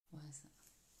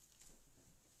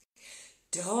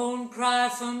Don't cry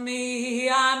for me,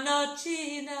 I'm not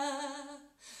Gina.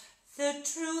 The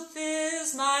truth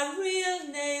is my real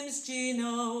name's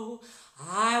Gino.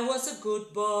 I was a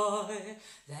good boy,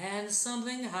 then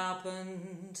something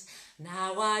happened.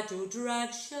 Now I do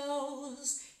drag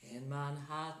shows in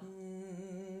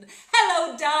Manhattan.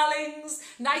 Hello darlings,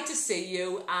 nice to see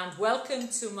you and welcome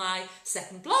to my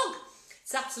second blog.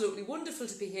 It's absolutely wonderful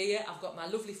to be here. I've got my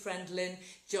lovely friend Lynne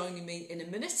joining me in a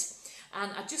minute. And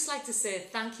I'd just like to say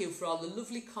thank you for all the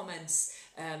lovely comments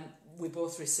we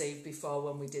both received before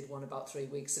when we did one about 3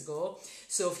 weeks ago.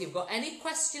 So if you've got any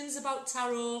questions about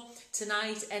tarot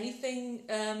tonight, anything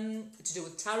to do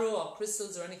with tarot or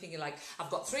crystals or anything you like, I've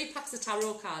got 3 packs of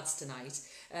tarot cards tonight.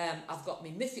 I've got my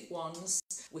mythic ones,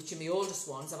 which are my oldest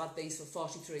ones. I've had these for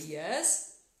 43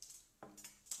 years.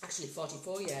 Actually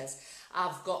 44 years.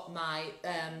 I've got my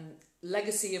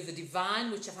Legacy of the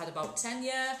Divine, which I've had about 10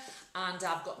 years, and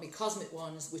I've got my Cosmic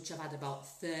ones, which I've had about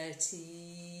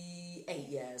 38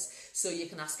 years. So you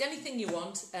can ask anything you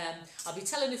want. I'll be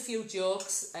telling a few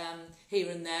jokes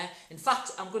here and there. In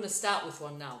fact, I'm going to start with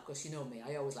one now, because you know me,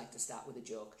 I always like to start with a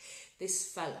joke.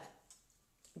 This fella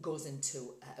goes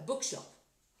into a bookshop,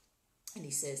 and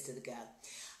he says to the girl,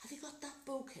 "Have you got that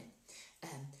book in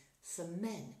for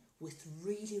men with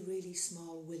really, really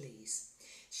small willies?"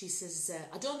 She says,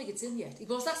 "I don't think it's in yet." He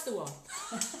goes, "That's the one."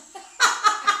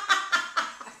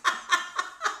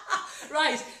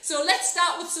 Right, so let's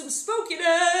start with some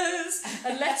spookiness.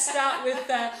 And let's start with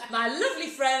my lovely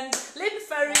friend, Lynne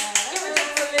Ferry. Give it up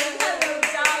for Lynne. Hello,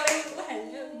 darling.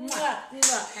 Hello.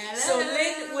 Hello. So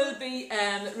Lynne will be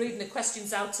reading the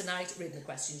questions out tonight. Reading the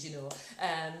questions, you know.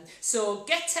 So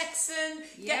get texting,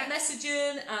 get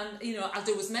messaging, and, you know, I'll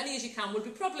do as many as you can. We'll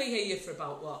be probably here for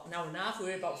about, what, an hour and a half?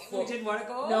 We're about 4. We didn't want to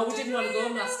go. No, we didn't want to go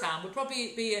last time. We'll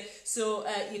probably be here. So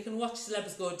you can watch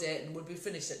Celebs Go Dating. We'll be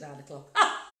finished at 9 o'clock.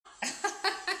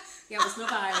 Yeah, it was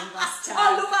Love Island last time.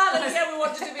 Oh, Love Island! Yeah,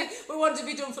 we wanted to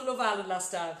be done for Love Island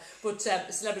last time, but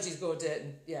Celebrities Go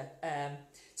Dating. Yeah,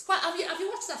 it's quite. Have you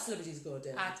watched that Celebrities Go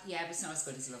Dating? Yeah, but it's not as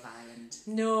good as Love Island.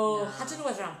 No, I don't know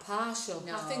whether I'm partial.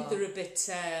 No. I think they're a bit.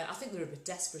 I think they're a bit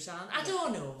desperate, aren't they? I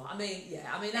don't know. I mean, yeah.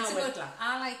 I mean, it's a good one.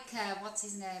 I like what's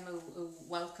his name who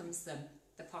welcomes them,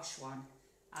 the posh one.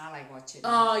 I like watching.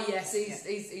 Oh yes,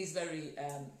 he's very.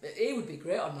 He would be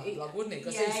great on that blog, wouldn't he?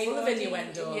 Because he's full of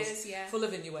innuendos. He is, yeah. Full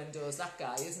of innuendos, that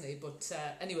guy, isn't he? But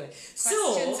anyway,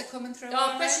 questions are coming through.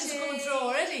 Questions are coming through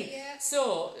already. Yeah.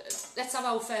 So let's have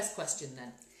our first question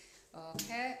then.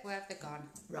 Okay, where have they gone?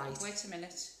 Right. Wait a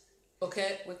minute.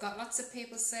 Okay. We've got lots of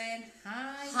people saying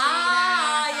hi.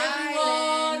 Hi,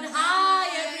 Gina. everyone. Hi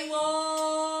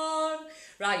everyone.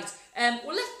 Right.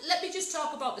 Well, let me just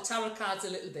talk about the tarot cards a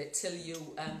little bit till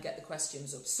you get the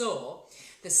questions up. So,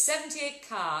 there's 78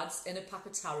 cards in a pack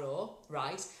of tarot,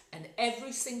 right? And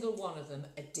every single one of them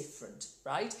are different,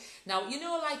 right? Now, you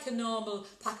know, like a normal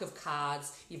pack of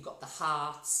cards, you've got the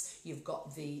hearts, you've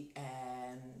got the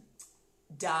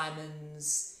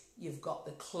diamonds, you've got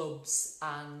the clubs,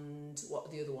 and what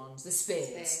are the other ones? The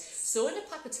spades. So in a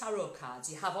pack of tarot cards,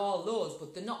 you have all those,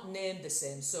 but they're not named the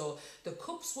same. So the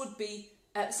cups would be...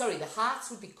 the hearts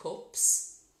would be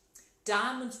cups,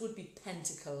 diamonds would be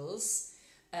pentacles,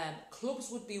 clubs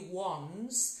would be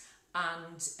wands,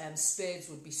 and spades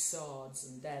would be swords,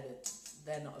 and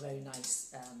they're not a very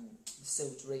nice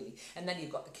suit, really. And then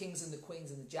you've got the kings and the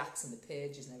queens and the jacks and the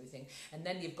pages and everything. And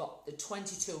then you've got the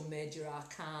 22 major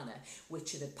arcana,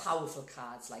 which are the powerful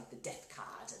cards, like the death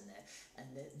card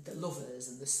and the lovers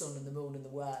and the sun and the moon and the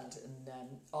world,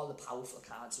 and all the powerful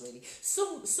cards, really.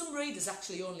 Some readers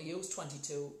actually only use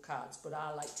 22 cards, but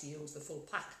I like to use the full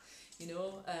pack, you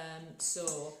know.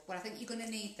 Well, I think you're going to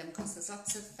need them because there's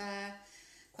lots of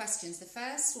questions. The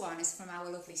first one is from our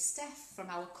lovely Steph from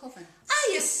our coven.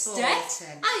 Hiya, Steph.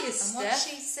 Hiya, Steph. And what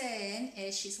she's saying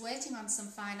is she's waiting on some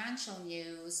financial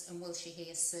news, and will she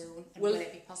hear soon? And will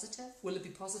it be positive? Will it be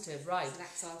positive? Right. So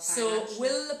that's all financial. So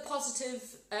will the positive...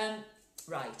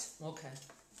 right, okay.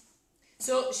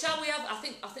 So shall we have... I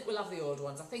think we'll have the old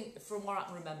ones. I think from what I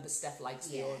can remember, Steph likes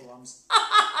the old ones.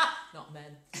 Not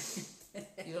men.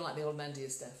 You don't like the old men, do you,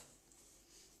 Steph?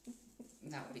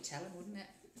 That would be telling, wouldn't it?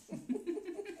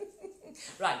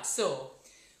 Right, so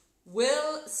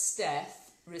will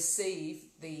Steph receive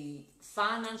the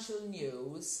financial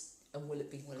news, and will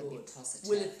it be good? Will it be positive?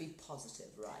 Will it be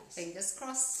positive, right? Fingers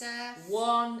crossed, Steph.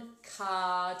 One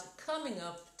card coming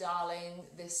up, darling.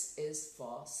 This is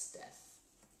for Steph.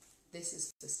 This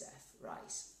is for Steph,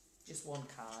 right. Just one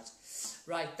card.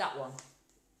 Right, that one.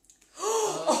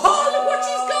 Oh, look what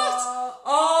she's got!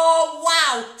 Oh,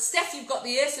 wow! Steph, you've got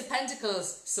the Ace of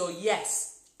Pentacles. So,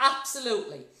 yes,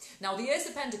 Absolutely. Now, the Ace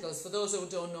of Pentacles, for those who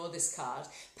don't know this card,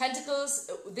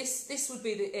 Pentacles, this would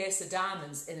be the Ace of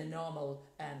Diamonds in a normal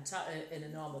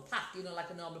pack, you know, like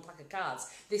a normal pack of cards.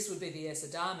 This would be the Ace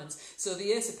of Diamonds. So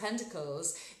the Ace of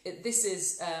Pentacles, this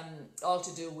is all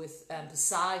to do with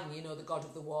Poseidon, you know, the god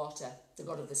of the water, the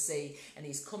god of the sea, and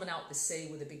he's coming out the sea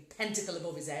with a big pentacle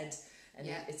above his head. And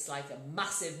it's like a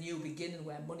massive new beginning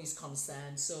where money's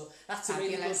concerned. So that's a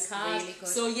really good card. Really good.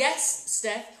 So yes,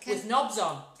 Steph, with knobs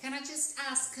on. Can I just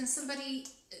ask, can somebody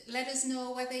let us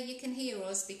know whether you can hear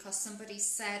us? Because somebody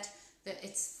said that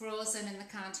it's frozen and they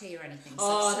can't hear anything.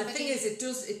 So the thing is, it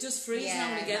does freeze now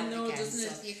and again, though,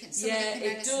 doesn't it? So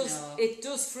it does. It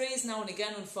does freeze now and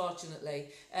again, unfortunately.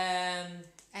 And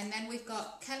then we've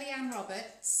got Kellyanne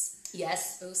Roberts.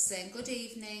 Yes. Who's saying good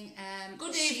evening.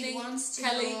 Good evening, She wants to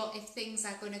Kelly. know if things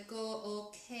are going to go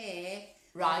okay.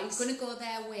 Right. Going to go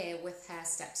their way with her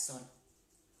stepson.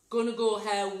 Going to go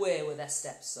her way with her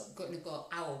stepson. Going to go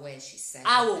our way, she said.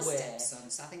 Our with way. Stepson.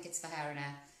 So I think it's for her and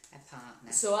her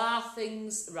partner. So are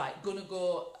things right? Going to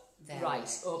go their right?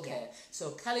 Way. Okay. Yeah. So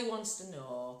Kelly wants to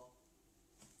know.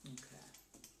 Okay.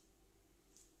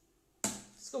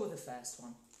 Let's go with the first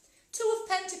one. Two of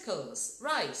Pentacles.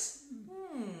 Right.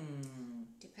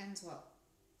 Depends what.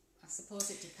 I suppose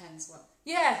it depends what.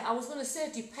 Yeah, I was going to say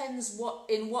it depends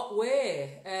in what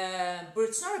way. But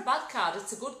it's not a bad card.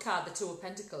 It's a good card, the Two of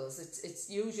Pentacles. It's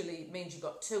usually means you've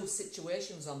got two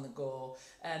situations on the go,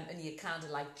 and you're kind of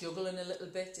like juggling a little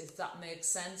bit, if that makes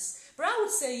sense. But I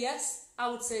would say yes. I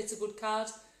would say it's a good card.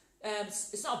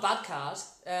 It's not a bad card.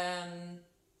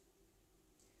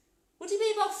 Would it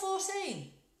be about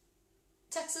 14?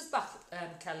 Text us back,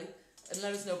 Kelly, and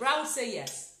let us know. But I would say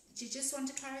yes. Do you just want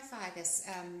to clarify this?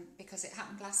 Because it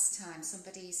happened last time.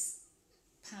 Somebody's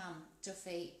Pam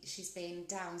Duffy, she's been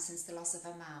down since the loss of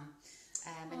her mum.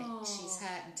 And she's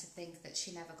hurting to think that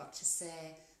she never got to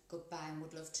say goodbye and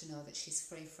would love to know that she's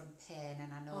free from pain.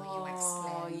 And I know you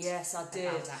explained. Oh, yes, I did.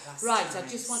 About that last right, time,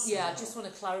 I just want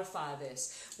to clarify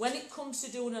this. When it comes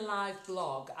to doing a live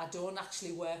blog, I don't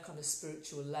actually work on a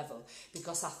spiritual level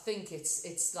because I think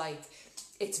it's like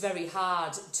it's very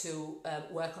hard to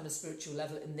work on a spiritual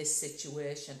level in this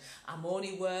situation. I'm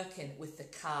only working with the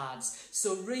cards.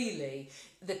 So really,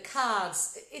 the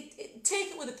cards,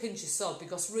 take it with a pinch of salt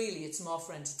because really it's more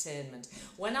for entertainment.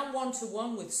 When I'm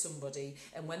one-to-one with somebody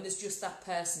and when there's just that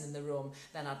person in the room,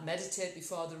 then I'd meditate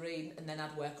before the reading and then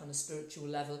I'd work on a spiritual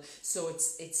level. So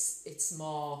it's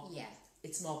more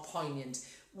poignant.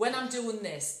 When I'm doing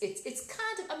this, it's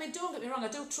kind of, I mean, don't get me wrong, I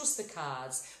do trust the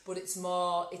cards, but it's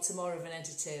more of an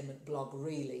entertainment blog,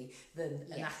 really, than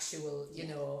an actual, you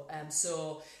know.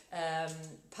 Pam...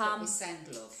 But we send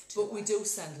love to But we do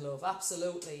send love,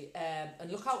 absolutely.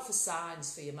 And look out for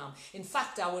signs for your mum. In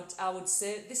fact, I would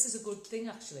say this is a good thing,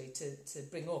 actually, to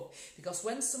bring up, because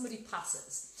when somebody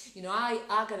passes, you know,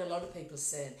 I get a lot of people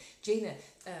saying, Gina,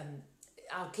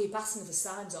 I'll keep asking for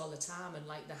signs all the time and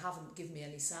like they haven't given me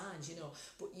any signs, you know.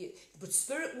 But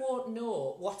Spirit won't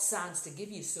know what signs to give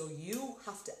you, so you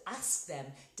have to ask them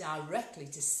directly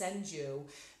to send you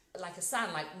like a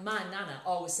sign. Like my Nana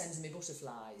always sends me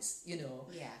butterflies, you know.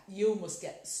 Yeah. You must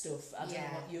get stuff. I don't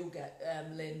know what you get,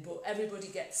 Lynn, but everybody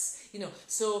gets, you know.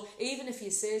 So even if you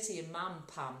say to your mum,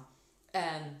 Pam,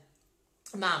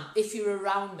 Ma'am, if you're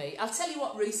around me, I'll tell you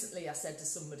what recently I said to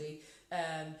somebody,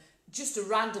 just a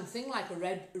random thing like a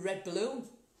red balloon.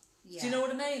 Yeah. Do you know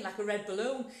what I mean? Like a red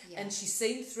balloon. Yeah. And she's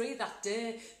seen 3 that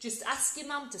day. Just ask your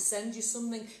mum to send you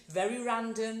something very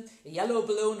random, a yellow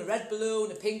balloon, a red balloon,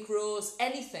 a pink rose,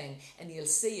 anything, and you'll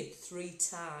see it 3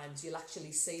 times. You'll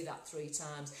actually see that 3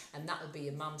 times, and that'll be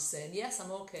your mum saying, yes,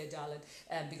 I'm okay, darling.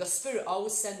 Because Spirit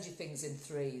always sends you things in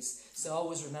 3s. So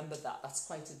always remember that. That's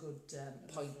quite a good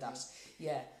point, that.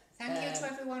 Yeah. Thank you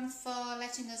to everyone for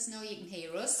letting us know you can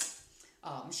hear us.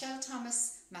 Oh, Michelle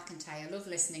Thomas McIntyre, love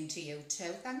listening to you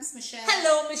too. Thanks, Michelle.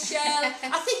 Hello, Michelle.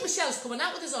 I think Michelle's coming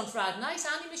out with us on Friday night,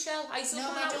 aren't you, Michelle? Are you still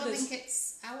coming out with us? No, I don't think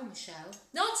it's our Michelle.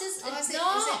 No, it is. Oh, is it?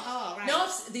 No, is it? Oh, right. No,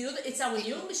 it's our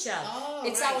new Michelle. Oh,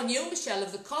 it's our new Michelle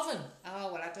of the Coven.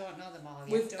 Oh, well, I don't know them all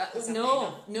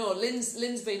yet. No,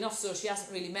 Lynn's been off, so she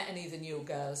hasn't really met any of the new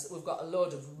girls. We've got a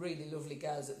load of really lovely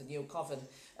girls at the new Coven.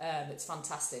 It's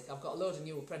fantastic. I've got a load of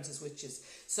new apprentice witches.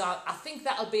 So I think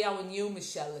that'll be our new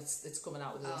Michelle that's coming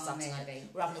out with us that night.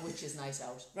 We're having a witches' night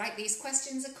out. Right, these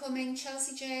questions are coming.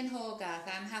 Chelsea Jane Hogarth,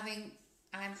 I'm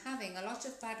having a lot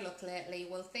of bad luck lately.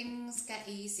 Will things get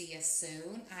easier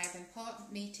soon? I have an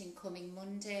important meeting coming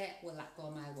Monday. Will that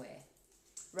go my way?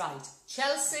 Right.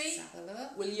 Chelsea,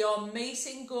 will your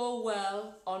meeting go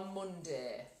well on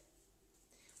Monday?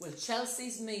 Will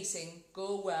Chelsea's meeting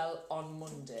go well on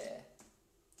Monday?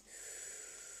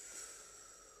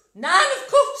 9 of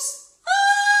Cups!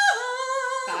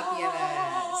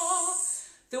 Fabulous.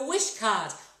 The wish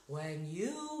card. When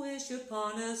you wish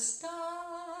upon a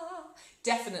star.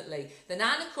 Definitely. The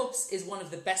Nine of Cups is one of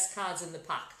the best cards in the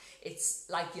pack. It's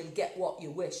like you'll get what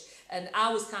you wish. And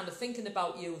I was kind of thinking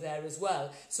about you there as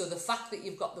well. So the fact that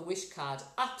you've got the wish card,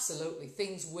 absolutely,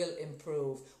 things will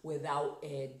improve without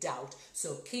a doubt.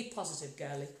 So keep positive,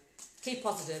 girlie. Keep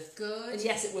positive. Good. And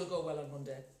yes, it will go well on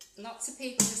Monday. Lots of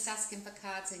people just asking for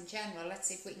cards in general. Let's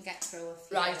see if we can get through a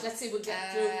few. Right, let's see if we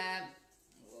get through.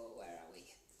 Where are we?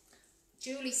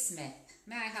 Julie Smith.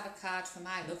 May I have a card for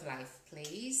my love life,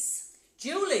 please?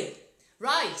 Julie,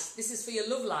 right, this is for your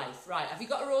love life. Right, have you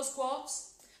got a rose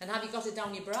quartz? And have you got it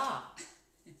down your bra?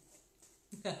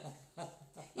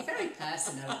 You're very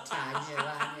personal at times, you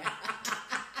aren't you?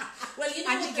 Well, you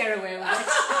know, and you get away with it.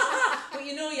 But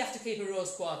you know you have to keep a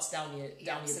rose quartz down your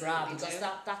bra, because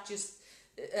that just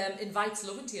invites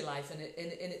love into your life, and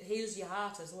it heals your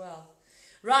heart as well.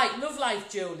 Right, love life,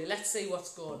 Julie. Let's see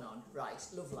what's going on. Right,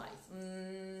 love life.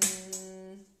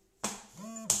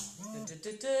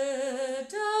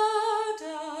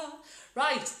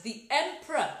 Right, the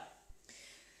Emperor.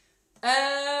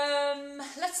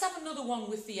 Let's have another one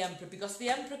with the Emperor, because the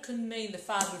Emperor can mean the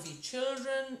father of your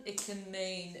children. It can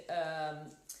mean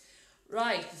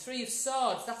right, the Three of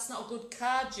Swords. That's not a good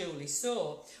card, Julie.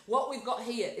 So what we've got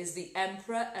here is the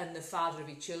Emperor and the father of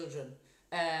your children,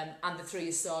 and the Three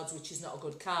of Swords, which is not a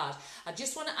good card. I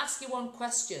just want to ask you one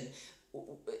question.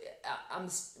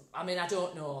 I mean, I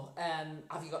don't know.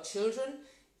 Have you got children?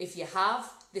 If you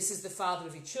have, this is the father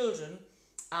of your children,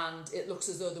 and it looks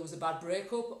as though there was a bad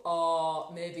breakup,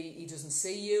 or maybe he doesn't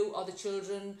see you or the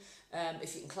children.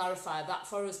 If you can clarify that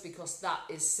for us, because that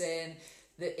is saying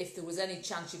that if there was any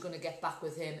chance you're going to get back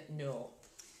with him, no.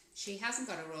 She hasn't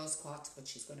got a rose quartz, but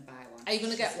she's going to buy one. Are you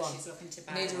going to get one? She's looking to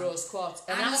buy Need one. a rose quartz.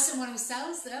 And I know someone who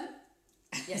sells them.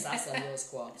 Yes, I sell rose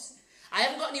quartz. I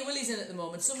haven't got any willies in at the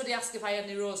moment. Somebody asked if I had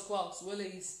any rose quartz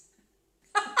willies.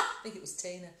 I think it was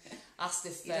Tina. Asked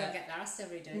if... You don't get that asked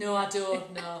every day. No, I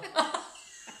don't, no.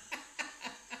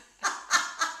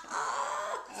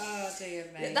 Oh, dear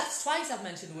me. Yeah, that's twice I've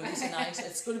mentioned willies tonight.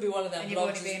 It's going to be one of them and vlogs, you've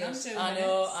only been on 2 minutes.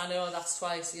 I know, that's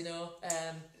twice, you know.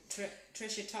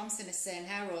 Trisha Thompson is saying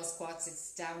her rose quartz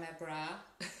is down her bra.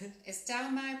 It's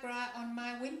down my bra on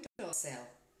my windowsill.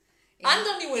 And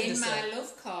on your windowsill. In my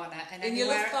love corner. And in your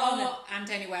love corner. And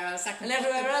anywhere else. I can and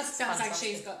everywhere else. Sounds like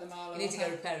she's got them all. You need to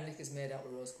get a pair of knickers made out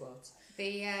of rose quartz.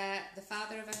 The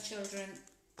father of her children,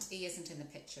 he isn't in the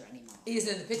picture anymore. He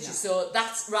isn't in the picture, no. So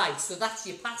that's right. So that's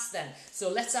your past then. So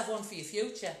let's have one for your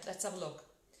future. Let's have a look.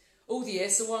 Oh, the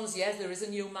Ace of Wands. Yes, there is a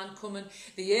new man coming.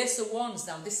 The Ace of Wands.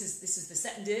 Now, this is the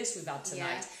second ace we've had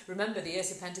tonight. Yeah. Remember, the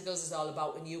Ace of Pentacles is all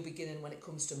about a new beginning when it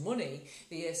comes to money.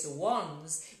 The Ace of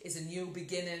Wands is a new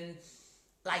beginning,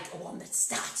 like a one that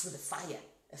starts with a fire,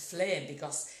 a flame,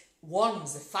 because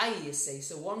wands, the fire, you see.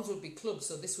 So wands would be clubs,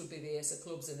 so this would be the Ace of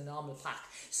Clubs in a normal pack.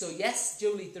 So yes,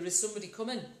 Julie, there is somebody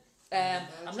coming.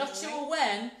 I'm not sure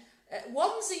when.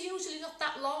 Wands are usually not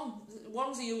that long.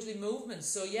 Wands are usually movements.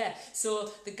 So yeah.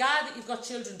 So the guy that you've got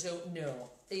children to,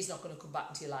 no, he's not going to come back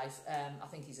into your life. I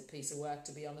think he's a piece of work,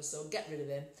 to be honest. So get rid of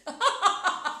him.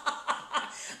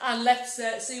 And let's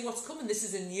see what's coming. This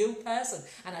is a new person,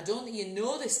 and I don't think you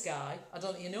know this guy. I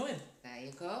don't think you know him. There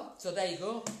you go. So there you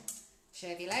go.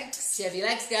 Shave your legs. Shave your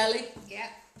legs, girlie. Yeah.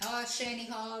 Oh, Shaney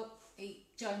Hall. He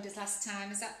joined us last time.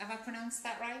 Have I pronounced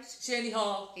that right? Shaney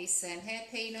Hall. He's saying, "Hey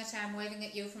Peanut, I'm waving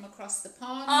at you from across the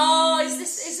pond." Oh, is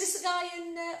this the guy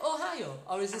in Ohio,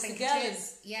 or is this the girl?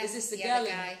 Yeah. Is this the girl? The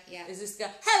guy. Yeah. Is this the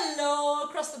guy? Hello,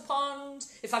 across the pond.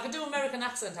 If I could do American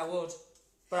accent, I would,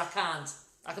 but I can't.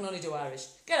 I can only do Irish.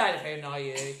 Get out of here now,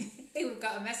 you. We've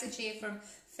got a message here from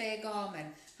Faye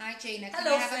Gorman. Hi Gina, can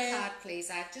Hello, I have Faye. a card please?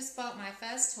 I've just bought my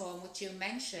first home, which you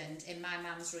mentioned in my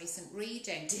mum's recent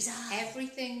reading. Did I?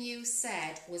 Everything you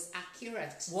said was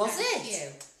accurate. Was Thank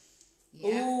it? You.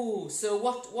 Yeah. Ooh, so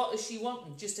what is she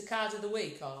wanting? Just a card of the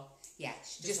week, or? Yeah,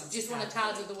 she just want a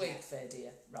card of the week, yeah. Faye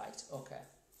dear. Right, okay.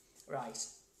 Right.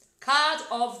 Card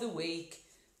of the week.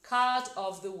 Card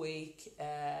of the week.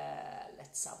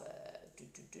 Let's have a...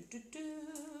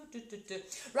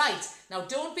 Right, now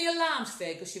don't be alarmed,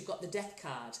 Faye, because you've got the death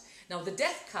card. Now the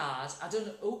death card, I don't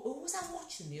know, who was I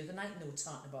watching the other night and they were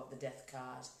talking about the death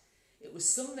card? It was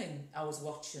something I was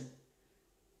watching.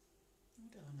 I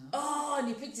don't know. Oh, and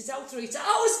he picked it out 3 times.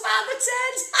 Oh, it was Father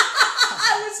Ted!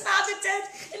 I was Father Ted!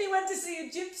 And he went to see a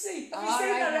gypsy. Have you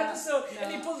seen that episode? No.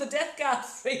 And he pulled the death card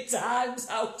 3 times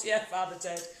out. Yeah, Father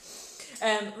Ted.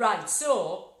 Right,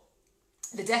 so...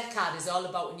 The death card is all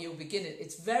about a new beginning.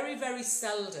 It's very, very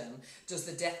seldom does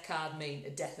the death card mean a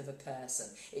death of a person.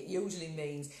 It usually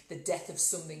means the death of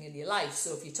something in your life.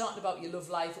 So if you're talking about your love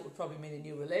life, it would probably mean a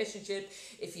new relationship.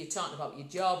 If you're talking about your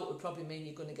job, it would probably mean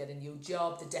you're going to get a new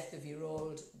job, the death of your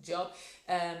old job.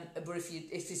 But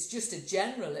if it's just a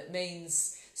general, it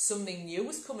means something new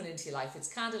is coming into your life. It's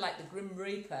kind of like the Grim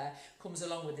Reaper comes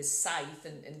along with his scythe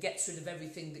and gets rid of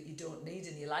everything that you don't need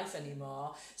in your life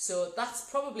anymore. So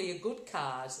that's probably a good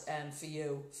card for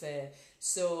you, Faye.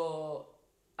 So,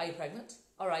 are you pregnant?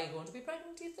 Or are you going to be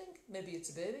pregnant, do you think? Maybe it's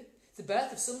a baby. The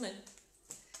birth of something.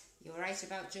 You're right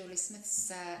about Julie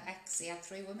Smith's ex. He had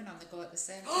 3 women on the go at the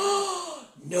same time.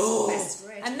 No! Best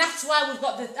rate. And that's why we've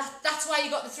got that's why you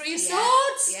got the 3 of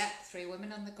Swords? Yeah, 3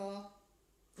 women on the go.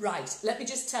 Right, let me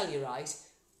just tell you, right,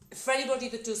 for anybody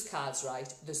that does cards,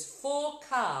 right, there's 4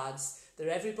 cards that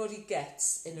everybody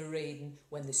gets in a reading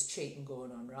when there's cheating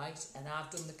going on, right? And I've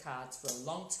done the cards for a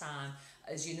long time.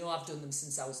 As you know, I've done them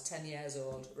since I was 10 years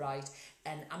old, right?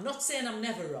 And I'm not saying I'm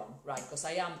never wrong, right, because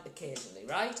I am occasionally,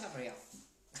 right? Not very often.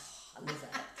 I love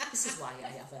hair. This is why I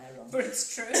have hair on. But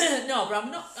it's true. No, but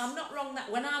I'm not wrong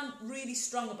that when I'm really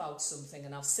strong about something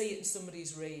and I'll see it in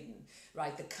somebody's reading,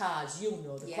 right, the cards, you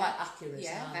know, they're quite accurate,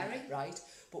 aren't they, right?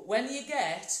 But when you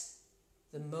get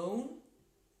the Moon,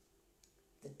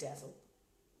 the Devil,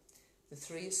 the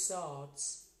 3 of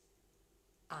Swords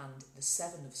and the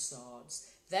 7 of Swords,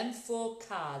 them 4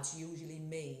 cards usually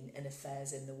mean an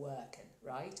affair's in the working,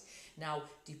 right? Now,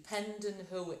 depending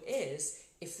who it is,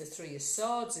 if the 3 of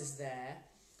Swords is there,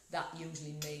 that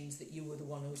usually means that you were the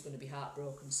one who's going to be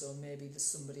heartbroken, so maybe there's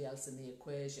somebody else in the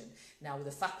equation. Now,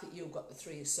 the fact that you got the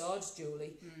 3 of Swords,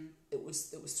 Julie, it was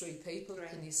 3 people,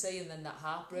 can you see? And then that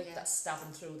heartbreak, that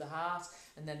stabbing through the heart,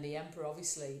 and then the Emperor,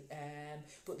 obviously.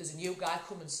 But there's a new guy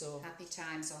coming, so... Happy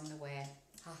times on the way.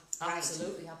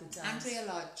 Absolutely, happy times. Andrea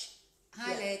Lodge.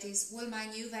 Hi ladies, will my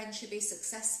new venture be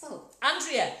successful?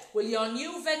 Andrea, will your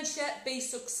new venture be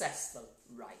successful?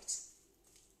 Right.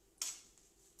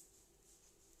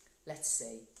 Let's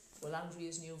see. Will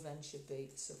Andrea's new venture be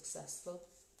successful?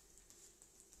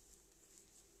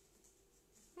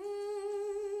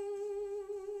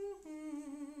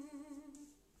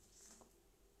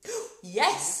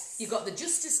 Yes, you got the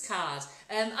Justice card.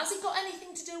 Has it got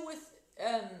anything to do with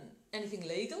anything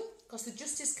legal? Because the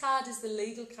Justice card is the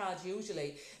legal card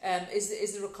usually.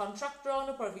 Is there a contract drawn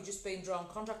up, or have you just been drawn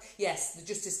contract? Yes, the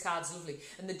Justice card's lovely.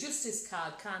 And the Justice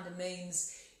card kind of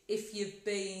means if you've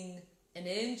been an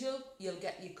angel, you'll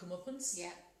get your comeuppance.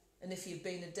 Yeah. And if you've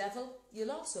been a devil,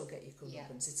 you'll also get your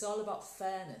comeuppance. It's all about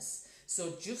fairness.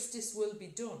 So justice will be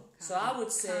done. Karma. So I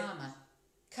would say...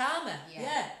 Karma.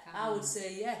 Yeah. Karma. I would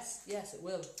say yes. Yes, it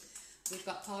will. We've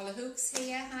got Paula Hooks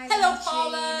here. Hi, hello, Lynne,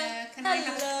 Paula. Can I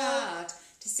have a card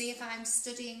to see if I'm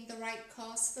studying the right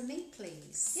course for me,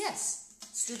 please? Yes.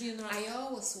 Studying the right... I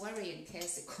always worry in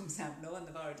case it comes out no and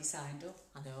they've already signed up.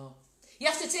 I know. You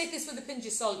have to take this with a pinch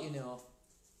of salt, you know.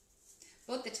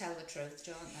 But they tell the truth,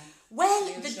 don't they? Well,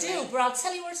 they do, but I'll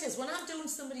tell you what it is. When I'm doing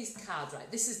somebody's card, right,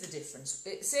 this is the difference.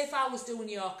 Say if I was doing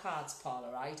your cards,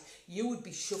 Paula, right, you would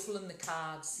be shuffling the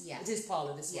cards. Yeah. It is,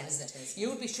 Paula, this one, isn't it? Is. You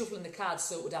would be shuffling the cards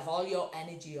so it would have all your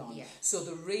energy on. Yeah. So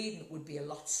the reading would be a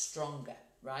lot stronger,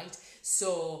 right?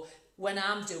 So... when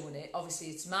I'm doing it, obviously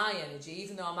it's my energy,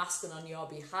 even though I'm asking on your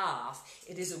behalf,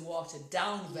 it is a watered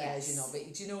down version of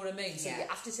it. Do you know what I mean? So you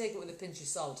have to take it with a pinch of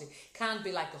salt. It can't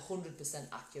be like 100%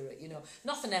 accurate, you know.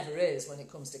 Nothing ever is when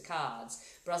it comes to cards.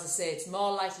 But as I say, it's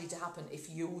more likely to happen if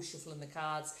you were shuffling the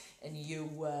cards and you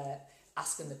were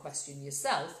asking the question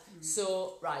yourself.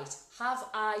 So, right, have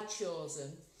I chosen,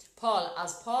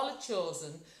 has Paula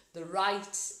chosen the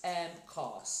right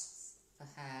course?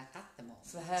 For her at the moment.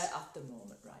 For her at the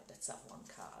moment, right, let's have one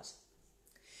card.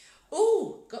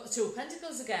 Oh, got the 2 of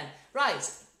Pentacles again. Right,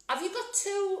 have you got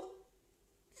 2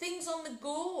 things on the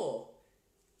go?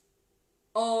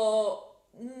 Or,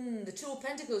 the 2 of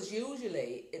Pentacles,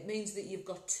 usually, it means that you've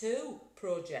got 2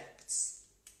 projects.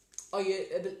 Or you're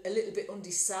a little bit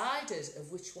undecided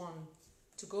of which one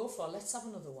to go for. Let's have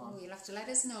another one. Oh, you'll have to let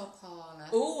us know, Paula.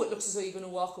 Oh, it looks as though you're going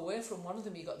to walk away from one of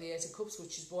them. You got the 8 of Cups,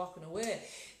 which is walking away.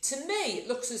 To me, it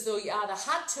looks as though you either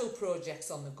had 2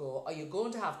 projects on the go or you're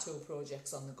going to have 2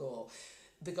 projects on the go,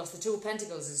 because the 2 of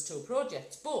Pentacles is 2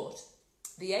 projects, but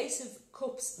the 8 of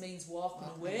Cups means walking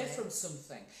away from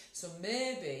something. So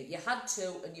maybe you had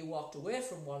 2 and you walked away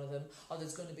from one of them, or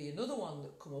there's going to be another one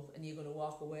that come up and you're going to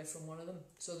walk away from one of them.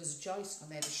 So there's a choice. Or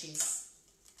maybe she's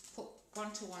put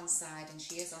one to one side and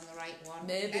she is on the right one.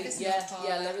 Maybe,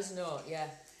 let us know,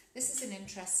 This is an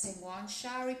interesting one.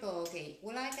 Shari Bogie.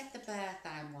 Will I get the birth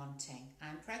I'm wanting?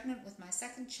 I'm pregnant with my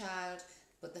 2nd child,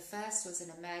 but the first was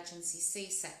an emergency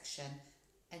C-section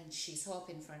and she's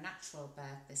hoping for a natural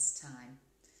birth this time.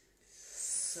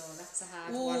 So that's a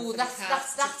hard one. Ooh,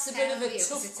 that's a bit of a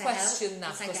tough question.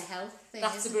 It's like a health thing.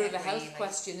 That's a bit of a health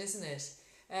question, isn't it?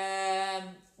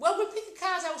 Well, we'll pick a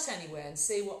card out anyway and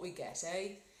see what we get, eh?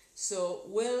 So,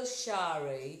 will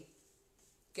Shari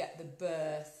get the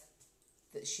birth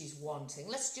that she's wanting?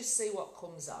 Let's just see what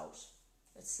comes out.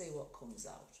 Let's see what comes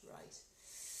out, right?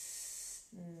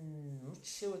 Not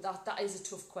sure. That is a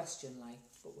tough question, like,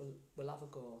 but we'll have a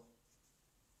go.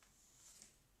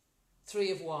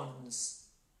 3 of Wands.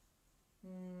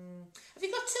 Have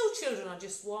you got 2 children or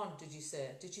just 1, did you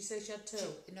say? Did you say she had 2?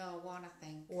 No, 1, I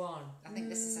think. 1. I think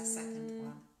this is her second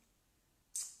one.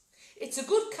 It's a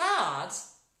good card,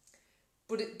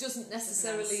 but it doesn't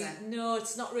necessarily... No,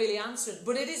 it's not really answering.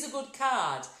 But it is a good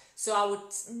card. So I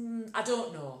would... I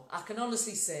don't know. I can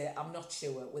honestly say I'm not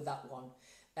sure with that one.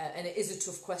 And it is a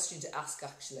tough question to ask,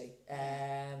 actually.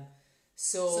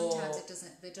 So sometimes it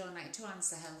doesn't... They don't like to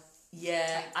answer health.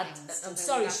 Yeah, I'm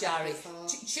sorry, Shari.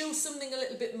 Choose something a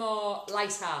little bit more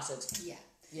light-hearted.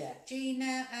 Yeah.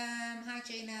 Gina, hi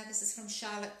Gina, this is from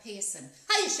Charlotte Pearson.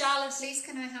 Hi Charlotte. Please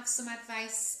can I have some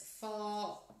advice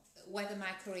for whether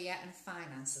my career and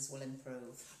finances will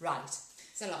improve? Right.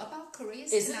 It's a lot about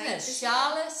careers Isn't tonight, it?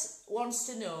 Charlotte wants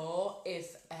to know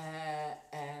if,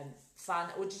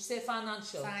 would you say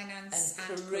financial? Finance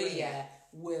and career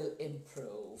will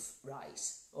improve. Right,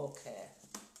 okay.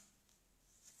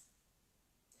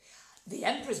 The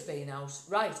Emperor's been out.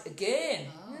 Right, again.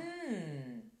 Oh.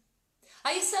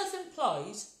 Are you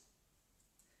self-employed?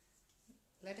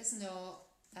 Let us know,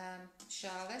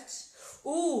 Charlotte.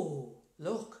 Ooh,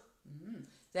 look.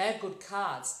 They're good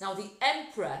cards. Now, the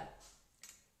Emperor,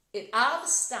 it either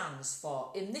stands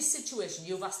for, in this situation,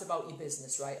 you've asked about your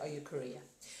business, right, or your career.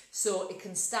 So it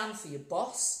can stand for your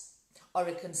boss, or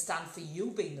it can stand for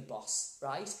you being the boss,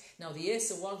 right? Now, the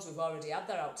Ace of Wands, we've already had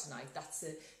that out tonight. That's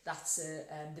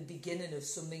the beginning of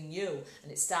something new, and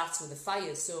it starts with a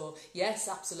fire. So, yes,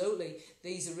 absolutely,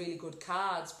 these are really good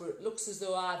cards, but it looks as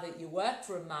though either you work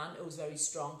for a man who's very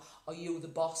strong, or you the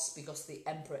boss, because the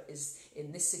Emperor is,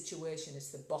 in this situation,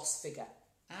 is the boss figure.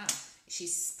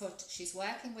 She's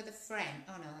working with a friend.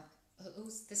 Oh, no,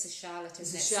 this is Charlotte,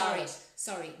 isn't it? Charlotte.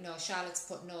 Sorry, no, Charlotte's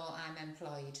put, no, I'm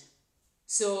employed.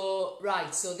 So,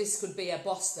 right, so this could be a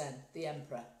boss then, the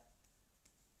Emperor.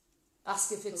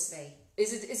 Ask if it's...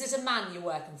 Is it a man you're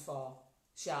working for,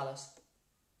 Charlotte?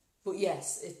 But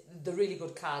yes, the really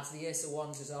good cards, the Ace of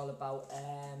Wands is all about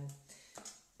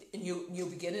new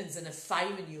beginnings and a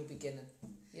fiery new beginning,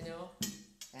 you know?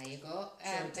 There you go.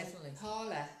 Definitely.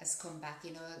 Paula has come back,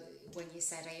 you know, when you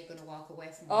said, are you going to walk away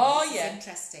from this is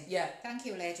interesting. Yeah. Thank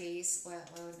you, ladies. Well,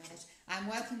 a minute. I'm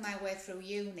working my way through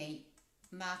uni,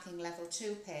 marking level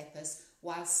 2 papers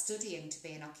while studying to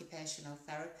be an occupational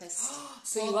therapist.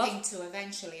 So hoping to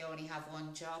eventually only have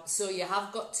 1 job. So you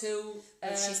have got to...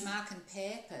 Well, she's marking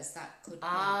papers, that could be.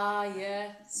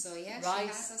 Yeah. So yeah, right. She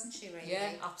has, hasn't she, really?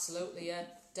 Yeah, absolutely, yeah,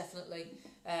 definitely.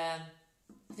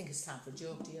 I think it's time for a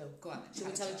joke, do you? Go on. Shall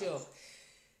we tell a joke?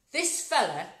 This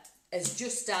fella has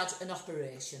just had an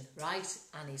operation, right?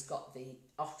 And he's got the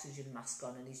oxygen mask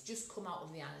on and he's just come out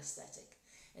of the anaesthetic.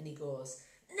 And he goes,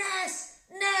 Nurse!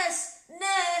 Nurse!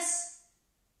 Nurse!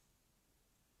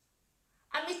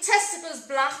 And my testicle's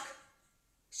black.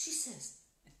 She says,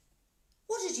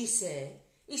 what did you say?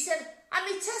 He said, and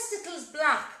my testicle's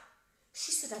black.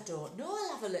 She said, I don't know,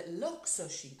 I'll have a little look. So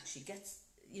she gets,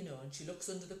 you know, and she looks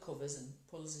under the covers and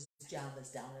pulls his pyjamas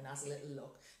down and has a little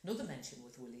look. Another mention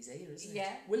with Willie's here, isn't it?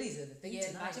 Yeah. Willies are the thing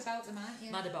tonight. Mad about them, aren't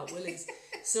you? Mad about Willies.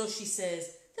 So she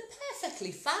says, they're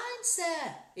perfectly fine,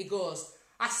 sir. He goes,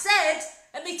 I said,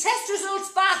 and my test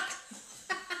result's back.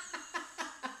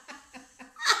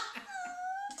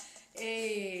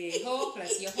 Hey,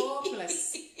 hopeless, you're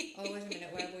hopeless. Oh, wait a minute,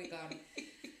 where have we gone?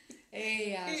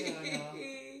 Hey, I don't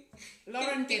know.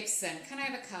 Lauren Gibson, can I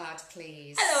have a card,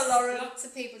 please? Hello, Lauren. Lots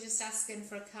of people just asking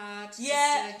for a card.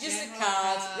 Yeah, just a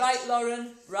card. Right,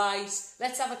 Lauren, right.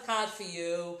 Let's have a card for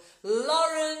you.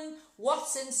 Lauren,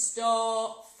 what's in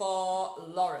store for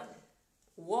Lauren?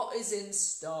 What is in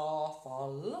store for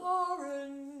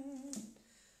Lauren?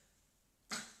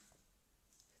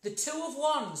 The 2 of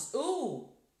Wands. Ooh.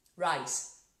 Right,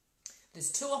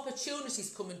 there's 2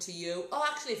 opportunities coming to you. Oh,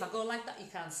 actually, if I go like that, you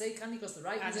can't see, can you? Because the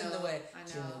writing's in the way. I know.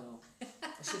 Do you know?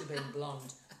 I should have been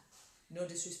blonde. No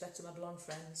disrespect to my blonde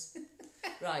friends.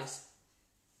 Right.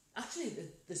 Actually,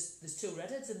 there's 2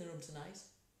 redheads in the room tonight.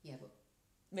 Yeah, but...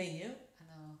 Me and you. I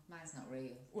know, mine's not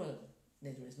real. Well,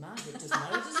 neither is mine, but it doesn't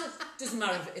matter, does it? Doesn't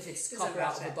matter if it's copper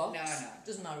out of a box. No.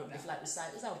 Doesn't matter if like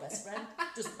recycles our best friend.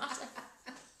 Doesn't matter.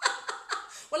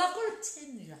 Well, I've got a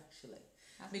tinge, actually.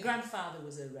 My grandfather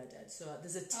was a redhead, so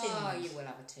there's a tinge. Oh, you will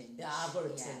have a tinge. Yeah, I've got a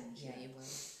tinge. Yeah, you will.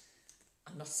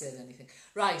 I'm not saying anything.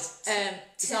 Right,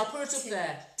 so I'll put it up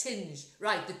there. Tinge.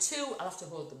 Right, the two, I'll have to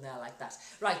hold them there like that.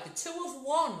 Right, the 2 of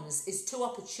Wands is 2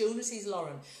 opportunities,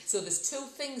 Lauren. So there's 2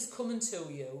 things coming to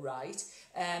you, right?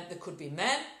 There could be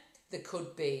men, there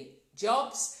could be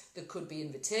jobs, there could be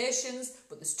invitations,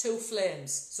 but there's 2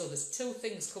 flames. So there's 2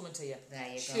 things coming to you. There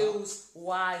you go. Choose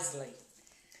wisely.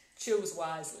 Choose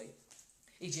wisely.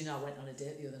 You know, I went on a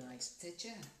date the other night. Did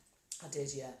you? I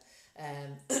did, yeah.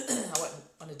 I went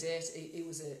on a date. He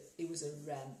was a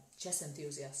chess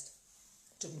enthusiast.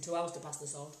 Took him 2 hours to pass the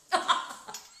salt. I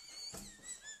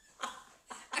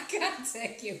can't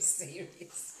take you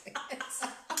seriously. It's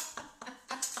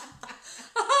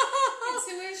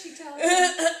the way she tells me.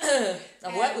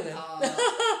 I've worked with him.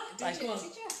 Did you?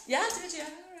 Yeah, I did, yeah.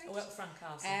 Right. I worked with Frank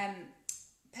Carson.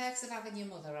 Perks of having your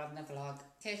mother on the vlog.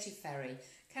 Katie Ferry.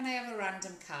 Can I have a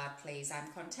random card, please? I'm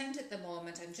content at the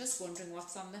moment. I'm just wondering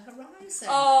what's on the horizon.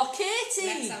 Oh, Katie!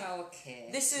 Let's have our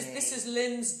Katie. This is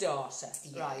Lynne's daughter,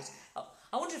 right? Oh,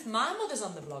 I wonder if my mother's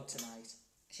on the vlog tonight.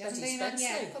 She hasn't been on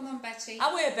yet. Come on, Betty.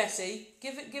 Away, Betty.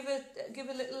 Give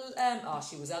a little. Oh,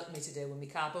 she was helping me today with my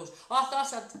car boat. Oh,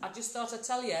 I just thought I'd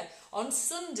tell you. On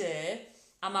Sunday,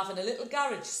 I'm having a little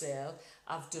garage sale.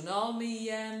 I've done all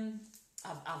me.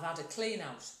 I've had a clean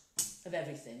out of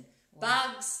everything. Wow.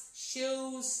 Bags,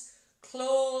 shoes,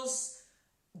 clothes,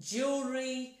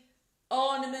 jewellery,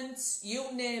 ornaments,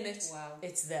 you name it. Wow.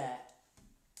 It's there.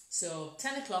 So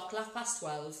 10 o'clock,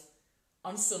 12:30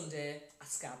 on Sunday at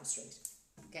Scarborough Street.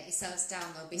 Get yourselves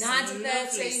down. There'll be 9 to some 13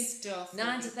 lovely stuff.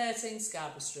 9 to 13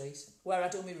 Scarborough Street, where I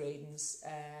do my readings.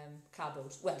 Car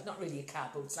boat. Well, not really a car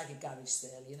boat. It's like a garage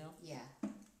sale, you know. Yeah.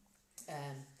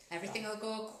 Everything will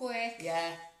go quick.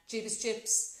 Yeah. Cheapest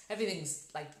chips. Everything's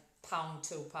like £1,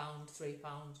 £2,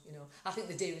 £3. You know. I think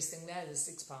the dearest thing there is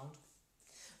 £6.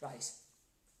 Right.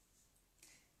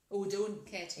 Oh, we're doing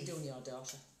Katie. We're doing your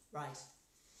daughter. Right.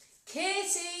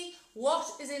 Katie,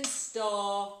 what is in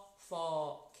store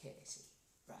for Katie?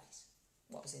 Right.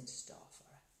 What was in store for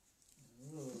her?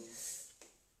 Ooh.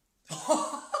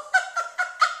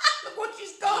 Look what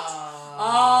she's got.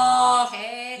 Oh,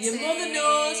 Katie, your mother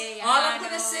knows. All I'm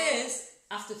going to say is,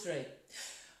 after 3.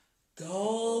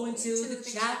 Going to the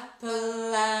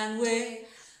chapel and we're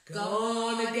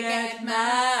gonna get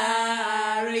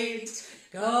married.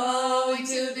 Going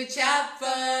to the chapel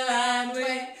and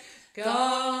we're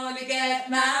gonna get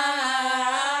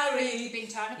married. You've been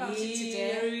talking about it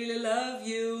today. I really love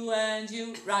you and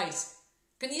you. Right.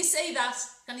 Can you say that?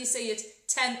 Can you say it?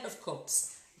 10 of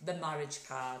Cups. The marriage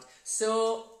card.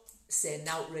 So, saying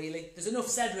out really. There's enough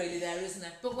said really there, isn't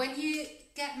there? But when you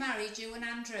get married, you and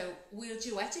Andrew, we'll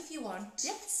duet if you want.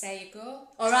 Yes. There you go.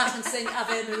 Or I can sing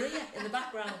Ave Maria in the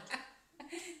background.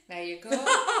 There you go.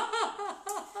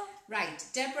 Right,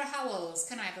 Deborah Howells,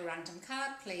 can I have a random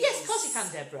card, please? Yes, of course you can,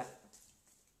 Deborah.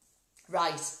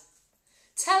 Right.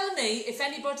 Tell me if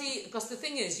anybody, because the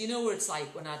thing is, you know what it's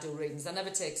like when I do readings, I never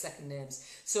take second names.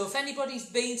 So if anybody's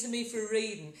been to me for a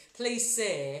reading, please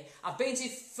say, I've been to you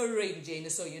for a reading, Gina,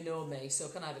 so you know me, so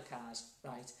can I have a card?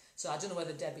 Right. So I don't know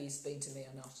whether Debbie's been to me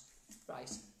or not. Right.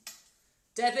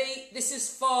 Debbie, this is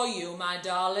for you, my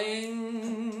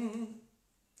darling.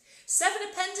 7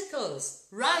 of Pentacles.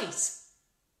 Right.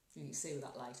 You can see with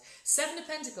that light. 7 of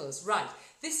Pentacles. Right.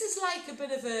 This is like a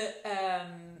bit of a...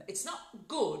 it's not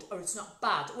good or it's not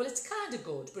bad. Well, it's kind of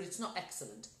good, but it's not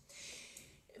excellent.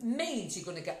 It means you're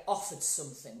going to get offered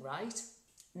something, right?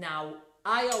 Now,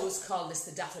 I always call this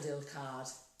the daffodil card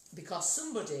because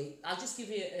somebody... I'll just give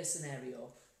you a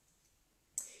scenario.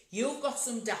 You've got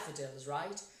some daffodils,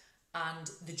 right? And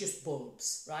they're just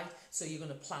bulbs, right? So you're going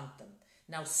to plant them.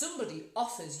 Now, somebody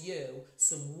offers you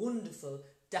some wonderful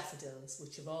daffodils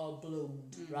which have all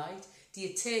bloomed, right? Do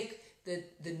you take the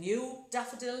new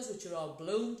daffodils which are all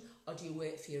bloomed, or do you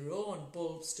wait for your own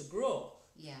bulbs to grow?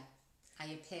 Yeah. Are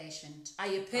you patient? Are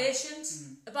you patient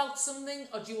about something,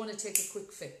 or do you want to take a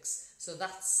quick fix? So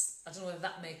that's, I don't know whether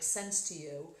that makes sense to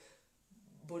you,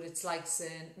 but it's like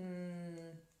saying,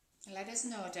 Let us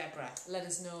know, Deborah. Let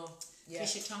us know. Yeah.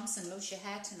 Trisha Thompson loves your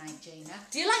hair tonight, Gina.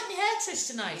 Do you like my hair, Trish,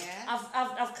 tonight? Yeah.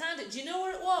 I've kind of... Do you know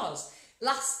where it was?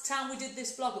 Last time we did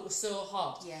this vlog, it was so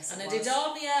hot. Yes, and it I was. did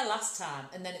all my hair last time,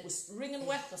 and then it was wringing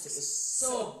wet because it was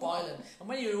so boiling. And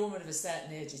when you're a woman of a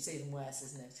certain age, it's even worse,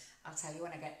 isn't it? I'll tell you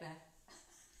when I get there.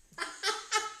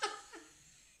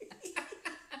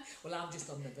 Well, I'm just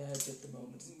on the verge at the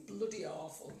moment. It's bloody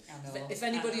awful. I know. If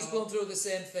anybody's going through the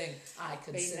same thing, I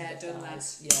can Been there, done that.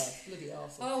 Yeah, bloody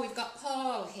awful. Oh, we've got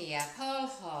Paul here. Paul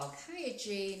Hogg. Hiya,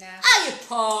 Gina. Hiya,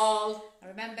 Paul. I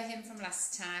remember him from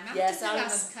last time. After Yes, the I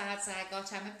last cards I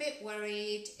got, I'm a bit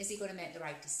worried. Is he going to make the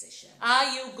right decision?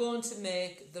 Are you going to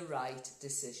make the right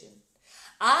decision?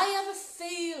 I have a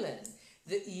feeling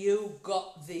that you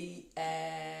got the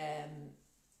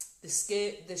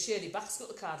shady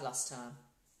backscuttle card last time.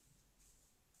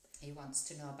 He wants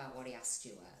to know about what he asked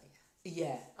you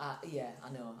earlier. Yeah,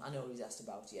 I know what he's asked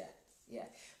about. Yeah.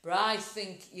 But I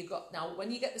think you got now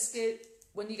when you get the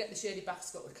shady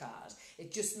backscuttle card,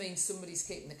 it just means somebody's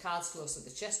keeping the cards close to the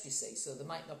chest. You see, so they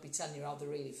might not be telling you how they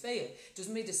really feel.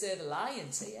 Doesn't mean to say they're lying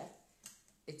to you.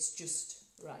 It's just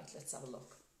right. Let's have a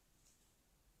look.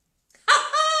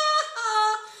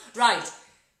 Right.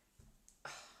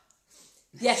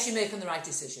 Yes, you're making the right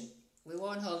decision. We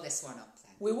won't hold this one up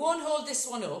then. We won't hold this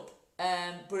one up,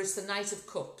 but it's the Knight of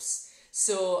Cups.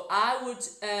 So I would,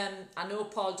 I know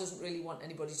Paul doesn't really want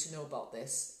anybody to know about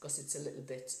this because it's a little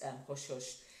bit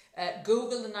hush-hush.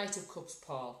 Google the Knight of Cups,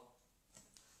 Paul.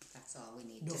 That's all we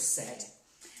need Enough to said.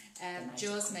 say.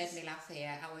 Joe's made me laugh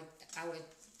here. Our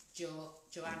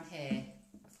Joanne here.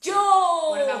 Joe!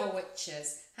 One of our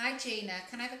witches. Hi Gina,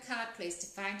 can I have a card please to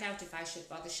find out if I should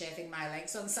bother shaving my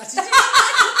legs on Saturday?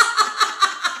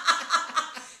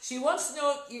 She wants to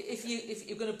know if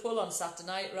you're going to pull on Saturday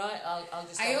night, right? I'll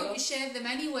just. I hope you shave them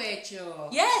anyway, Joe.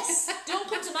 Yes. Don't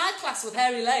come to my class with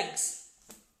hairy legs.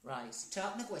 Right.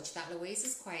 Talking of which, that Louise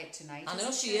is quiet tonight. I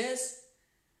know she is.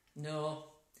 No.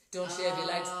 Don't shave your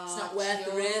legs. It's not worth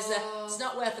the razor. It's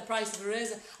not worth the price of a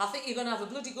razor. I think you're going to have a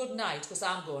bloody good night because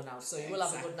I'm going out, so you will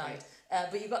have a good night.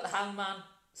 But you've got the hangman,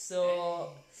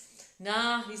 so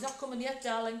nah, he's not coming yet,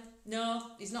 darling.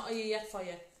 No, he's not here yet for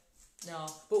you. No,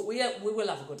 but we will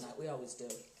have a good night. We always do.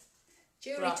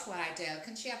 Julie Twydale,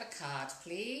 can she have a card,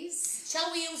 please?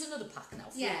 Shall we use another pack now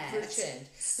for a change?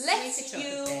 Let's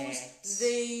use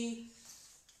the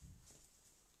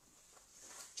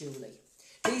Julie.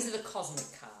 These are the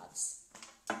cosmic cards.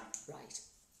 Right.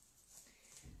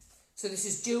 So this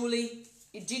is Julie.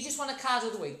 Do you just want a card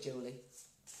of the week, Julie?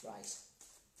 Right.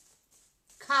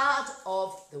 Card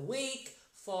of the week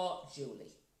for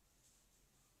Julie.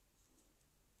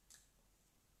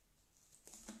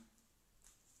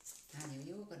 I knew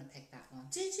you were going to pick that one.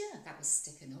 Did you? That was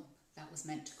sticking up. That was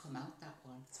meant to come out, that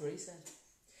one. That's what he said.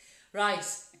 Right.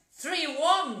 3 of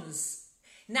Wands.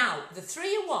 Now, the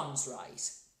 3 of Wands,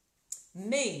 right,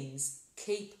 means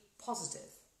keep positive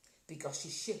because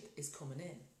your ship is coming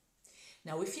in.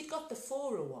 Now, if you've got the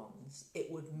 4 of Wands,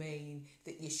 it would mean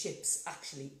that your ship's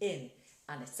actually in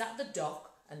and it's at the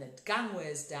dock and the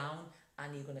gangway's down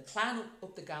and you're going to climb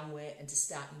up the gangway and to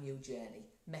start a new journey.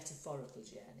 Metaphorical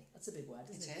journey. That's a big word,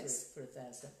 isn't it? For a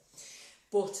Thursday.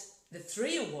 But the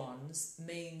 3 of Wands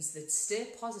means that stay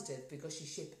positive because your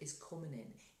ship is coming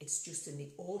in. It's just in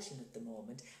the ocean at the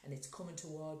moment and it's coming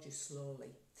towards you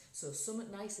slowly. So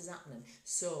something nice is happening.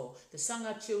 So the song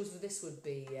I'd choose for this would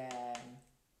be,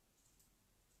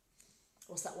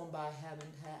 what's that one by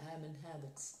Herman's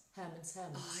Hermits?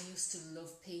 Oh, I used to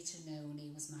love Peter Noone. He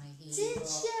was my hero. Did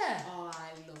you? Oh,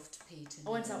 I loved Peter Noone. I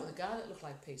went out with a guy that looked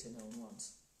like Peter Noone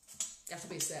once. You have to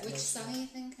be a certain Which age. song are you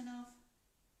thinking of?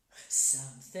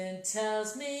 Something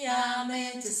tells me I'm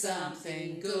into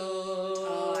something good.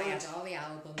 Oh, I had all the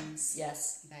albums.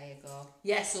 Yes. There you go.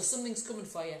 Yes, so something's coming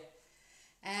for you.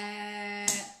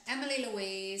 Emily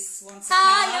Louise wants a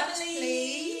Hi, card, Emily.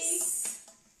 please.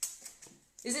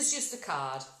 Is this just a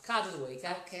card? Card of the week,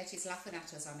 eh? Oh, Katie's laughing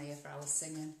at us on here for our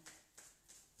singing.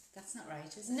 That's not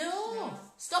right, is it? No.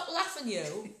 Stop laughing,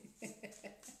 you.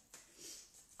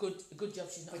 Good job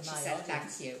she's not But in she my said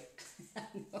audience. thank you.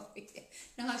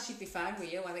 No, she'd be fine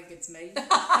with you. I think it's me.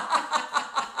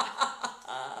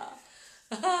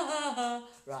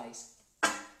 Right.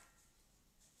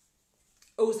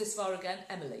 Who's this for again?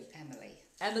 Emily.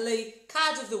 Emily,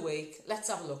 card of the week. Let's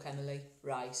have a look, Emily.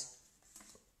 Right.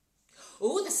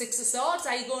 Oh, the 6 of Swords.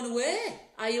 Are you going away?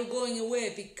 Are you going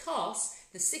away? Because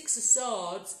the 6 of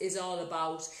Swords is all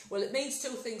about, well, it means 2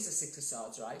 things, the 6 of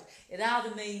Swords, right? It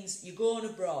either means you're going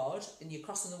abroad and you're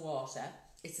crossing the water.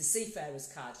 It's the seafarer's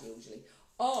card usually.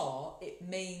 Or it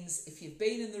means if you've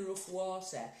been in the rough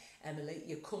water, Emily,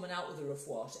 you're coming out of the rough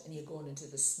water and you're going into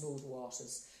the smooth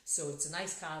waters. So it's a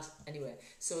nice card anyway.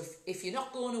 So if you're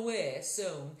not going away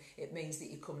soon, it means that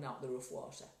you're coming out of the rough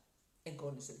water and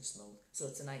going into the smooth. So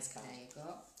it's a nice card. There you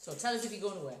go. So tell us if you're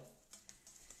going away.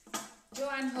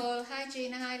 Joanne Hull. Hi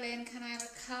Gina, hi Lynne. Can I have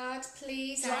a card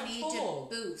please? Joanne I need Hull.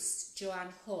 a boost.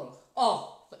 Joanne Hull.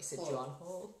 Oh, like you said, Hull. Joanne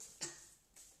Hall.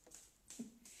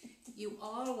 You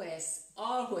always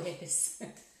Hull.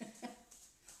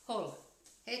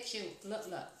 H-U.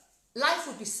 Look. Life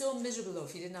would be so miserable though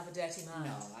if you didn't have a dirty mind.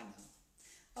 No, I know.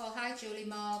 Oh, hi Julie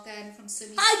Morgan from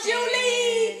Sunny Hi Spain.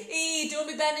 Julie! Hey, don't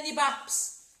be bending your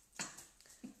baps.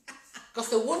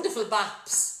 Because they're wonderful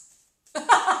baps. We've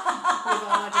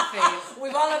all had a fail.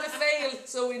 We've all had a fail,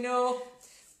 so we know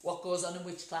what goes on in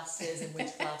which class stays in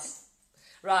which class.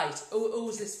 Right,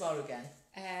 who's this for again?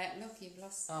 Look, you've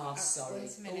lost. Oh, sorry.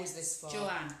 Wait a minute. Who was this for?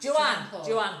 Joanne.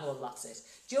 Joanne Hall, that's it.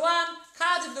 Joanne,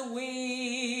 card of the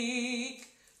week.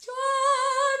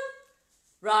 Joanne!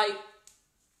 Right.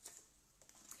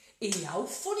 How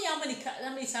funny how many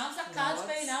times that card's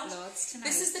been out.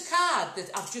 This is the card that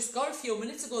I've just got a few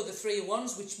minutes ago, the 3 of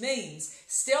Wands, which means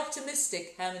stay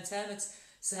optimistic, hermits.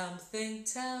 Something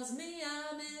tells me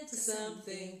I'm into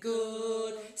something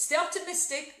good. Stay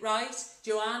optimistic, right,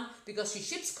 Joanne, because your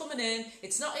ship's coming in.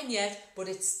 It's not in yet, but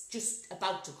it's just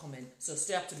about to come in. So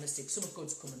stay optimistic. Something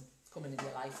good's coming into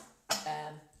your life.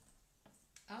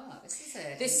 This is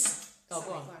it.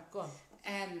 Go on.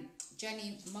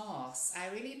 Jenny Moss, I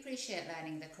really appreciate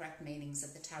learning the correct meanings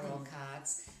of the tarot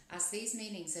cards, as these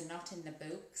meanings are not in the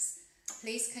books.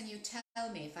 Please can you tell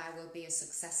me if I will be a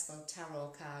successful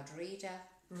tarot card reader?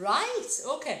 Right,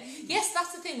 okay. Yes,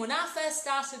 that's the thing. When I first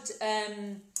started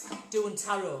doing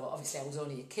tarot, obviously I was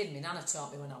only a kid. My nana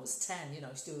taught me when I was 10, I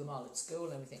used to do them all at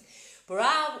school and everything.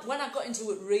 But when I got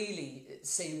into it really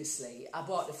seriously, I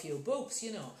bought a few books,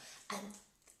 and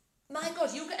my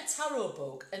God, you get a tarot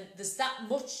book and there's that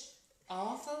much...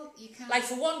 Awful, you can't... Like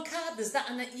for one card, there's that,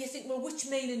 and you think, well, which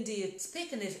meaning do you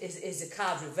pick? And is a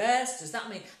card reversed? Does that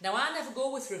mean... Now, I never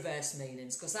go with reverse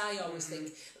meanings, because I always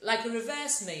think, like a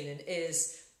reverse meaning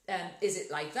is it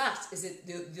like that? Is it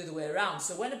the other way around?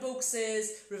 So when a book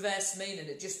says reverse meaning,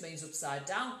 it just means upside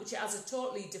down, which has a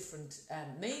totally different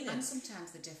meaning. And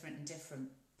sometimes they're different in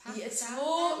different... Yeah,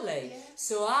 totally. Yeah.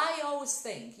 So I always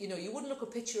think, you wouldn't look a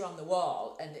picture on the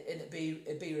wall and it'd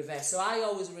be reversed. So I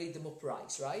always read them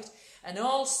upright, right? And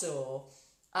also,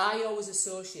 I always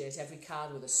associate every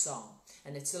card with a song,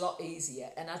 and it's a lot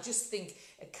easier. And I just think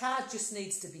a card just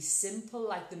needs to be simple,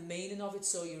 like the meaning of it,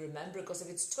 so you remember it. Because if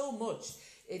it's too much,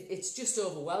 it's just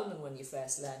overwhelming when you're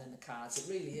first learning the cards. It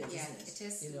really is, yeah, isn't it? It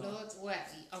is. Loads. Well,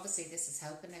 obviously, this is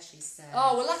helping us. She's.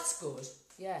 Oh well, that's good.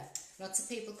 Yeah. Lots of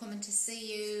people coming to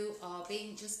see you, or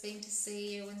being to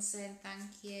see you and saying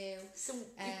thank you. It's a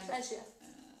pleasure.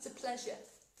 It's a pleasure.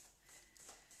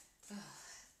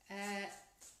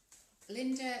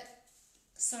 Linda,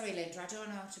 sorry Linda, I don't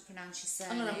know how to pronounce your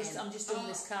surname. I'm just doing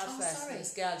this card first. Sorry.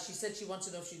 This girl, she said she wanted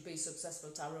to know if she'd be a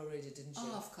successful tarot reader, didn't she?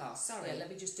 Oh, of course, sorry. Yeah, let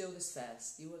me just do this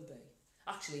first. You will be.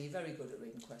 Actually, you're very good at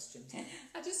reading questions.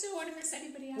 I just don't want to miss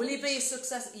anybody out. Will you be a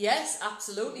success? Yes,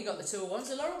 absolutely. You got the 2 of Wands.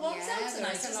 A lot of Wands out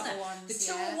tonight, isn't it? The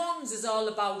 2 of Wands is all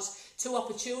about 2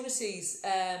 opportunities.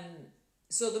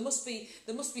 So there must be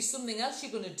something else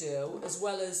you're going to do as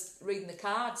well as reading the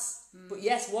cards. But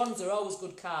yes, Wands are always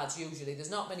good cards usually.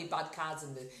 There's not many bad cards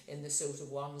in the suit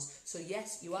of Wands. So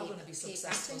yes, you are going to be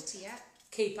successful. Keep at it, yeah.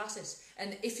 Keep at it.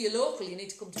 And if you're local, you need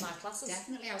to come to my classes.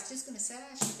 Definitely. I was just going to say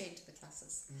I should be into the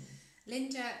classes.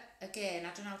 Linda, again, I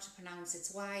don't know how to pronounce it.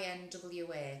 It's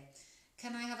YNWA.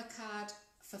 Can I have a card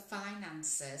for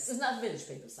finances? Isn't that Village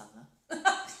People sang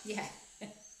that? Yeah.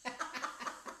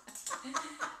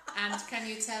 And can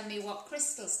you tell me what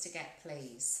crystals to get,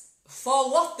 please? For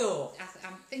what though? I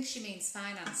think she means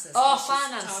finances. Oh,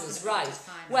 finances, right.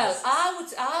 Finances. Well,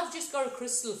 I've just got a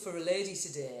crystal for a lady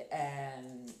today.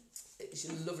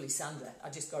 She's lovely, Sandra. I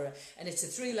just got her, and it's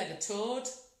a 3-legged toad.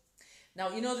 Now,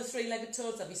 you know the 3-legged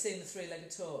toads? Have you seen the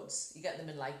 3-legged toads? You get them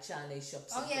in like Chinese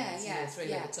shops. Oh, yeah, yeah.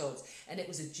 3-legged toads. And it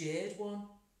was a jade one.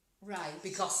 Right.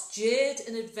 Because jade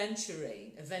and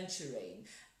aventurine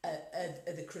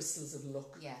are the crystals of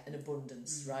luck and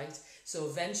abundance, right? So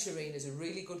aventurine is a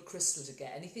really good crystal to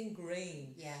get. Anything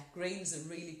green. Yeah. Green's a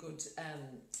really good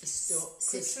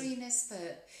citrine is for...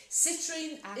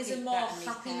 Citrine is a more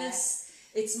happiness...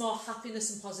 It's more happiness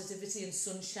and positivity and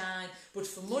sunshine, but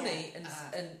for money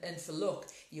and for luck,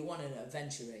 you want an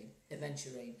aventurine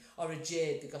or a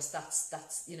jade, because that's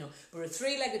But a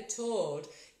 3-legged toad,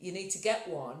 you need to get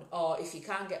one, or if you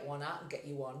can't get one, I can get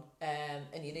you one,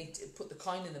 and you need to put the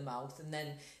coin in the mouth, and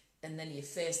then you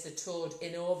face the toad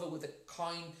in over with a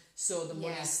coin, so the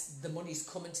money's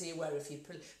coming to you. Where if you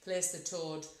place the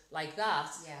toad like that,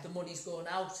 the money's going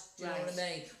out. Do you know what I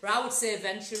mean? But I would say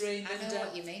aventurine. I know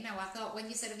what you mean. Now I thought when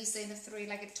you said, have you seen a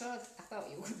 3-legged toad? I thought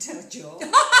you would tell a joke.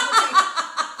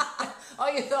 Oh,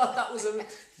 you thought that was a...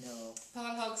 No.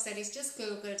 Paul Hogg said he's just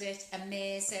googled it.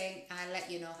 Amazing. I'll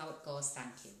let you know how it goes.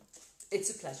 Thank you. It's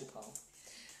a pleasure, Paul.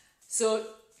 So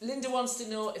Linda wants to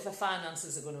know if her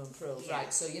finances are going to improve, Yeah.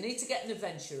 right? So you need to get an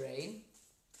adventure in,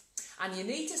 and you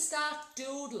need to start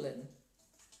doodling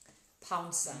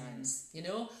pound signs, you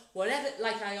know, whatever,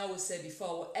 like I always say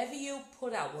before, whatever you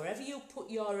put out, wherever you put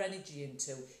your energy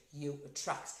into, you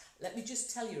attract. Let me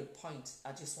just tell you a point.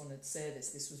 I just wanted to say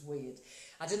this was weird.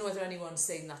 I don't know whether anyone's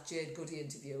seen that Jade Goody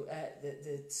interview,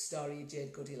 the story of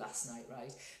Jade Goody last night,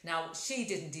 right? Now, she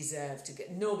didn't deserve to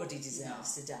get, nobody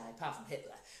deserves to die, apart from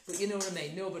Hitler. But you know what I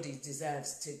mean? Nobody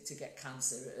deserves to get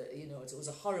cancer. You know, it was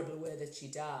a horrible way that she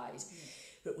died.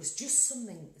 But it was just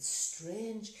something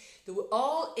strange. They were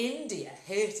all, India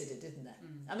hated her, didn't they?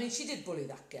 I mean, she did bully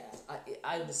that girl.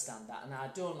 I understand that, and I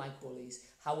don't like bullies.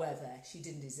 However, she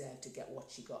didn't deserve to get what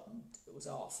she got, and it was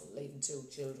awful, leaving 2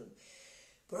 children.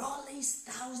 But all these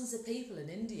thousands of people in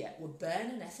India were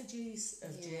burning effigies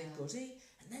of Jade Goody,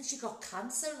 and then she got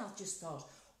cancer, and I just thought,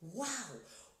 wow,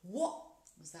 what...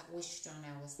 Was that wished on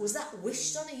her? Was that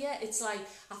wished on her? Yeah, it's like,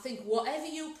 I think whatever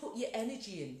you put your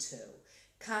energy into,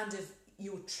 kind of,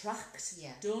 you attract,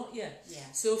 don't you?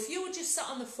 Yeah. So if you were just sat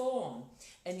on the phone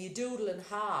and you're doodling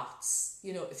hearts,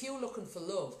 you know, if you were looking for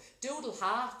love, doodle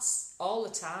hearts all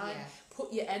the time. Yeah.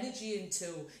 Put your energy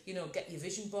into, you know, get your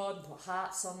vision board and put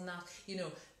hearts on that. You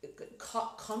know,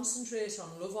 concentrate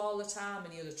on love all the time,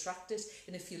 and you'll attract it.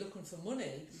 And if you're looking for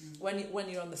money, when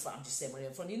you're on the phone, I'm just saying when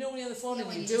you're on the phone, you know, when you're on the phone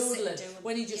and you're doodling,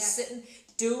 when you're just sitting,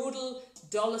 doodle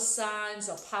dollar signs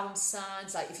or pound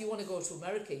signs. Like if you want to go to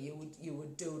America, you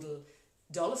would doodle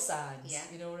dollar signs,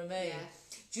 you know what I mean?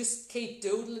 Just keep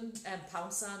doodling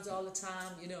pound signs all the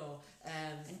time, you know.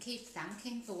 And keep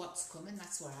thanking for what's coming.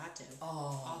 That's what I do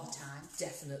all the time.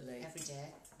 Definitely. Every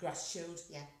day. Gratitude.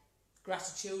 Yeah.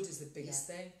 Gratitude is the biggest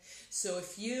thing. So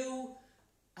if you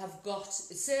have got,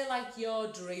 say like your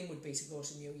dream would be to go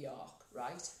to New York,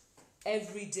 right?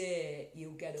 Every day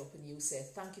you get up and you say,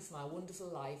 thank you for my wonderful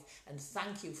life and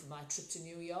thank you for my trip to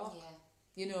New York. Yeah.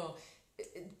 You know,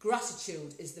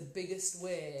 gratitude is the biggest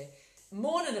way.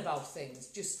 Moaning about things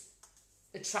just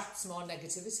attracts more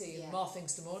negativity and more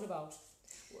things to moan about.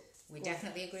 We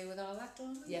definitely agree with all that,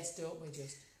 don't we? Yes, don't we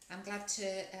just? I'm glad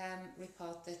to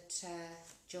report that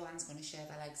Joanne's going to shave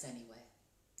her legs anyway.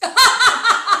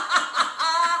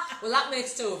 Well, that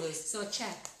makes 2 of us. So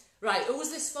check. Right, who was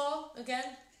this for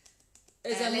again?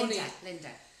 Is there Linda. money?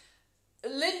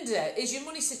 Linda, is your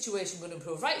money situation going to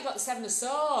improve? Right, you've got the 7 of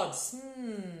Swords.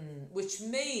 Which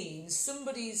means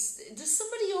does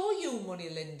somebody owe you money,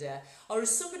 Linda? Or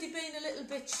is somebody being a little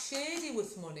bit shady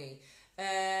with money?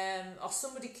 Or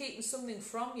somebody keeping something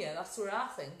from you? That's what I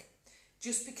think.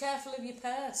 Just be careful of your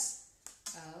purse.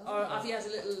 Or have you had a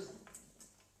little,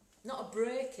 not a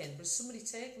break-in, but somebody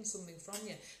taking something from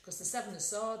you? Because the 7 of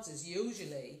Swords is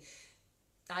usually,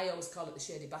 I always call it the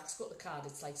shady backscutter card.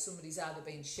 It's like somebody's either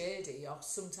being shady, or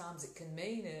sometimes it can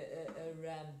mean a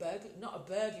burglary, not a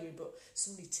burglary, but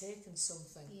somebody taking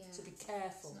something. So be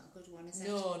careful. It's not a good one, is it?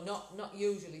 No, not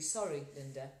usually. Sorry,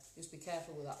 Linda. Just be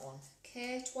careful with that one.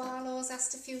 Kate Warlow's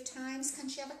asked a few times, can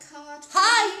she have a card?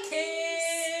 Hi,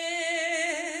 Kate!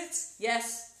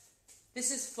 Yes, this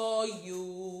is for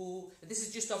you. This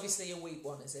is just obviously a week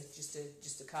one, is it?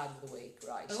 Just a card of the week,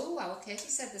 right? Oh, our Katie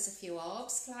said there's a few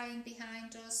orbs flying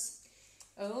behind us.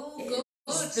 Oh,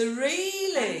 Is there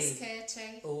really? Thanks,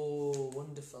 Katie. Oh,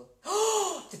 wonderful.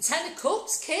 Oh, the 10 of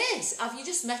Cups, Kate. Have you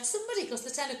just met somebody? Because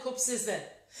the 10 of Cups is the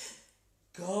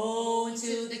going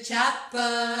to the chapel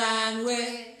and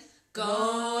we're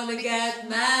gonna get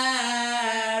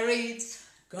married.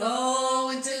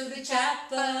 Going to the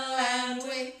chapel and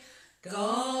we're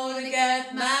gonna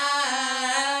get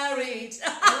married.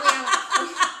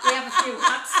 We have a few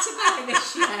hats to buy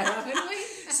this year, haven't we?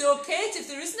 So, Kate, if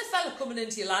there isn't a fella coming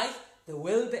into your life, there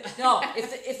will be. No,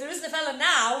 if there isn't a fella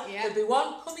now, there'll be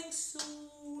one coming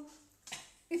soon.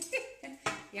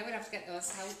 Yeah, we'd have to get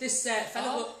those out. This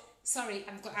fella. Sorry,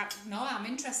 I'm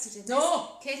interested in this.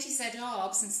 No. Katie said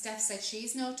orbs, and Steph said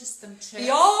she's noticed them too.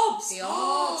 The orbs. The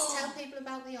orbs. Tell people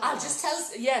about the orbs.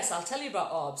 I'll tell you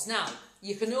about orbs. Now,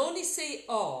 you can only see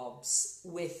orbs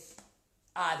with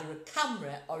either a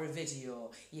camera or a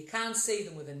video. You can't see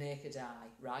them with a naked eye,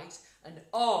 right? And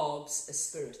orbs are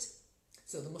spirit.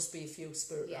 So there must be a few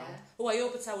spirit round. Oh, I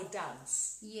hope it's our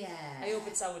dads. Yeah. I hope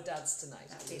it's our dads tonight.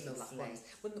 That'd be lovely.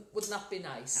 Wouldn't that be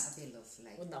nice? That'd be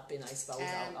lovely. Wouldn't that be nice if I was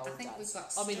our I think dads? we've got or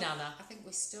stuck. my nana. I think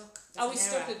we're stuck. Are we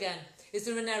stuck again? Is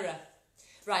there an error?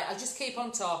 Right, I'll just keep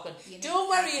on talking. Don't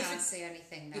worry if you can't see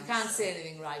anything now. You can't see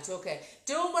anything, right? Okay.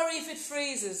 Don't worry if it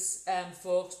freezes,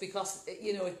 folks, because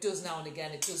it does now and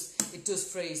again. It does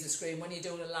freeze the screen when you're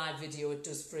doing a live video. It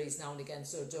does freeze now and again,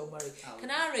 so don't worry.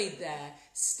 Can I read there?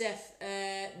 Steph,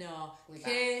 no.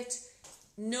 Kate,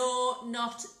 no,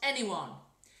 not anyone.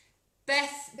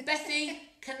 Bethy,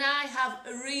 can I have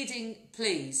a reading,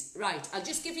 please? Right, I'll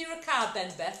just give you a card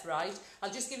then, Beth, right? I'll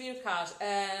just give you a card.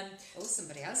 Oh,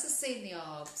 somebody else has seen the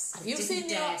orbs. Have you seen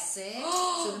the orbs?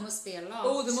 So there must be a lot.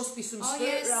 Oh, there must be some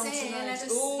spirit around tonight.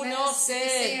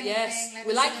 Say Yes.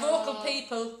 We like vocal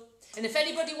people. And if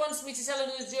anybody wants me to tell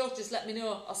another joke, just let me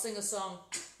know. I'll sing a song.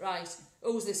 Right.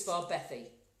 Who's this for, Bethy?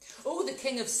 Oh, the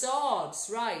King of Swords,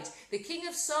 right. The King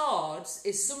of Swords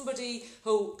is somebody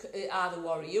who either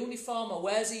wore a uniform or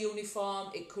wears a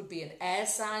uniform. It could be an air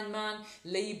sign man,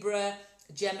 Libra,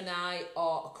 Gemini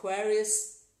or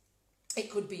Aquarius. It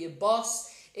could be a boss.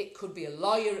 It could be a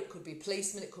lawyer. It could be a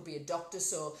policeman. It could be a doctor.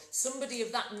 So somebody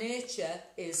of that nature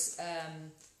is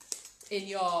in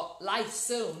your life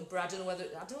soon. But I don't know whether...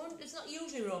 It's not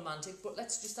usually romantic, but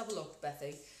let's just have a look,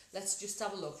 Bethy. Let's just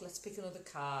have a look. Let's pick another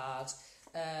card.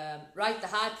 Right, the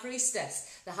High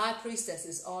Priestess. The High Priestess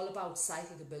is all about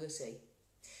psychic ability.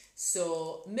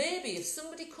 So maybe if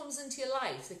somebody comes into your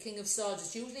life, the King of Swords,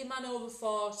 it's usually a man over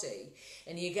 40,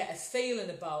 and you get a feeling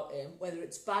about him, whether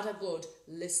it's bad or good,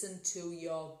 listen to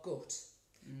your gut,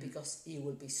 because he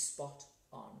will be spot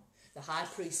on. The High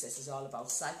Priestess is all about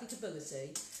psychic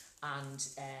ability and,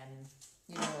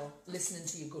 listening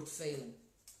to your gut feeling.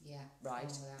 Yeah.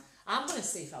 Right. I'm going to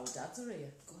see if our dads are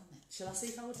here. Go on then. Shall I see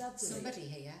if our dads are Somebody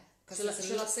here. Shall I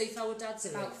see if our dads are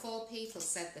here? About 4 people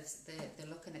said they're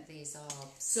looking at these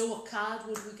orbs. So what card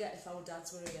would we get if our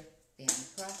dads were here? The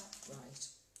Emperor. Right.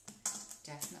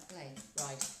 Definitely.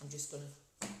 Right, I'm just going to...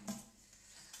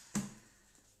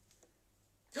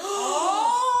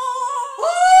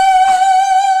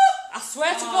 I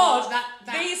swear to God,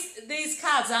 these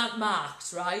cards aren't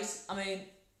marked, right? I mean,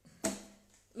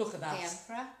 look at that. The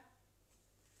Emperor.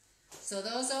 So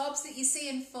those orbs that you see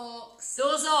in folks.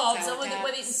 Those orbs, whether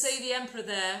you can see the Emperor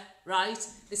there, right?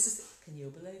 This is... Can you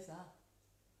believe that?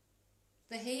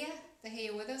 They're here. They're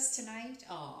here with us tonight.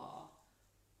 Oh,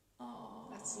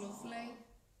 that's lovely.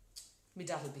 My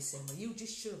dad will be saying, well, you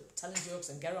just shut up telling jokes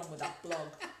and get on with that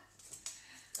blog.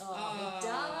 My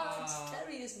dad. There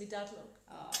he is, my dad, look.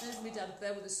 There's my dad up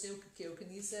there with a snooker cue, can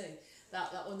you see?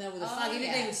 That one there with a fag. He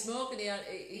didn't even smoke, and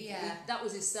that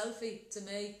was his selfie to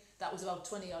me. That was about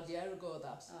 20 odd years ago,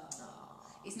 that.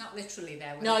 He's not literally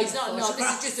there. No, he's not. No, this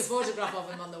is just a photograph of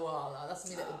him on the wall. That's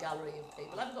my little gallery of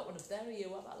people. I haven't got one up there. Are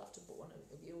you? I'll have to put one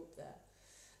of you up there.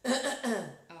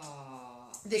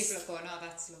 People are going,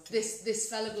 that's lovely. This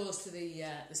fella goes to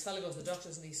the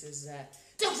doctor's, and he says,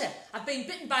 Doctor, I've been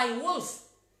bitten by a wolf.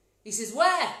 He says,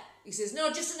 where? He says,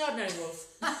 no, just an ordinary wolf.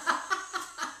 How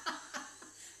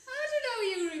do you know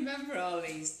you remember all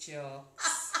these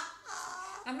jokes?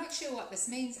 I'm not sure what this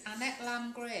means. Annette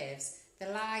Lamb Graves, the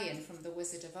lion from The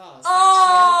Wizard of Oz.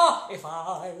 Oh, if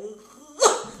I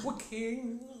were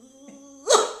king.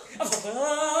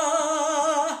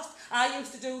 I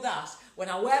used to do that when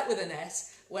I worked with Annette,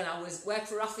 when I worked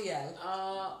for Raphael.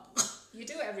 You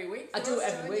do it every week. I do it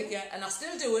every week, yeah, and I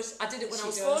still do it. I did it when I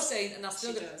was 14, and I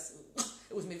still do it.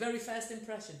 It was my very first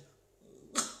impression.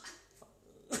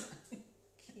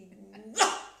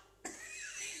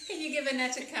 Can you give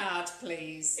Annette a card,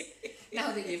 please?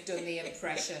 Now that you've done the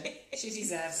impression, she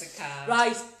deserves a card.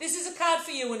 Right, this is a card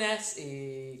for you, Annette. Can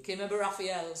you remember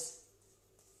Raphael's?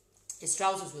 His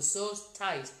trousers were so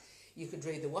tight, you could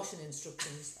read the washing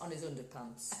instructions on his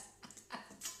underpants.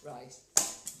 Right.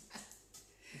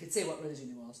 You could say what religion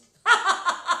he was.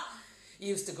 He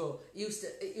used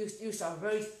to have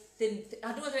very thin... I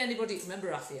don't know whether anybody remember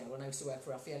Raphael when I used to work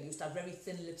for Raphael. He used to have very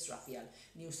thin lips, Raphael. And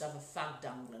he used to have a fag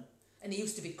dangling. And he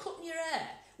used to be cutting your hair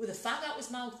with a fag out his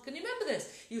mouth. Can you remember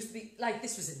this? He used to be... Like,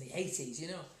 this was in the 80s, you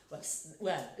know. Well,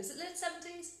 is it late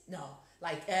 70s? No.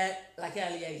 Like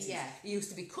early 80s. Yeah. He used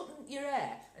to be cutting your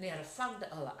hair, and he had a fag...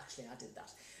 actually, I did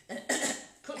that.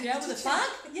 Cutting your hair with a fag?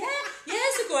 Yeah.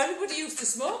 Years ago, everybody used to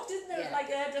smoke, didn't they? Yeah, Like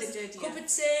hairdressers. Cup of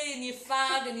tea and your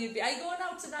fag, and you'd be... Are you going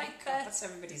out tonight, Pet? That's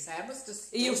everybody's hair.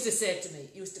 He used to say to me,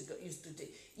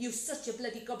 you're such a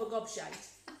bloody gob shite.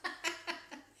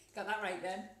 Got that right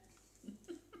then.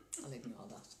 I'll ignore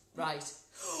that. Right.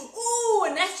 Oh,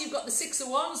 Annette, you've got the 6 of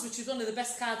Wands, which is one of the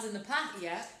best cards in the pack.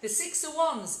 Yeah. The 6 of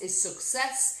Wands is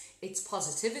success, it's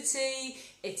positivity,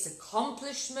 it's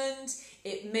accomplishment.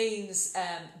 It means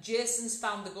Jason's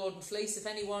found the golden fleece. If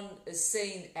anyone has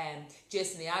seen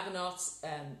Jason the Argonauts,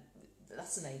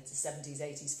 that's an 70s,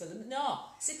 80s film. No,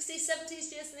 60s,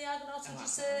 70s, Jason the Argonauts, would you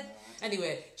say?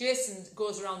 Anyway, Jason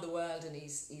goes around the world, and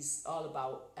he's all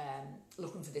about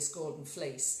looking for this golden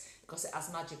fleece, because it has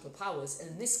magical powers.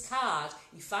 And in this card,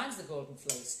 he finds the golden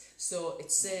fleece. So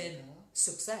it's saying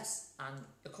success and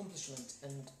accomplishment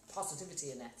and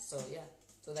positivity in it. So, yeah.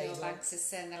 So there Joe you go. Banks is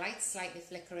saying the light's slightly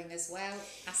flickering as well.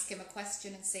 Ask him a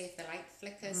question and see if the light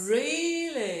flickers.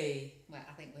 Really? Well,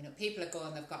 I think we know. People are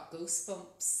going, they've got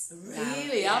goosebumps.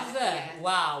 Really? Now. Have they? Yeah.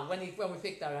 Wow. When we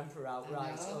picked our emperor out, I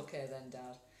right? know. Okay then,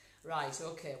 Dad. Right.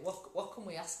 Okay. What can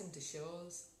we ask him to show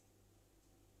us?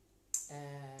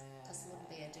 Because there wouldn't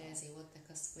be a Daisy, would there?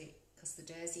 Because the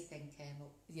Daisy thing came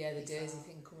up. Yeah, the before. Daisy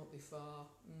thing come up before.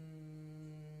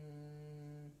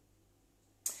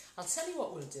 I'll tell you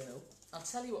what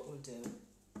we'll do.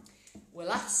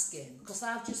 We'll ask him, because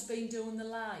I've just been doing the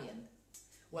lion.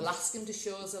 We'll ask him to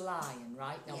show us a lion,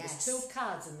 right? Now Yes. there's 2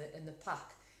 cards in the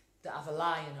pack that have a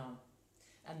lion on.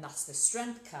 And that's the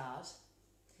Strength card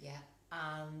Yeah.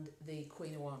 and the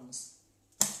Queen of Wands.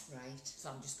 Right. So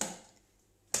I'm just going to...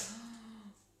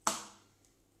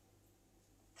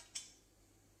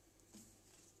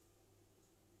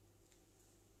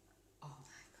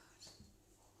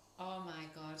 Oh my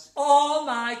God. Oh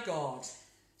my God.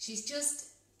 She's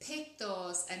just picked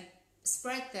those and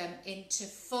spread them into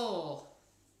 4.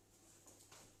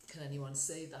 Can anyone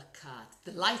see that card?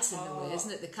 The light's in the way,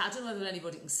 isn't it? The card, I don't know whether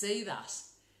anybody can see that.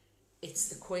 It's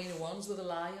the Queen of Wands with a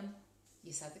lion.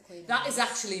 You said the Queen. That is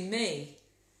actually me.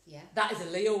 Yeah. That is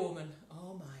a Leo woman.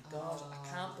 Oh my God, I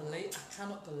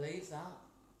cannot believe that.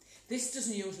 This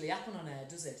doesn't usually happen on air,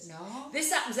 does it? No.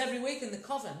 This happens every week in the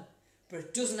coven, but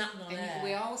it doesn't happen on air. And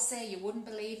we all say you wouldn't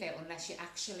believe it unless you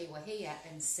actually were here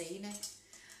and seen it.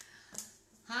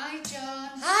 Hi, John.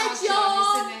 Hi, Oh,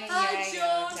 John. isn't it? Hi,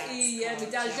 John. Yeah, Yeah, my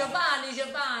dad.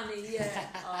 Giovanni. Yeah.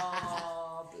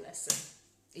 Oh, bless him.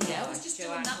 Yeah, I was just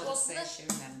Joanne doing that, will wasn't say it? she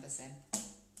remembers him.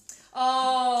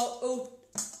 Oh,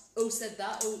 who said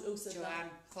that? Who said Joanne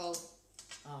that? called.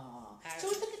 Oh. Shall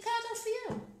we pick a card out for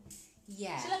you?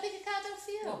 Yeah. Shall I pick a card out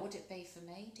for you? What would it be for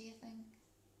me, do you think?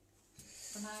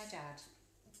 For my dad?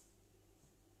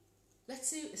 Let's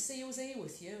see who's here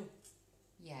with you.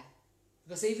 Yeah.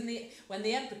 Because even when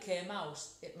the Emperor came out,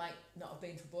 it might not have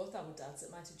been for both our dads.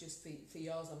 It might have just been for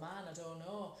yours or mine. I don't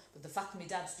know. But the fact that my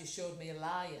dad's just showed me a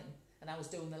lion and I was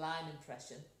doing the lion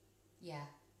impression. Yeah.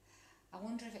 I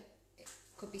wonder if it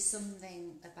could be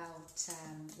something about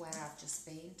where I've just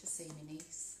been to see my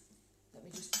niece. Let me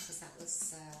just... Because that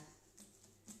was...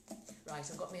 Right,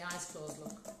 I've got my eyes closed,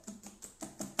 look.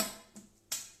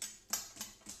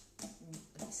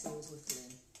 Let me see who's with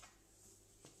Lynne.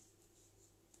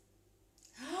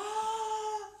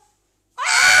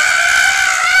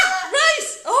 Right!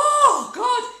 Oh,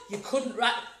 God! You couldn't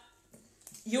write...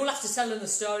 You'll have to tell them the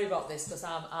story about this, because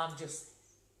I'm just...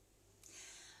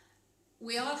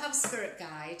 We all have a spirit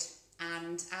guide,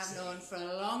 and I've known for a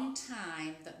long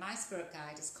time that my spirit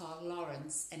guide is called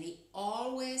Lawrence, and he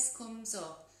always comes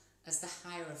up as the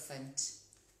Hierophant.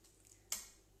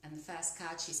 And the first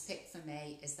card she's picked for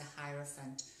me is the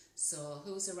Hierophant. So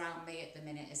who's around me at the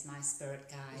minute is my spirit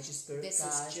guide. It's your spirit this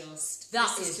guide.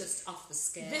 Is just off the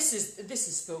scale. This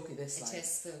is spooky. This It like.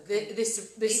 is spooky.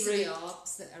 This These are the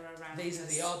orbs that are around. These us. are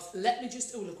the orbs. Let me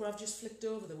just. Oh look, where I've just flicked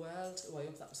over the world. Oh, I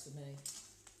hope that was for me.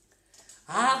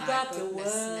 I've got the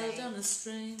world on a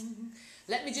string.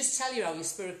 Let me just tell you how your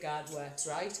spirit guide works,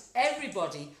 right?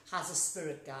 Everybody has a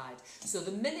spirit guide. So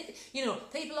the minute,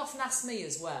 people often ask me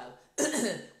as well,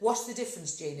 what's the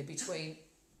difference, Gina, between...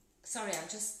 Sorry,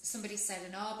 somebody said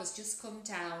an orb has just come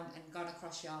down and gone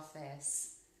across your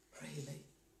face. Really?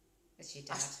 As you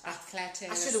did. Claire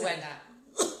Taylor I should have went...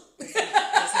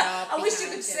 I wish you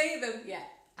could see them. Yeah.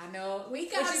 I know. We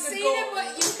can't see go, them,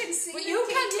 but you can see but them. you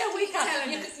can, yeah, we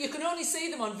can. You can only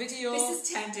see them on video. This has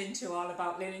turned into all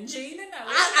about Lynne and Gina now.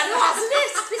 I know, hasn't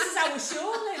it? This is our show,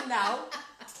 Lynne, now.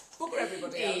 Bugger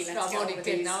everybody else. Hey, No, I'm only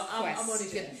kidding now. I'm only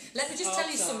questions. kidding. Let me just tell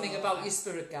you something about your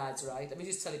spirit guides, right?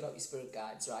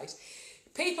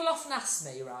 People often ask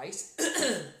me, right?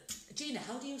 Gina,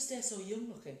 how do you stay so young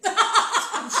looking?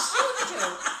 I'm sure you do.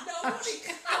 No,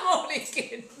 I'm only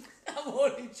kidding. I'm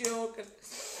only joking.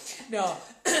 No,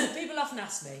 people often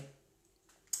ask me,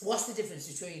 what's the difference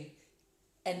between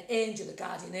an angel, a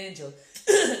guardian angel,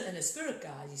 and a spirit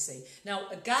guide, you see. Now,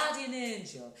 a guardian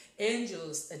angel,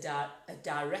 angels are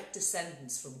direct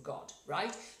descendants from God,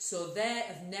 right? So they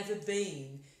have never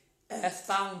been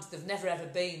earthbound, they've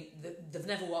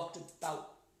never walked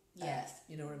about earth,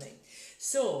 you know what I mean?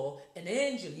 So, an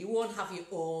angel, you won't have your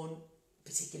own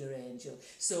particular angel.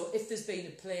 So if there's been a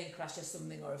plane crash or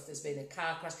something, or if there's been a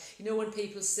car crash, when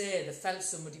people say they felt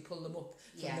somebody pull them up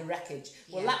from the wreckage,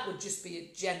 well, that would just be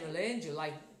a general angel,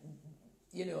 like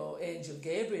Angel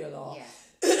Gabriel or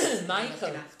Michael.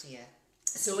 Looking after you.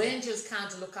 So angels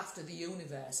kind of look after the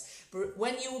universe. But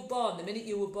when you were born, the minute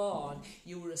you were born,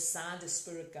 you were assigned a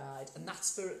spirit guide, and that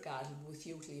spirit guide will be with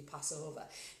you till you pass over.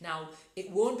 Now, it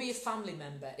won't be a family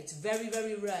member. It's very,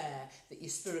 very rare that your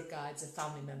spirit guide's a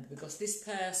family member, because this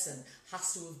person had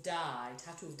to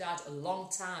have died a long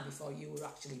time before you were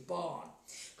actually born,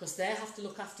 because they have to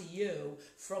look after you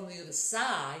from the other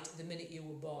side the minute you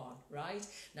were born, right?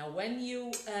 Now, when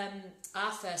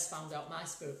I first found out my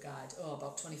spirit guide,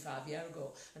 about 25 years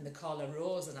ago, and they call her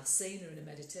Rose, and I seen her in a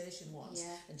meditation once,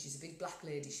 and she's a big black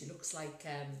lady. She looks like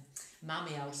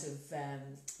Mammy out of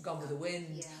Gone with the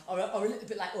Wind, or a little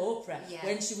bit like Oprah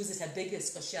when she was at her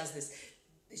biggest, because she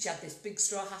had this big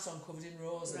straw hat on covered in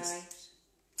roses, right?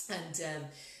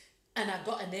 And I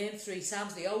got a name 3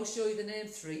 times. They always show you the name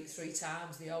three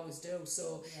times. They always do.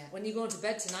 So when you go to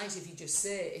bed tonight, if you just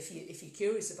say, if you're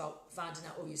curious about finding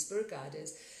out who your spirit guide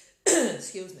is,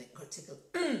 excuse me, got a tickle.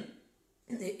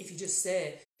 If you just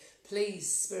say,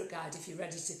 please, spirit guide, if you're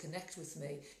ready to connect with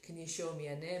me, can you show me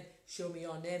your name? Show me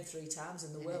your name 3 times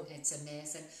in the will. It's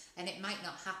amazing. And it might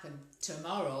not happen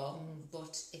tomorrow,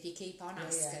 but if you keep on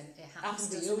asking, it happens.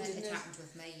 Happened to you, didn't it? It happened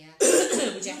with me,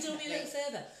 Would you do me a little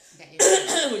favour?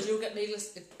 Get Would you get me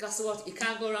a glass of water? You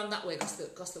can't go around that way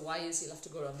because the wires, you'll have to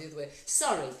go around the other way.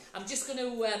 Sorry, I'm just going to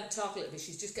talk a little bit.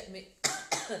 She's just getting me...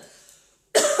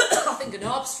 I think an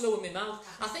herb's flew in my mouth.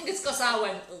 I think it's because I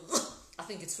went... I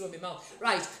think it's through my mouth.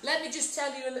 Right, let me just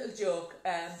tell you a little joke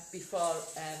before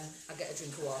I get a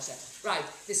drink of water. Right,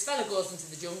 this fella goes into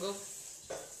the jungle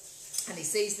and he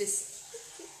sees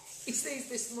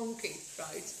this monkey,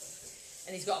 right?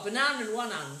 And he's got a banana in one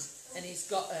hand and he's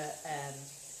got a...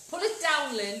 pull it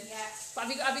down, Lynne. Yeah. Have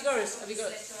you got it? Have you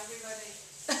got it?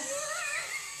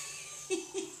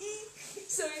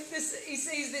 So he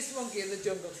sees this monkey in the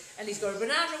jungle and he's got a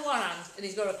banana in one hand and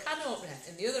he's got a can opener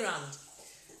in the other hand.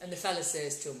 And the fella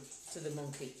says to the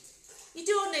monkey, you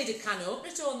don't need a can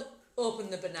opener to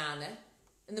open the banana.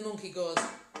 And the monkey goes,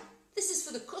 this is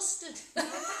for the custard.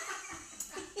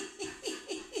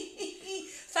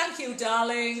 Thank you,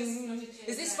 darling.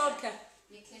 Is this vodka?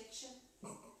 Your kitchen.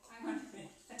 Hang on a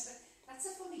minute. That's a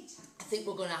funny time. I think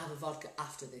we're going to have a vodka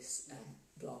after this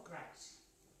blog. Right.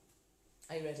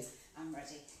 Are you ready? I'm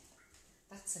ready.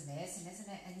 That's amazing, isn't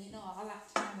it? And you know, all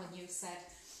that time when you said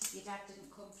your dad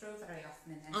didn't come through very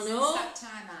often, and then I know. since that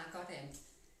time I got him.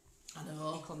 I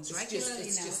know. He comes it's regularly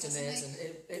just, now, just doesn't amazing.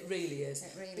 It really is.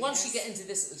 It really Once is. you get into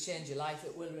this, it'll change your life.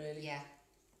 It will really. Yeah.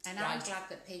 And Right. I'm glad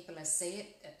that people have seen.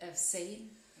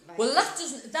 Like, Well,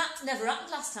 that never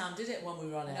happened last time, did it? When we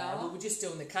were on air, No. we were just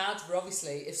doing the cards. But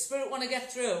obviously, if spirit want to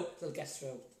get through, they'll get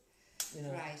through. You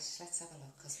know. Right. Let's have a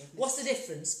look. What's the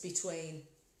difference between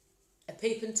a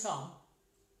peeping Tom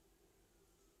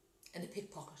and a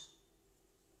pickpocket?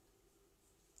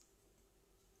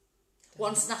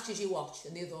 One snatches your watch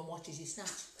and the other one watches you snatch.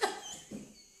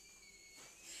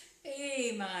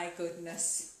 Hey, my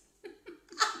goodness.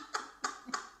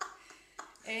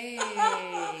 Hey.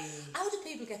 How do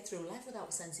people get through life without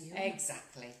a sense of humour?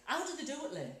 Exactly. How do they do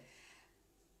it, Lynne?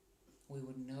 We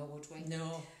wouldn't know, would we?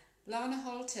 No. Lorna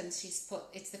Holton, she's put,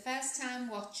 it's the first time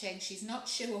watching, she's not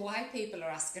sure why people are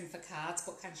asking for cards,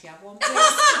 but can she have one, please?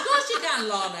 Of course you can,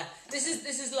 Lorna. This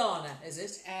is Lorna, is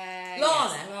it?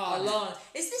 Lorna. Yes, Or Lorna.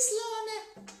 Is this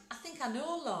Lorna? I think I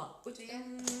know Lorna. But, Do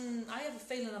you? I have a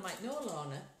feeling I might know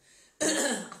Lorna.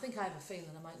 I think I have a feeling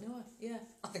I might know her. Yeah,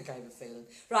 I think I have a feeling.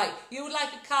 Right, you would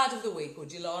like a card of the week,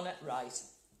 would you, Lorna? Right.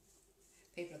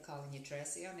 People are calling you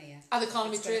Tracy on here. Are they calling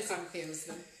me It's gonna Tracy? confuse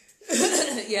them.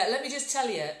 Yeah, let me just tell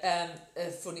you a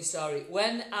funny story.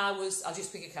 When I'll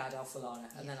just pick a card out for Lorna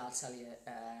and then I'll tell you,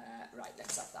 right,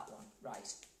 let's have that one.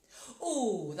 Right.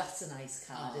 Oh, that's a nice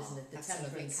card, isn't it? The That's a lovely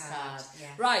Temperance card. card.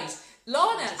 Yeah. Right.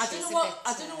 Lorna, Just I don't she's know a what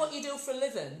bit, I don't know what you do for a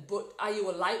living, but are you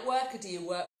a light worker? Do you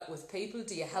work with people?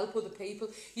 Do you help other people?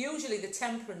 Usually the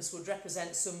temperance would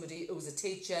represent somebody who's a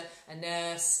teacher, a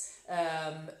nurse,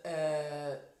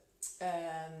 a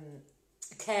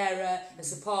carer, a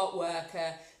support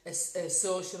worker, a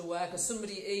social worker,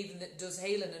 somebody even that does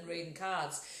healing and reading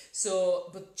cards.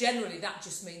 So, but generally that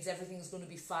just means everything's going to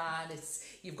be fine.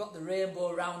 You've got the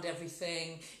rainbow around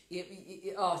everything.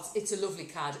 It's a lovely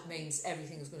card. It means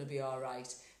everything's going to be all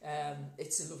right.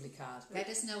 It's a lovely card. Let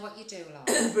us know what you do,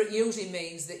 Lorna. But it usually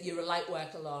means that you're a light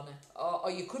worker, Lorna, or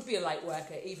you could be a light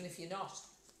worker even if you're not.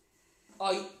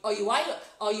 Or you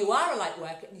are a light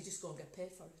worker and you just go and get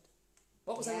paid for it.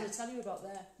 What was I going to tell you about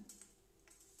there?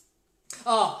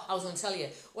 Oh, I was going to tell you.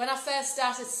 When I first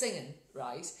started singing,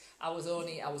 right, I was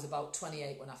about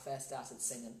 28 when I first started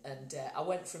singing. And I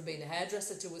went from being a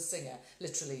hairdresser to a singer,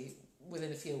 literally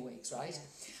within a few weeks, right?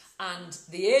 Yeah. And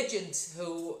the agent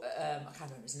who, I can't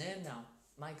remember his name now,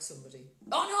 Mike somebody.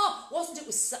 Oh no, wasn't it?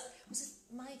 Was it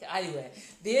Mike? Anyway,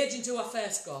 the agent who I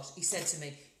first got, he said to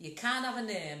me, you can't have a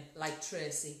name like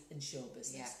Tracy in show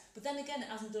business. Yeah. But then again, it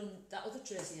hasn't done that other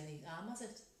Tracy any harm, has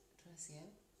it? Tracy, yeah.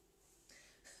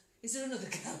 Is there another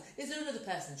girl? Is there another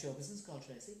person in show business called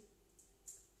Tracy?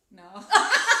 No.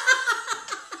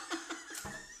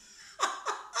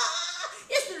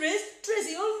 Yes, there is.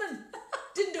 Tracy Ullman.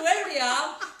 Didn't do any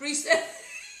harm, but he said...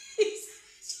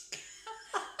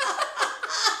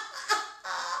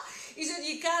 He said,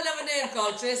 you can't have a name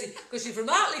called Tracy because you're from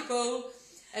Hartlepool.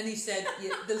 And he said,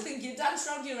 they'll think you dance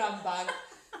around your handbag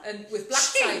and with black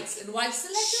tights and white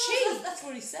stilettos. That's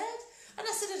what he said. And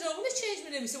I said, I don't want to change my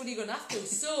name. He said, well, you're going to have to.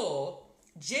 So,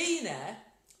 Gina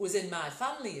was in my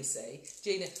family, you see.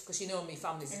 Gina, because you know my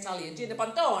family's Italian. Gina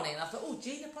Pontoni. And I thought, oh,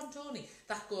 Gina Pontoni.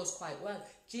 That goes quite well.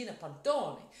 Gina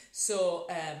Pontoni. So,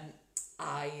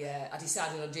 I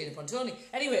decided on Gina Pontoni.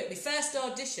 Anyway, my first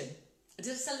audition...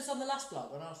 Did I tell this on the last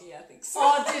blog or not? Yeah, I think so.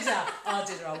 Oh, did I? Oh,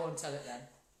 did I? I won't tell it then.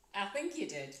 I think you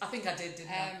did. I think I did, didn't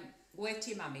I? Wait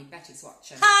till your mummy, Betty's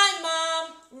watching. Hi,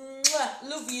 Mum. Mwah.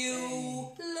 Love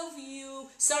you. Love you.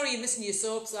 Sorry you're missing your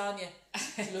soaps, aren't you?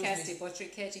 Kirsty Butcher,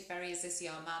 Katie Ferry, is this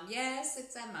your mum? Yes,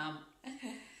 it's her mum.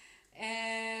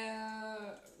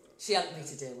 She helped me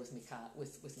today with me car,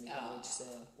 with me college. So,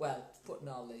 well, putting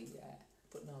all the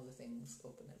things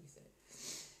up and everything.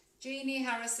 Jeannie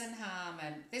Harrison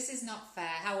Harmon. This is not fair.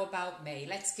 How about me?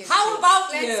 Let's give.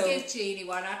 Let's give Jeannie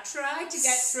one. I tried to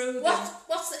get through them.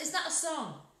 What's that? Is that a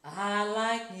song? I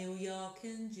like New York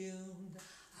in June.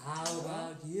 How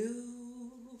about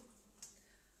you?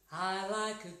 I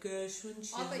like a Gershwin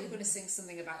tune. I thought you were going to sing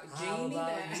something about How Jeannie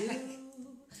about there. you?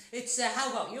 It's How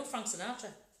About You, Frank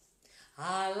Sinatra.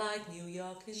 I like New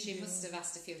York in June. She must have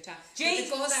asked a few times. Jean, they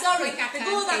go that sorry, quick, they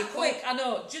go that quick. I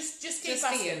know. Just keep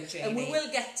asking, you, and we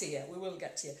will get to you. We will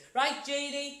get to you. Right,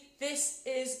 Jeannie, this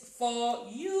is for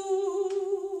you.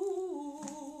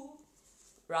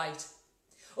 Right.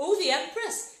 Oh, the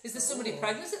Empress. Is there somebody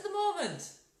pregnant at the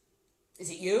moment? Is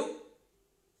it you?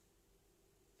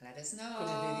 Let us know. Could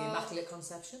it be the Immaculate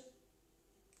Conception?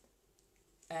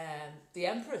 The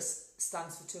Empress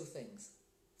stands for two things.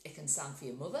 It can stand for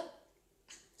your mother.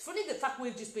 It's funny the fact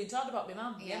we've just been talking about my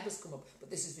mum. The Empress come up, but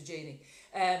this is for Jeannie.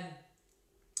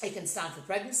 It can stand for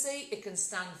pregnancy. It can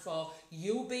stand for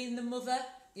you being the mother.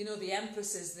 You know, the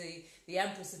Empress is the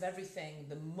Empress of everything.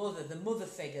 The mother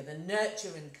figure, the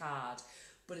nurturing card.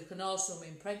 But it can also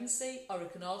mean pregnancy, or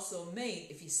it can also mean,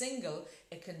 if you're single,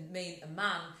 it can mean a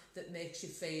man that makes you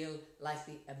feel like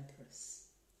the Empress.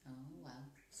 Oh, well.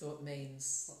 So it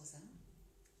means... What was that?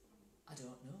 I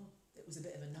don't know. It was a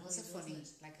bit of a noise, was a funny, wasn't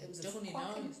it? like It was a duck funny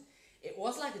quacking. noise. It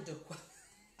was like a duck quack.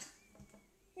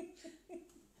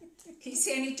 Can you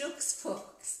see any ducks,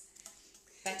 folks?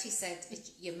 Betty said,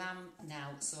 it's your mum now,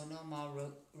 so no more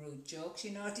rude jokes,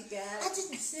 you naughty girl. I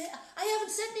didn't say... I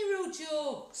haven't said any rude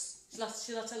jokes. Shall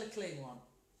I tell a clean one?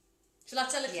 Shall I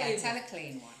tell a clean one? Yeah, tell a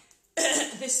clean one.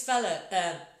 This fella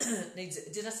needs...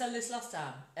 Did I tell this last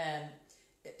time?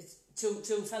 It's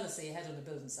two fellas see your head on the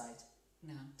building site.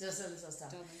 No. Did I tell this last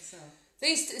time? Don't think so.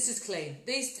 This is clean.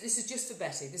 This is just for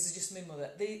Betty. This is just my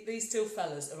mother. These two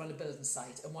fellas are on a building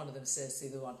site, and one of them says to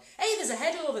the other one, "Hey, there's a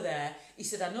head over there." He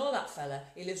said, "I know that fella.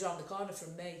 He lives around the corner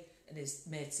from me." And his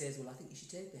mate says, "Well, I think you should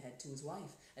take the head to his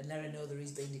wife and let her know that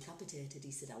he's been decapitated."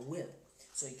 He said, "I will."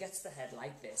 So he gets the head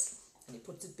like this, and he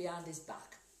puts it behind his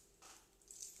back,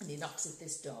 and he knocks at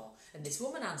this door, and this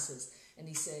woman answers, and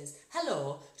he says,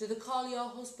 "Hello, do they call your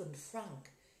husband Frank?"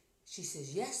 She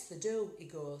says, "Yes, they do." He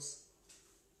goes,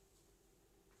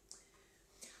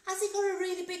 "Has he got a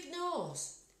really big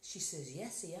nose?" She says,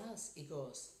 "Yes, he has." He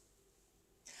goes,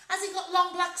 "Has he got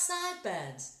long black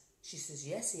sideburns?" She says,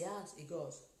 "Yes, he has." He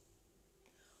goes,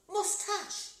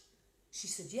 "Moustache?" She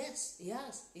said, "Yes, he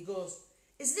has." He goes,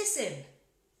 "Is this him?"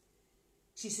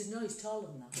 She says, "No, he's taller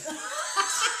than that."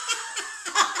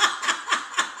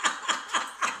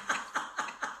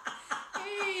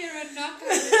 Hey, you're a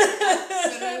knockout.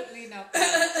 Absolutely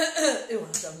knockout. Who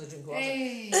wants to have a drink of water?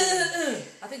 Hey.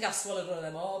 I think I've swallowed one of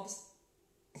them orbs.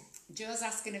 Joe's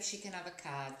asking if she can have a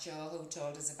card. Joe, who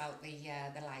told us about the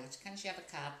light. Can she have a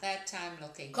card? Third time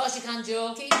lucky. Of course you can,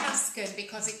 Joe. Keep asking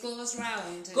because it goes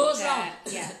round. Goes round.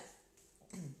 Yeah.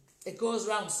 It goes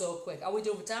round so quick. Are we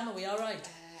doing time? Are we all right?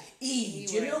 Do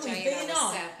you know we've been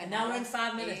on an hour and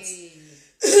 5 minutes?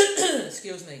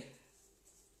 Excuse me.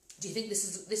 Do you think this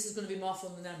is going to be more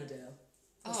fun than Emmerdale?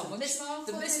 Oh, much more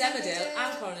The fun Miss than Emmerdale Emmerdale.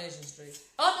 and Coronation Street.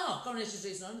 Oh no, Coronation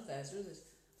Street's not on Thursday, is it?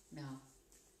 No.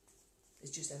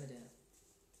 It's just Emmerdale.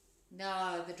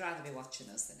 No, they'd rather be watching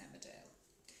us than Emmerdale.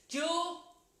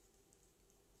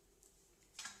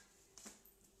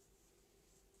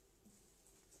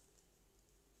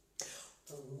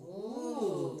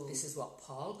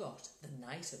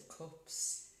 Knight of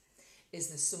Cups. Is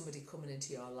there somebody coming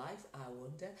into your life? I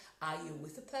wonder. Are you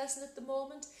with a person at the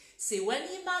moment? See, when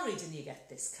you're married and you get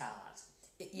this card,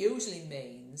 it usually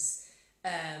means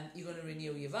you're going to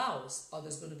renew your vows, or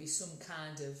there's going to be some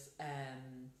kind of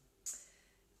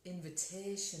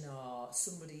invitation, or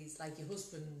somebody's, like your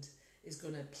husband is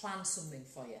going to plan something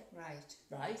for you. Right.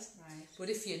 Right? Right. But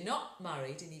if you're not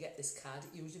married and you get this card,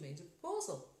 it usually means a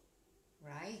proposal.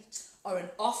 Right. Or an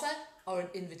offer, or an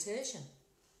invitation.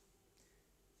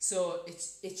 So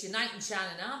it's your knight in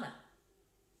shining armour.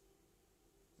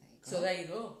 There you go. So there you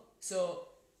go. So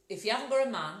if you haven't got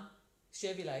a man,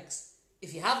 shave your legs.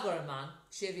 If you have got a man,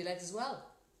 shave your legs as well,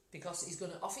 because he's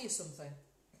going to offer you something.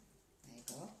 There you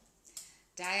go.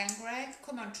 Diane Gregg,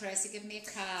 come on Tracy, give me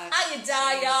a card. Hiya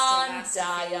Diane,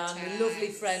 my lovely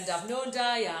friend. I've known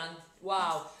Diane.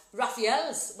 Wow.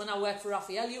 Raphael's, when I worked for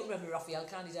Raphael, you remember Raphael,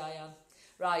 can't you, Diane?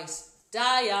 Right,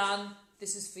 Diane,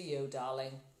 this is for you,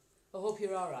 darling. I hope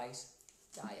you're all right.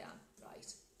 Diane,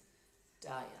 right.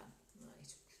 Diane,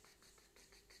 right.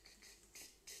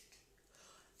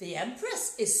 The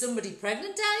Empress. Is somebody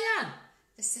pregnant, Diane?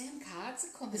 The same cards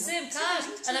are coming. The same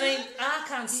cards. And I mean, I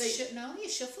can't see. You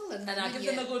shuffle. And I give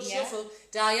them a good shuffle.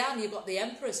 Diane, you've got the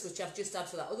Empress, which I've just had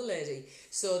for that other lady.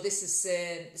 So this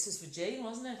is for Jean,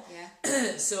 wasn't it?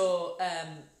 Yeah. So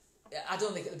I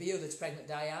don't think it'll be you that's pregnant,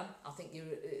 Diane. I think you're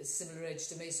a similar age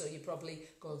to me, so you're probably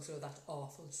going through that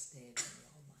awful stage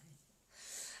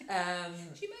in your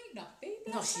mind. She might not be.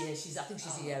 No, she is. I think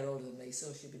she's a year older than me,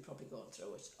 so she'll be probably going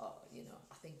through it. Or,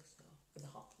 I think so. With the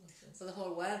hot flushes. So the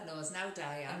whole world knows now,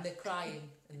 Diane. And they're crying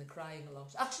a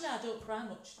lot. Actually, I don't cry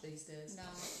much these days. No.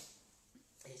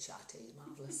 HRT is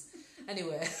marvellous.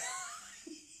 Anyway.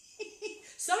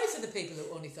 Sorry for the people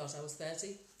who only thought I was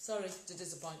 30. Sorry to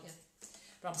disappoint you.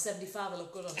 But I'm 75, I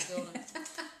look good on it, don't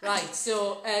I? Right,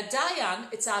 so Diane,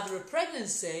 it's either a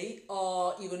pregnancy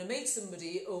or you're going to meet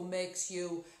somebody who makes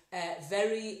you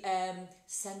very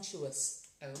sensuous.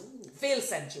 Oh. Feel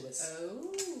sensuous.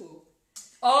 Oh.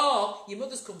 Or your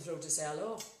mother's come through to say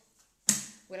hello.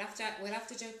 We'll have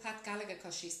to do Pat Gallagher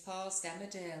because she's paused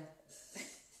Emmerdale.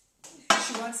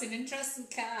 She wants an interesting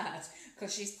card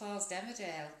because she's paused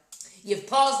Emmerdale. You've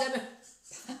paused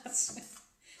Emmerdale.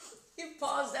 You've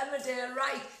paused Emmerdale,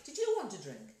 right. Did you want a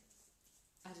drink?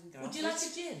 I didn't go. Would you like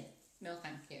a gin? No,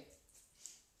 thank you.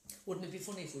 Wouldn't it be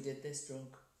funny if we did this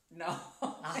drunk? No.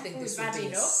 I think this would be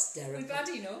hysterical. We've had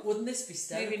enough. Wouldn't this be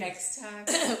hysterical? Maybe next time.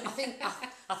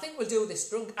 I think we'll do this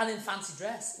drunk and in fancy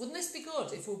dress. Wouldn't this be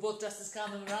good if we were both dressed as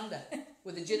Carmen Miranda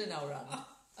with a gin in our hand?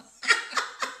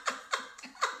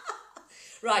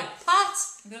 Right, Pat.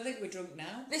 I don't think we're drunk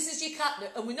now. This is your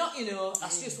cat, and we're not,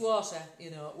 that's just water,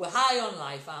 We're high on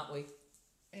life, aren't we?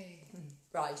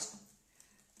 Right.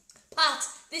 Pat,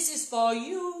 this is for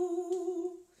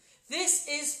you. This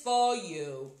is for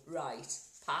you. Right,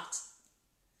 Pat.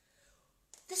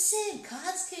 The same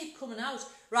cards keep coming out.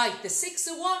 Right, the Six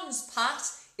of Wands, Pat,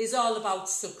 is all about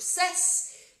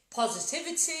success,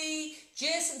 positivity,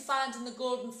 Jason finding the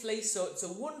golden fleece, so it's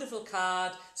a wonderful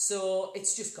card, so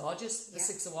it's just gorgeous, the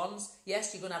Six of Wands.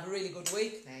 Yes, you're going to have a really good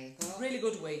week. There you go. Really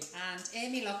good week. And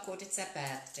Amy Lockwood, it's her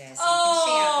birthday. So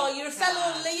oh, you're a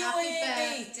fellow card. Leo, Happy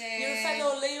Amy. birthday. You're a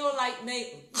fellow Leo like me.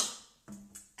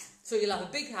 So you'll have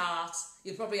a big heart,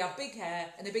 you'll probably have big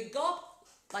hair and a big gob,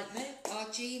 like me. Or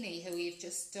Jeannie, who you've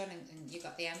just done, and you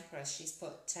got the Empress, she's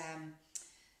put...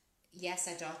 yes,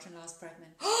 her daughter-in-law's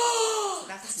pregnant. Oh, so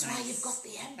that's nice. Right, you've got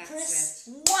the Empress.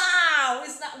 Wow,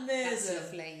 isn't that amazing? That's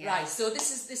lovely, yeah. Right, so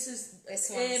this is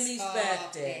Amy's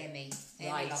birthday. Amy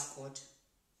right. Lockwood.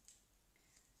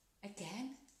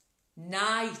 Again?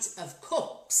 Knight of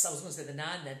Cups. I was going to say the 9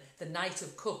 then. The Knight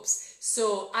of Cups.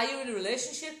 So, are you in a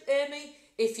relationship, Amy?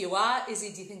 If you are, do you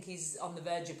think he's on the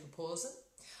verge of proposing?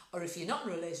 Or if you're not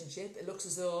in a relationship, it looks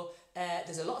as though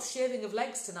there's a lot of shaving of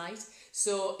legs tonight.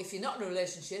 So if you're not in a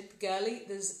relationship, girlie,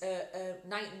 there's a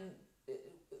knight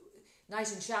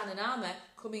in shining armour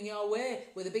coming your way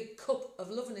with a big cup of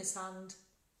love in his hand.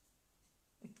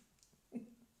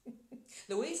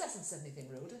 Louise hasn't said anything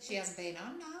rude. She hasn't been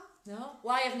on now. No?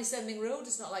 Why haven't you said anything rude?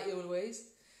 It's not like you, Louise.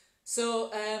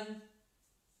 So,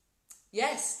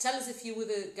 yes, tell us if you were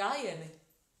the guy, Amy.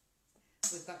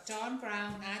 We've got Dawn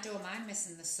Brown. I don't mind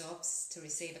missing the subs to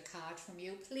receive a card from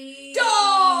you, please.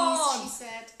 Dawn! She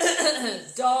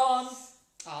said. Dawn.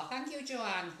 Oh, thank you,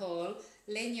 Joanne Hull.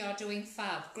 Lynne, you're doing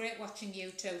fab. Great watching you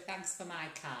too. Thanks for my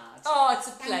card. Oh, it's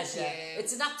a Thank pleasure. you.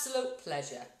 It's an absolute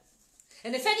pleasure.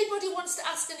 And if anybody wants to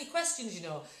ask any questions,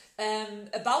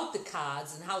 about the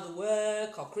cards and how they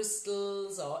work, or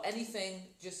crystals, or anything,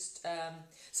 just...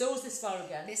 so who's this for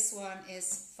again? This one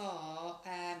is for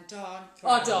Dawn.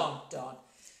 Oh, Dawn.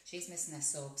 She's missing her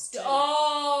subs too.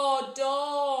 Oh,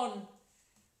 Dawn.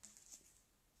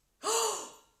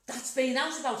 That's been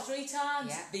out about 3 times.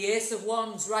 Yeah. The Ace of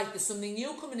Wands, right, there's something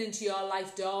new coming into your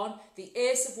life, Dawn. The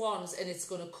Ace of Wands, and it's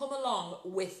going to come along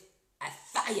with a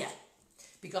fire.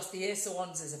 Because the Ace of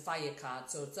Wands is a fire card,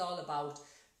 so it's all about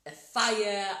a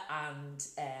fire and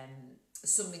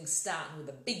something starting with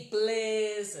a big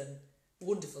blaze and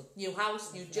wonderful. New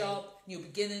house, new job, new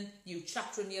beginning, new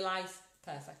chapter in your life.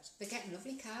 Perfect. We're getting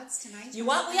lovely cards tonight. We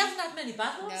haven't had many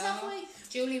bad ones, have we?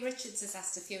 Julie Richards has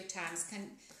asked a few times,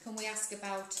 can we ask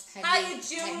about her,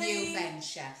 Julie. Her new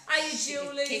venture? Hiya,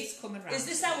 Julie. It keeps coming round. Is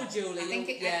this our Julie? I think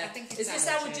it's Is this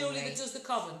our Julie that does the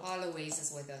coven? Oh, Louise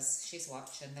is with us. She's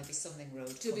watching. There'll be something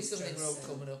rude. There'll be something rude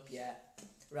coming up, yeah.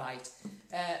 Right.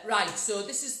 Right, so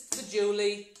this is for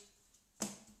Julie.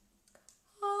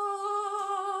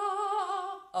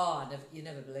 Oh, you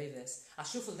never believe this. I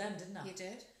shuffled them, didn't I? You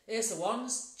did? Ace of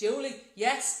Wands. Julie,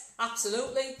 yes,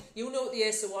 absolutely. You know what the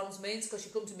Ace of Wands means because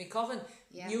you come to me coven.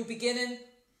 Yeah. New beginning,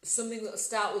 something that'll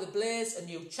start with a blaze, a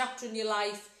new chapter in your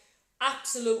life.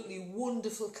 Absolutely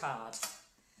wonderful card.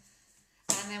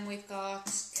 And then we've got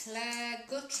Claire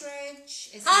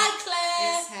Guttridge. Hi,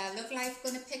 Claire. Is her love life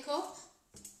going to pick up?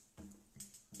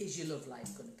 Is your love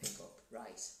life going to pick up?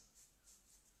 Right.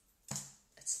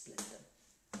 Let's split them.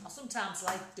 I sometimes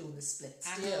like doing the splits.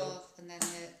 I do you? know. And then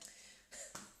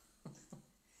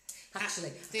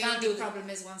Actually, the I can't only do problem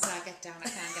is once I get down, I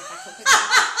can't get back up again.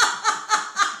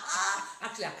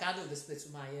 Actually, I can't do the splits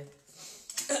with my hip.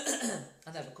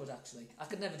 I never could, actually. I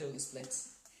could never do the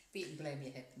splits. But you can blame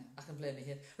your hip now. I can blame my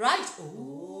hip. Right.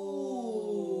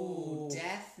 Ooh.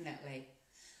 Definitely.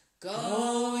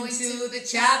 Going to the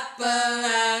chapel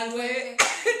and we're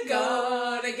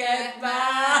gonna get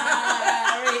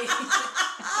married.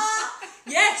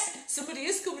 Yes, somebody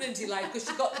is coming into your life because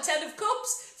you've got the 10 of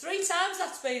Cups. 3 times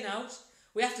that's been out.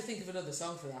 We have to think of another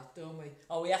song for that, don't we?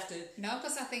 Or we have to... No,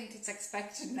 because I think it's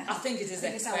expected now. I think it is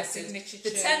It's our expected. signature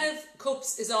The tune. 10 of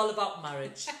Cups is all about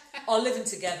marriage or living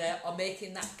together or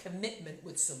making that commitment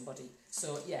with somebody.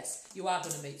 So, yes, you are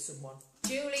going to meet someone.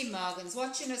 Julie Morgan's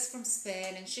watching us from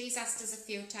Spain and she's asked us a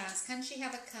few times, can she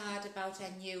have a card about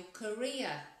her new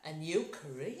career? A new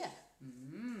career?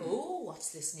 Oh, what's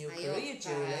this new career,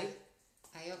 Julie?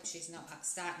 I hope she's not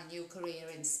starting a new career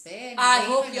in Spain. I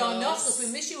hope you're not, because we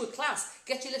miss you at class.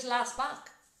 Get your little ass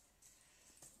back.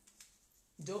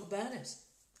 Don't burn it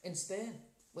in Spain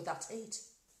with that heat.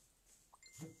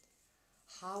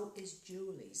 How is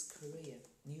Julie's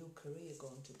new career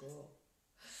going to go?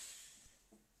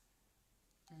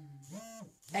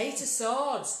 8 of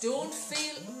Swords. Don't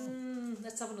feel...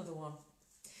 let's have another one.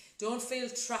 Don't feel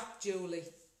trapped, Julie.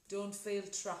 Don't feel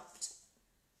trapped.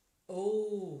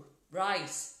 Oh...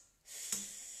 Right,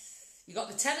 you got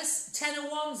the 10 of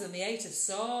Wands and the 8 of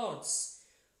Swords,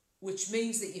 which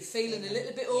means that you're feeling a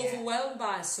little bit overwhelmed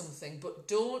by something, but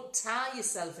don't tie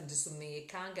yourself into something you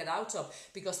can't get out of,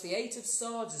 because the 8 of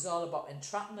Swords is all about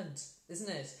entrapment, isn't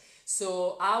it?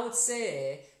 So I would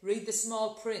say read the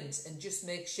small print and just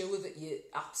make sure that you're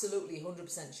absolutely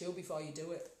 100% sure before you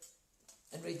do it,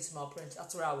 and read the small print.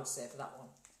 That's what I would say for that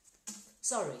one.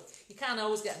 Sorry, you can't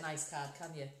always get a nice card,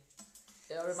 can you?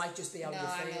 Or it might just be how you're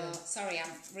feeling. I know. Sorry,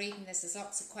 I'm reading this. There's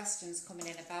lots of questions coming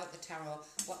in about the tarot.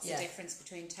 What's the difference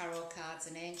between tarot cards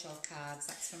and angel cards?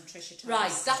 That's from Trisha Thompson.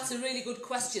 Right, that's a really good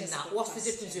question, What's the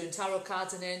difference between tarot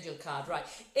cards and angel card? Right,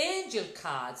 angel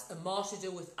cards are more to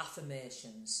do with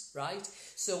affirmations, right?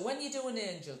 So when you do an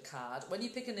angel card, when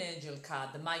you pick an angel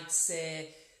card, they might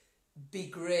say, be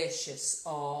gracious,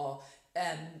 or,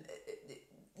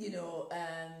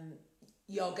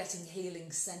 you're getting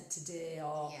healing sent today,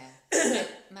 or... Yeah.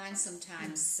 Mine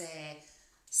sometimes say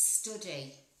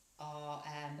study, or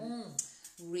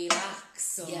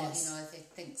relax, or, if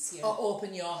it thinks you're... Or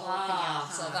open your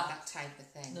heart. So that type of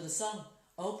thing. Another song.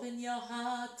 Open your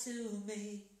heart to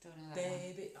me, don't know that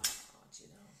baby. Oh, do you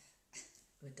know?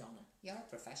 Madonna. You're a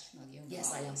professional, you know.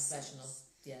 Yes, I am professional.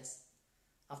 Yes.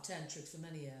 I've turned tricks for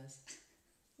many years.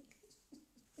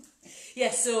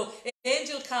 Yes, so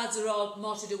angel cards are all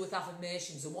more to do with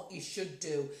affirmations and what you should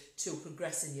do to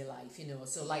progress in your life,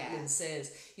 So like Lynne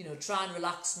says, try and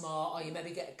relax more, or you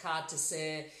maybe get a card to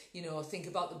say, think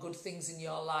about the good things in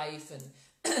your life and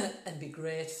and be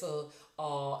grateful,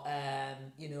 or,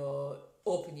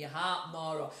 open your heart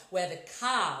more, or where the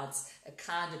cards are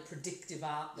kind of predictive,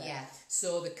 aren't they? Yeah.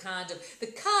 So the cards,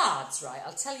 right,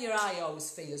 I'll tell you, I always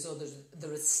feel as though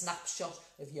they're a snapshot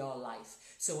of your life.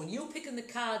 So when you're picking the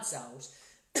cards out,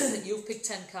 you've picked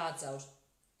 10 cards out,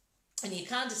 and you're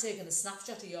kind of taking a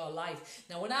snapshot of your life.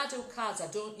 Now, when I do cards, I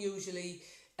don't usually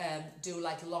do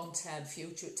like a long-term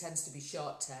future. It tends to be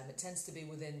short-term. It tends to be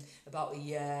within about a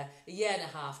year and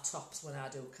a half tops when I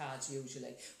do cards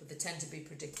usually, but they tend to be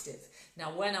predictive.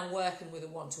 Now, when I'm working with a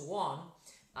one-to-one,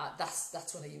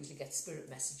 that's when I usually get spirit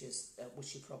messages,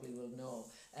 which you probably will know.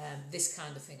 This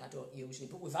kind of thing I don't usually,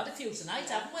 but we've had a few tonight,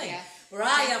 haven't we? Yeah, where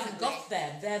I haven't got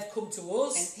them. They've come to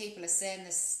us. And people are saying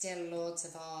there's still loads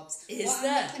of orbs. Is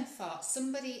there? I'm looking for,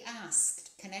 somebody asked,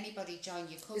 can anybody join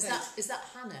your coven? Is that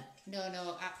Hannah? No,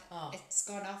 it's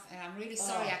gone off, and I'm really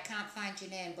sorry I can't find your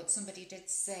name, but somebody did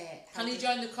say, can you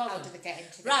join the coven? How do they get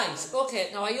into the Right, coven? okay,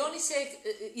 now I only take,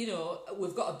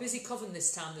 we've got a busy coven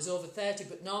this time, there's over 30,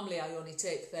 but normally I only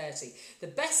take 30. The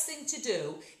best thing to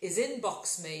do is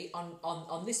inbox me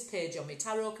on this page, on my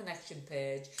Tarot Connection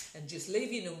page, and just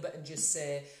leave your number and just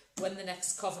say, when the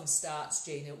next coven starts,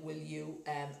 Gina, will you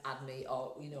add me,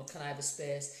 or, can I have a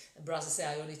space? And but as I say,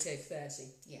 I only take 30.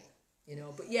 Yeah.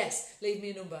 But yes, leave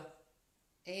me a number.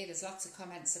 Hey, there's lots of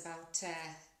comments about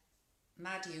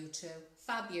mad you too,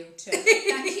 fab you too.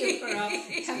 Thank you for all.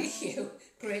 Thank you.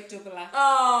 Great double act.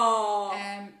 Oh.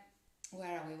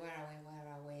 Where are we?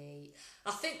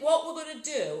 I think what we're going to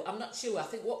do, I'm not sure, I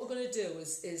think what we're going to do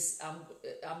is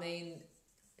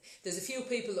there's a few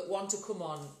people that want to come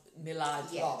on my live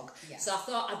vlog. Yeah. So I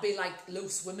thought I'd be like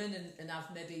loose women and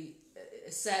have maybe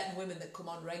certain women that come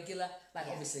on regular, like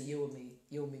obviously you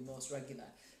and me most regular.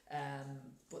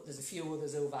 But there's a few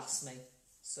others who've asked me,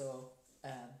 so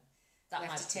that we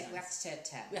have to take turns.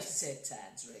 We have to take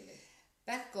turns, really.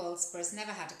 Beth Goldsborough's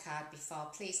never had a card before.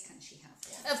 Please, can she have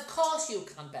one? Of course you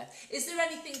can, Beth. Is there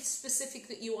anything specific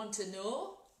that you want to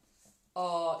know,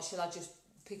 or shall I just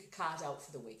pick a card out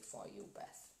for the week for you,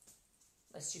 Beth?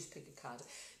 Let's just pick a card.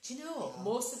 Do you know,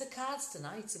 most of the cards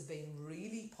tonight have been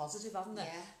really positive, haven't they?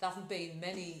 Yeah. There haven't been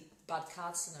many bad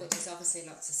cards tonight. But there's obviously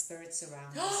lots of spirits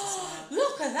around us as well.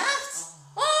 Look at that!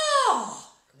 Oh!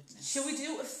 Goodness. Shall we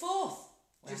do it a fourth?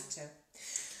 Just to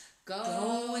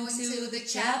going to the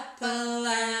chapel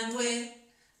and we're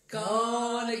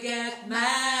gonna get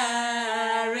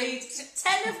married.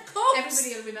 10 of Cups.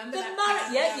 Everybody will remember that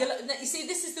card. Yeah, you see,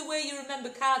 this is the way you remember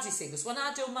cards, you see, because when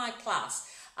I do my class,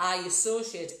 I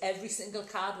associate every single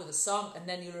card with a song, and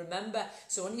then you remember.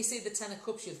 So when you see the 10 of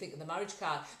Cups, you'll think of the marriage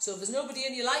card. So if there's nobody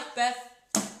in your life, Beth,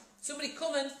 somebody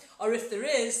coming, or if there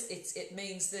is, it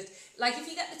means that, like if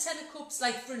you get the 10 of Cups,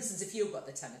 like for instance, if you got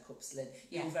the 10 of Cups, Lynne,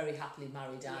 you were very happily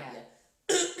married, aren't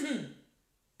you?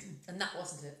 And that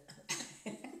wasn't it.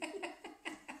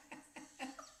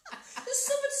 There's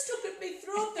something stuck in my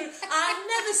throat there. I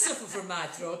never suffer from my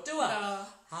throat, do I? No.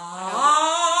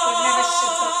 We've never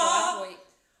shut up, have we?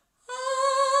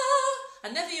 I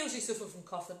never usually suffer from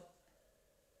coughing.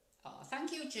 Oh,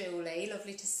 thank you, Julie.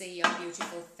 Lovely to see your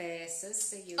beautiful faces.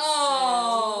 See you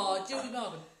soon. Julie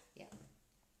Morgan. Yeah.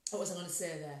 What was I going to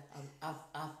say there?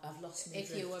 I've lost my If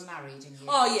drift. you were married and you...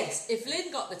 Oh, yes. If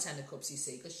Lynne got the 10 of Cups, you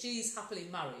see, because she's happily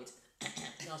married.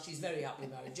 No, she's very happily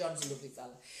married. John's a lovely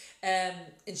fella.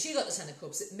 And she got the 10 of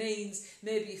Cups. It means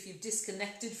maybe if you've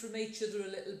disconnected from each other a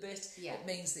little bit, it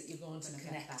means that you're going to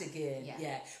connect again.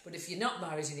 Yeah. But if you're not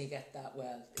married and you get that,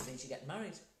 well, it means you get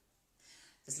married.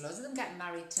 There's loads of them getting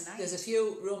married tonight. There's a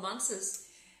few romances.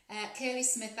 Kaylee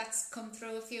Smith, that's come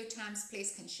through a few times.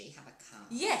 Please, can she have a card?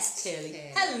 Yes,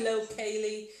 Kaylee. Hello,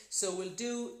 Kaylee. So we'll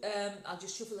do, I'll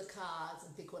just shuffle the cards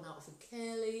and pick one out for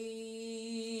Kaylee.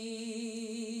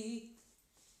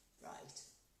 Right.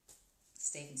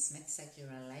 Stephen Smith said you're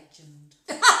a legend.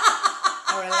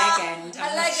 Or a legend. A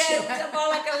legend. I'm more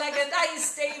like a legend. Are you,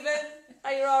 Stephen?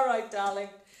 Are you all right, darling?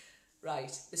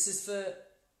 Right. This is for...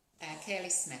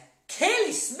 Kaylee Smith.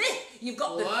 Kaylee Smith! You've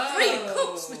got the 3 of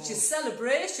Cups, which is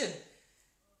celebration.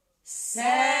 Celebration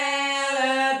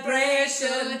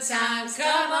times,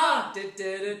 come on!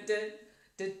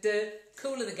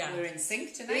 Cool in the gang. We're in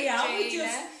sync tonight,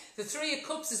 Yeah, the 3 of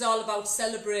Cups is all about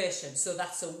celebration, so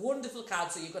that's a wonderful card.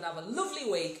 So you're going to have a lovely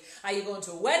week. Are you going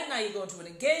to a wedding? Are you going to an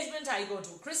engagement? Are you going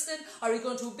to a christening? Or are you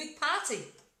going to a big party?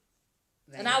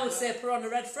 And I would say put on a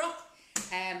red frock.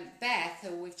 Beth,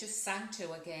 who we've just sang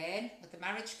to again with the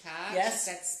marriage card, she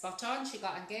said spot on. She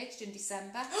got engaged in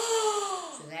December.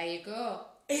 So there you go.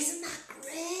 Isn't that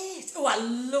great? Oh, I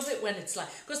love it when it's like,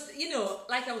 because,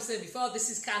 like I was saying before, this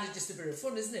is kind of just a bit of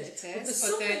fun, isn't it? It is. But there's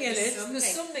something in it. There's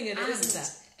something in it, isn't there?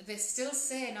 They're still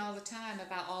saying all the time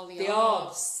about all the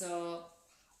orbs. So,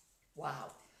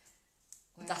 wow.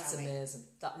 That's amazing.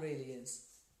 That really is.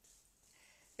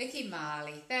 Vicky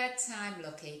Marley, 3rd time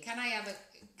lucky. Can I have a...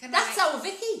 That's our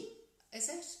Vicky. Is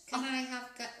it? Can I have...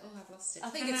 I've lost it. I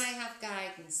have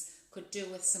guidance? Could do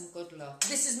with some good luck.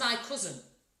 This is my cousin.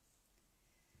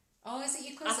 Oh, is it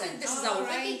your cousin? I think this is our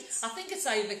Vicky. I think it's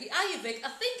our Vicky. Are you Vic? I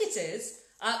think it is.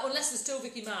 Unless there's two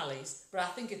Vicky Marleys, but I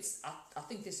think this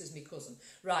is my cousin.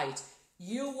 Right,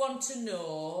 you want to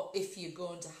know if you're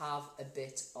going to have a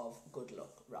bit of good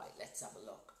luck. Right, let's have a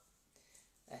look.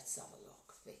 Let's have a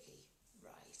look, Vicky.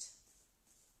 Right.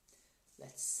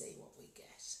 Let's see what we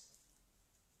get.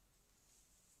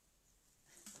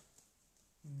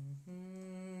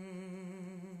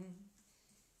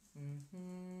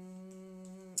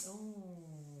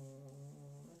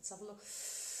 Oh, let's have a look.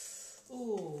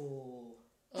 Oh.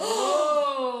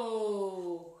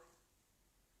 Oh.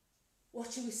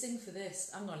 What should we sing for this?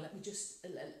 Hang on, let me just.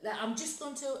 I'm just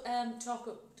going to talk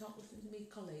with my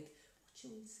colleague. What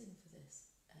should we sing for this?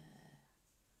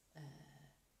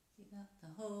 You got the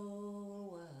whole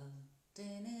world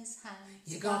in his hands.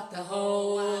 You got the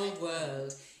whole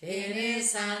world in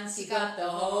his hands. You got the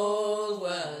whole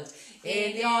world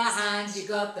in your hands. You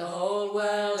got the whole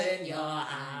world in your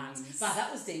hands. Wow,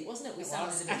 that was deep, wasn't it? We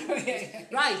sounded a bit.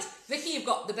 Right, Vicky, you've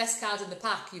got the best card in the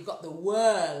pack. You've got the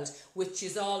world, which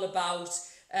is all about.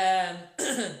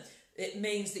 It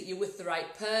means that you're with the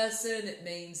right person. It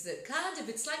means that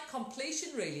it's like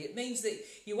completion, really. It means that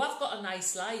you have got a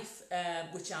nice life,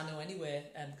 which I know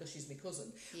anyway, because she's my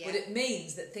cousin. Yeah. But it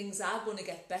means that things are going to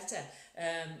get better.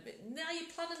 Now you're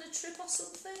planning a trip or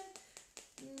something.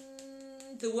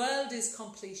 The world is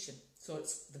completion, so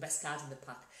it's the best card in the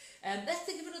pack. Let's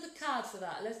think of another card for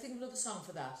that. Let's think of another song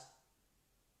for that.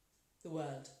 The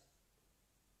world.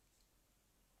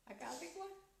 I can't think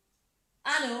one.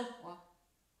 I know. What?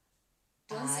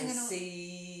 I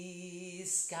see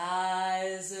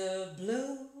skies of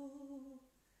blue.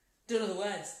 Don't know the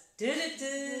words.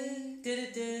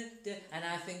 And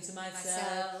I think to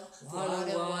myself, what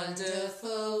a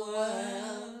wonderful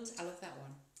world. I love that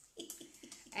one.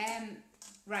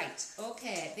 Right,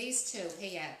 okay, these two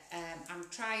here. I'm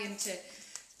trying to.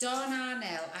 Dawn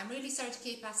Arnell, I'm really sorry to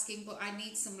keep asking, but I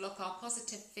need some luck or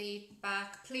positive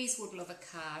feedback. Please would love a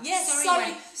card. Yes,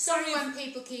 sorry when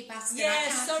people keep asking.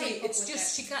 Yeah, sorry, it's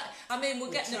just she can't. I mean,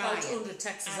 we're getting about 100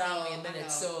 texts out in a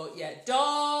minute, so yeah.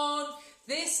 Dawn,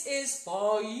 this is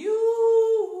for you.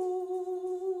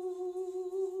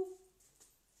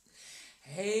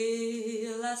 Hey,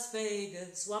 Las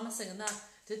Vegas. Why am I singing that?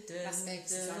 Las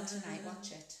Vegas is on tonight.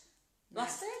 Watch it.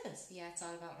 Las Vegas? Yeah, it's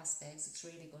all about Las Vegas. It's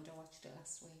really good. I watched it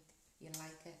last week. You'll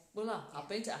like it. Well, I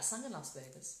sang in Las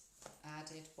Vegas. I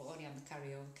did, but only on the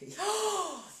karaoke.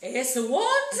 Ace of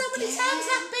Wands! How many times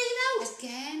have been out?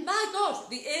 Again? My God,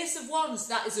 the Ace of Wands,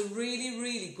 that is a really,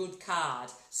 really good card.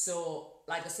 So,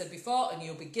 like I said before, a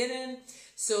new beginning.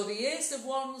 So the Ace of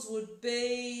Wands would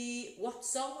be... What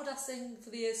song would I sing for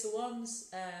the Ace of Wands?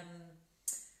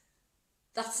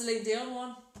 That's Celine Dion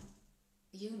one.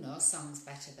 You know songs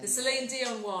better than the Celine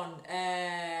Dion one.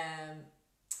 A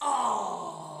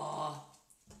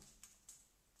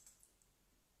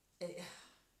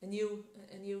new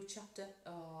chapter.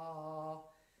 Oh,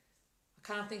 I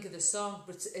can't think of the song,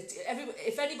 but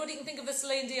if anybody can think of a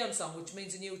Celine Dion song, which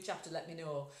means a new chapter, let me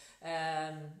know.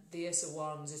 The Ace of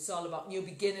Wands. It's all about new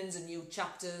beginnings and new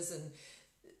chapters, and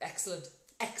excellent.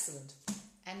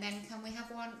 And then can we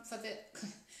have one for the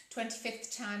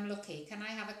 25th time lucky? Can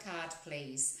I have a card,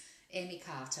 please? Amy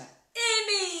Carter.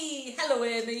 Amy! Hello,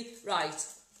 Amy. Right.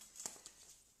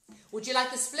 Would you like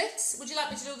the splits? Would you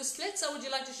like me to do the splits, or would you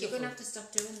like to shuffle? You're going to have to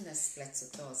stop doing the splits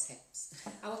with those hips.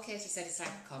 Our Katie said it's like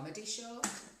a comedy show.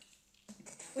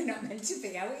 We're not meant to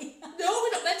be, are we? No,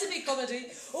 we're not meant to be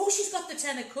comedy. Oh, she's got the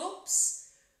 10 of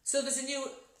cups. So there's a new...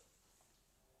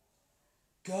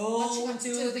 Go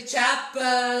to the chapel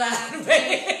and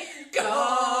we're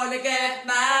gonna get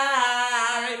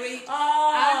married.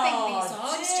 I think these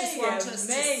odds just want us to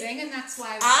sing, and that's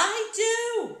why I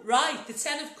do. Right, the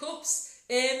 10 of cups,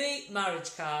 Amy,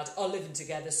 marriage card, or living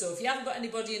together. So if you haven't got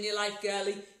anybody in your life,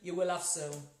 girlie, you will have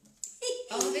soon.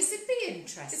 Oh, this would be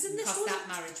interesting, because that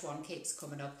marriage one keeps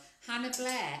coming up. Hannah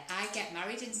Blair, I get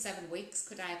married in 7 weeks.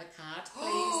 Could I have a card,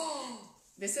 please?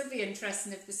 This will be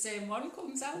interesting if the same one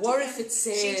comes out. What if it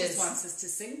says... She just wants us to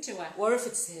sing to her. What if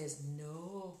it says,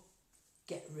 no,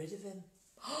 get rid of him?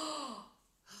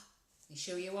 You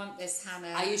sure you want this,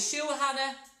 Hannah? Are you sure,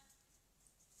 Hannah?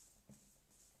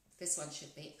 This one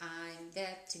should be, I'm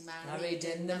getting married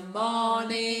in the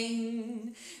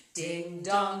morning. Ding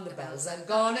dong, the bells are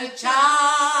gonna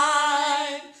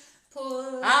chime.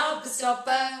 Pull out the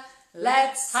stopper.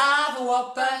 Let's have a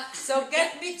whopper, so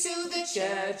get me to the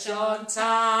church on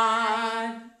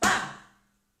time. Bam!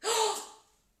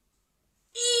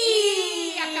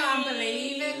 I can't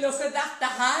believe it. Look at that, the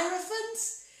Hierophant.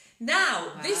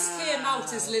 Now, this came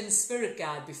out as Lynne's spirit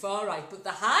guide before, right? But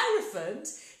the Hierophant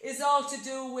is all to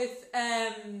do with...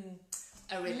 a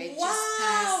religious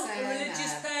person. A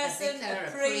religious person. person, vicar,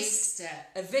 a priest,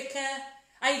 a vicar.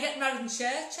 Are you getting married in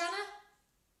church, Anna?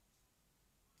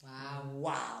 Wow.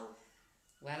 Wow.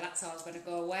 Well, that's always going to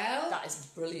go well. That is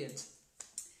brilliant.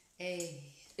 Hey.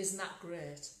 Isn't that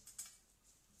great?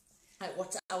 Like,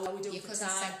 how are we doing Your for cousin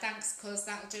time? said thanks, cuz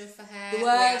that'll do for her. The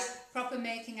word. We're proper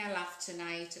making her laugh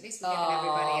tonight. At least we're giving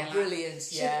everybody a laugh.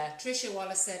 Brilliant, yeah. Trisha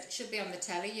Wallace said, should be on the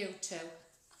telly, you two.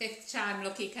 5th time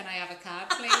lucky, can I have a card,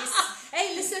 please?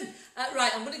 Hey, listen,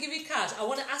 right, I'm going to give you a card. I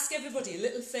want to ask everybody a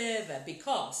little favour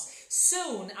because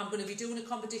soon I'm going to be doing a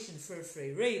competition for a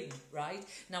free reading, right?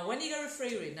 Now, when you get a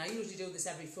free reading, I usually do this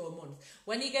every 4 months.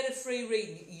 When you get a free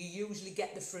reading, you usually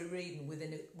get the free reading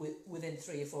within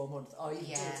 3 or 4 months, or even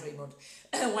 2 or 3 months.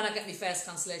 When I get my first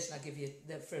cancellation, I give you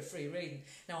for a free reading.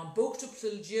 Now, I'm booked up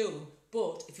till June,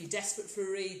 but if you're desperate for a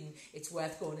reading, it's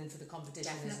worth going in for the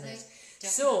competition, isn't it? Definitely.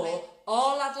 So,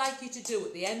 all I'd like you to do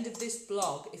at the end of this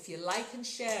blog, if you like and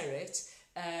share it,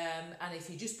 and if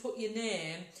you just put your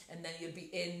name, and then you'll be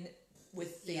in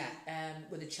with the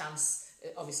with a chance.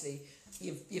 Obviously,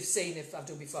 you've seen if I've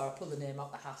done before. I pull the name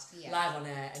out the hat live on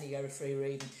air, and you get a free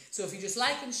reading. So if you just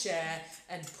like and share,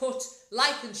 and put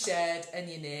like and shared and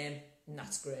your name, and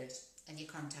that's great. And your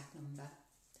contact number.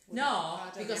 No,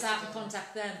 because I can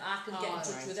contact them. I can get in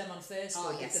touch with them on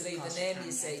Facebook if they leave the name.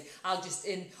 You see, I'll just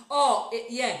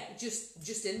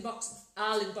just inbox.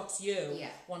 I'll inbox you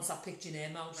once I picked your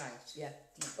name out. Right. Yeah.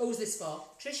 Who's this for?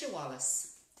 Trisha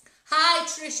Wallace. Hi,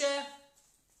 Trisha.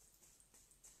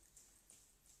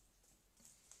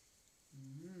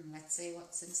 Let's see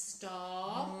what's in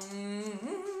store.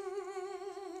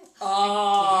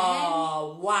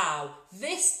 Oh, wow!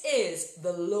 This is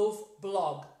the love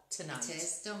blog tonight. It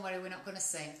is. Don't worry, we're not going to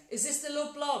sing. Is this the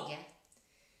love blog? Yeah.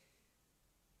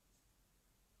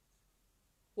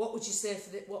 What would you say for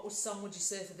this? What song would you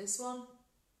say for this one?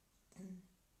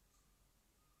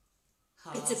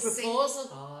 It's a proposal.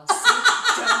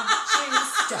 Don't you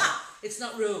stop. It's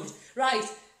not rude. Right.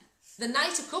 The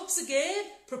Knight of Cups again.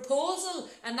 Proposal.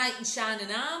 A knight in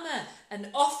shining armour. An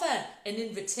offer. An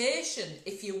invitation.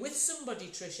 If you're with somebody,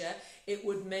 Trisha, it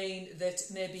would mean that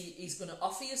maybe he's going to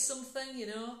offer you something, you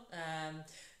know.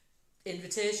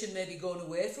 Invitation, maybe going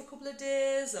away for a couple of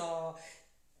days, or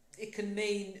it can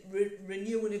mean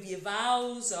renewing of your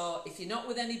vows, or if you're not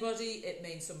with anybody, it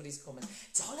means somebody's coming.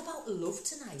 It's all about love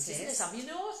tonight, isn't it? Have you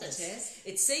noticed? It is.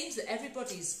 It seems that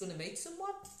everybody's going to meet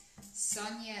someone.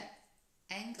 Sonia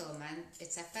Engelman,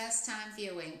 it's her first time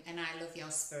viewing, and I love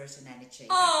your spirit and energy.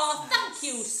 Oh, nice. Thank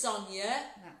you, Sonia.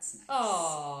 That's nice.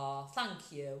 Oh,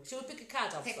 thank you. Shall we pick a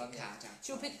card off, Pick Sonia? a card off.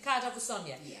 Shall we pick a card off for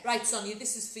Sonia? Yeah. Right, Sonia,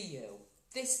 this is for you.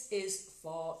 This is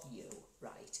for you.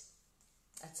 Right.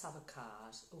 Let's have a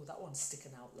card. Oh, that one's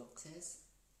sticking out, look. It is.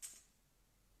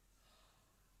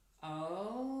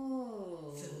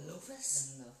 Oh. The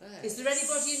lovers. The lovers. Is there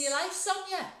anybody in your life,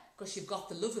 Sonia? Because you've got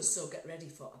the lovers, so get ready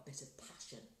for a bit of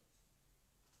passion.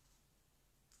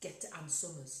 Get to Ann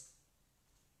Summers.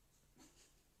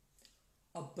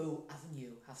 Or Bow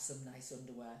Avenue have some nice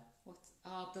underwear. What?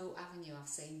 Oh, Bow Avenue, I've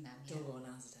seen them. Yeah. Don't go on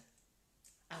Asda.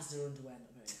 Asda underwear,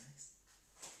 not very nice.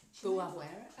 Bow wear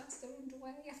it as their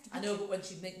underwear. You have to. I know, but when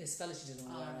she's making this fella, she doesn't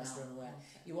wear no. Asda underwear.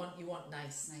 Okay. You want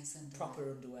nice underwear.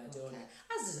 proper underwear, don't you?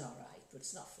 Asda's all right, but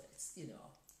it's not for it's, you know.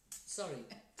 Sorry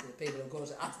to the people who go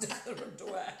to Asda for their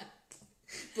underwear.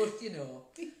 But, you know,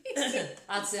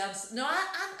 I'd say Ann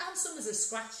Summers are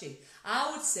scratchy. I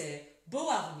would say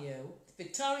Bow Avenue,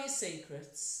 Victoria's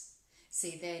Secrets.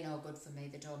 See, they're no good for me.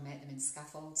 They don't make them in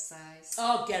scaffold size.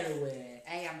 Oh, get away.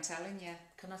 Hey, I'm telling you.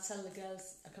 Can I tell the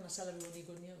girls, can I tell everyone your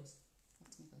good news?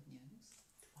 What's my good news?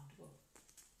 Wonderful.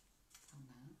 Oh,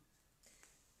 no.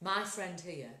 My friend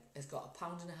here has got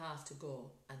 1.5 pounds to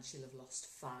go, and she'll have lost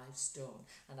 5 stone.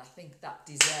 And I think that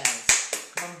deserves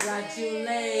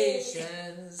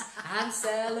congratulations and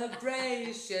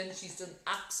celebration. She's done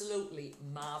absolutely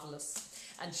marvellous.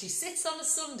 And she sits on a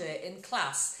Sunday in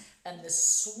class, and there's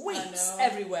sweets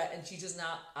everywhere, and she does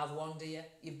not have one, dear.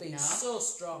 You've been so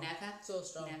strong. Never. So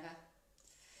strong. Never.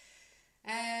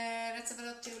 Let's have a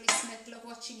look, Julie Smith. Love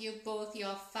watching you both.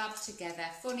 You're fab together.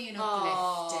 Funny and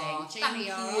uplifting. Gina,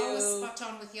 you're always spot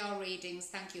on with your readings.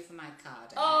 Thank you for my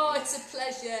card. Oh, it's a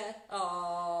pleasure.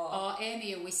 Oh,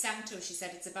 Amy, who we sang to, she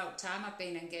said it's about time. I've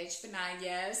been engaged for 9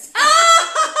 years.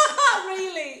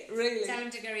 Really? Tell him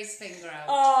to get his finger out.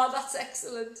 Oh, that's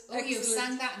excellent. Oh, you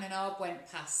sang that and an orb went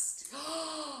past.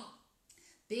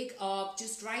 Big orb,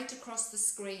 just right across the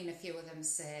screen, a few of them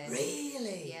say.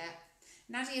 Really? Yeah.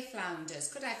 Nadia Flounders,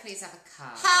 could I please have a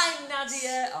card? Hi,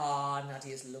 Nadia. Oh,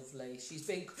 Nadia's lovely.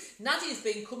 Nadia's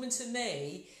been coming to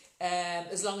me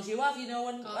as long as you have, you know,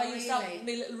 when I used to have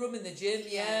my little room in the gym.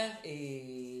 Yeah.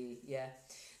 Yeah.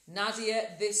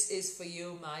 Nadia, this is for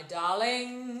you, my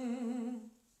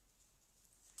darling.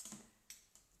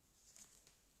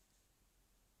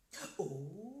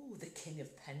 Oh, the King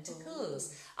of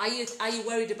Pentacles. Are you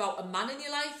worried about a man in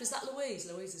your life? Is that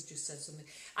Louise? Louise has just said something.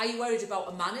 Are you worried about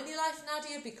a man in your life,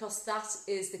 Nadia? Because that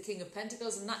is the King of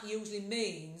Pentacles, and that usually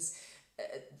means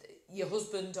your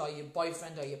husband or your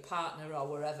boyfriend or your partner or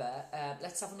wherever.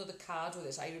 Let's have another card with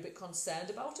it. Are you a bit concerned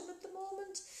about him at the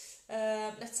moment?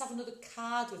 Let's have another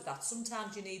card with that.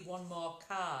 Sometimes you need one more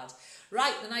card.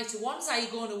 Right, the Knight of Wands. Are you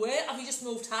going away? Have you just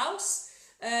moved house?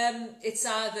 It's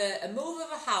either a move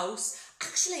of a house.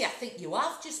 Actually, I think you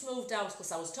have just moved house,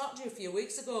 because I was talking to you a few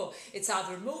weeks ago. It's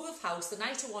either a move of house. The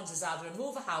Knight of Wands is either a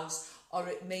move of house, or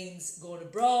it means going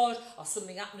abroad, or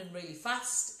something happening really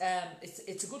fast.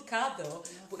 It's a good card though,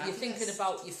 but you're thinking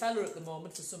about your fella at the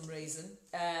moment for some reason.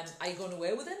 Are you going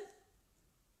away with him?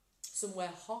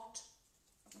 Somewhere hot?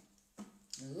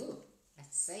 Ooh,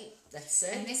 let's see. Let's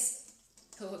see. And this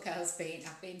poor girl's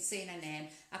I've been seeing her name.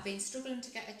 I've been struggling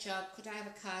to get a job. Could I have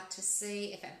a card to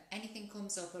see if anything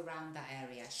comes up around that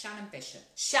area? Shannon Bishop.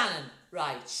 Shannon,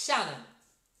 right, Shannon.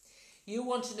 You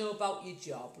want to know about your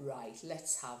job, right?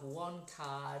 Let's have one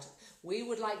card. We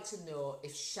would like to know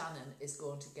if Shannon is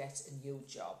going to get a new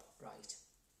job, right?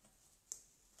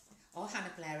 Or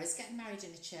Hannah Blair is getting married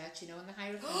in a church, you know, and the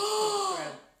Hierophant come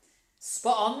through.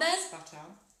 Spot on then. Spot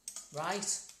on.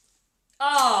 Right.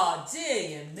 Oh,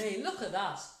 dear me, look at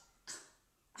that.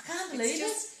 I can't believe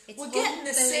it. We're getting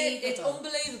the same. It's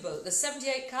unbelievable. There's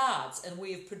 78 cards, and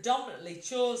we have predominantly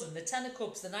chosen the Ten of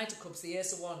Cups, the Knight of Cups, the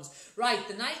Ace of Wands. Right,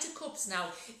 the Knight of Cups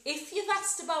now, if you've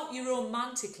asked about your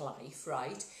romantic life,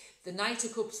 right, the Knight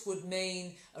of Cups would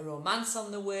mean a romance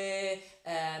on the way,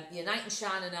 your knight in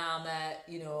shining armour,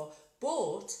 you know.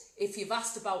 But if you've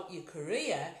asked about your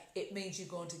career, it means you're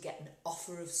going to get an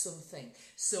offer of something.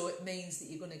 So it means that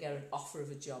you're going to get an offer of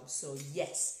a job. So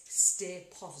yes, stay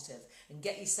positive and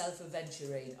get yourself a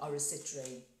Venturine or a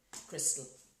Citrine crystal.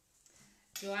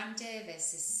 Joanne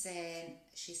Davis is saying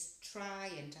she's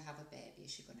trying to have a baby.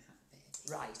 Is she going to have a baby?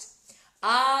 Right.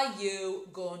 Are you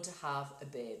going to have a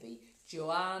baby?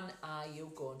 Joanne, are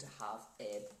you going to have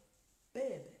a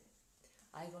baby?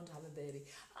 Are you going to have a baby?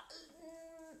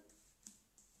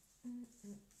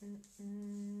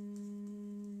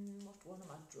 What one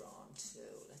am I drawn to?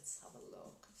 Let's have a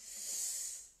look.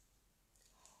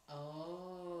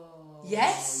 Oh.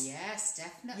 Yes. Yes,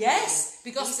 definitely. Yes,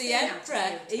 because the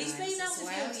Emperor, he's been out a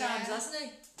few times, hasn't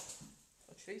he?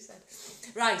 What she said.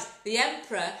 Right, the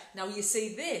Emperor, now you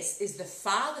see this is the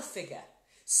father figure.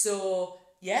 So,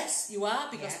 yes, you are,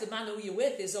 because the man who you're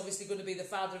with is obviously going to be the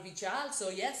father of your child. So,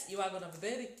 yes, you are going to have a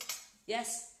baby.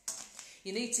 Yes.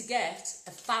 You need to get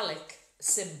a phallic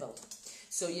symbol.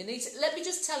 So you need to, let me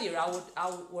just tell you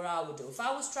what I would do. If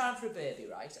I was trying for a baby,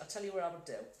 right, I'll tell you what I would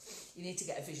do. You need to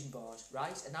get a vision board,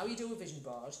 right? And how you do a vision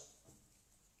board,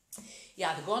 you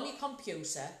either go on your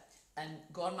computer and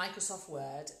go on Microsoft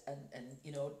Word and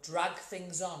you know, drag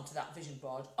things on that vision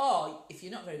board. Or if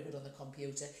you're not very good on the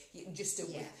computer, you can just do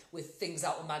it with things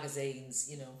out of magazines,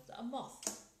 you know. A moth?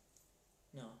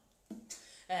 No.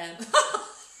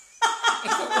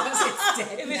 If it was, it's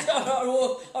dead. If it's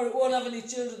or it won't have any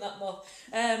children, that moth.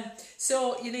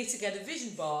 So you need to get a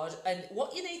vision board, and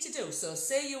what you need to do, so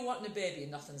say you're wanting a baby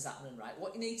and nothing's happening, right?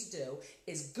 What you need to do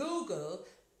is Google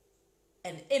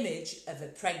an image of a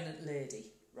pregnant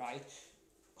lady, right?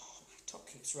 Oh, my top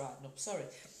keeps riding up, sorry.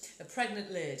 A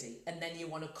pregnant lady, and then you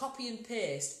want to copy and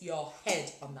paste your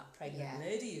head on that pregnant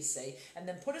lady, you see, and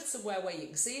then put it somewhere where you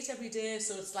can see it every day,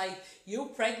 so it's like, you're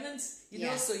pregnant, you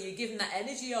know, so you're giving that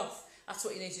energy off. That's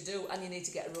what you need to do, and you need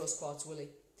to get a rose quartz willy,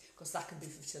 because that can be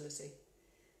fertility.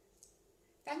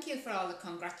 Thank you for all the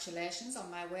congratulations on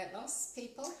my weight loss,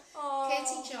 people. Aww.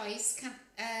 Katie Joyce,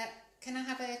 can I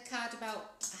have a card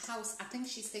about a house? I think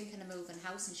she's thinking of moving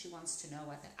house, and she wants to know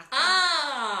whether.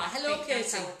 Hello, Katie.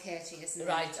 That's our Katie, isn't it?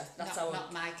 Right, that's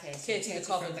not my Katie. Katie the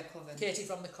Coven. From the Coven. Katie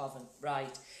from the Coven.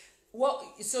 Right.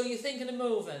 What? So you're thinking of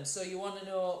moving? So you want to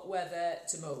know whether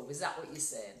to move? Is that what you're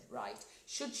saying? Right.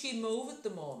 Should she move at the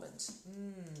moment?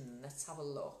 Let's have a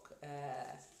look.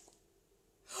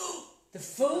 The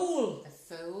Fool. The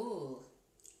Fool.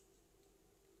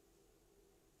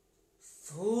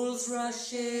 Fools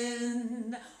rush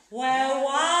in where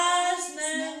wise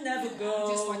men never go.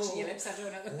 I'm just watching your lips, I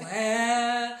don't know.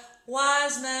 Where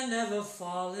wise men never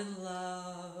fall in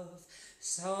love.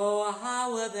 So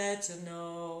how are they to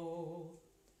know?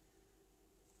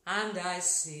 And I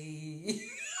see.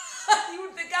 You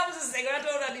would think I was a singer, I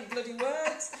don't know any bloody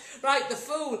words. Right, the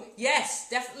Fool. Yes,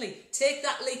 definitely. Take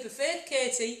that leap of faith,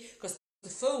 Katie, because the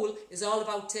Fool is all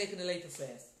about taking a leap of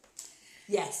faith.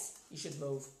 Yes, you should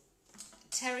move.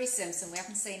 Terry Simpson, we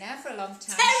haven't seen her for a long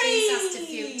time. Terry! She's asked a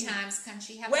few times, can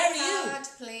she have Where a are card,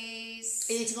 please?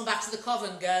 You need to come back to the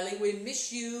coven, girlie. We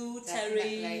miss you,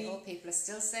 Definitely. Terry. Oh, people are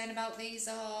still saying about these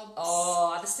orbs.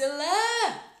 Oh, are they still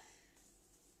there?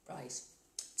 Right.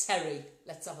 Terry,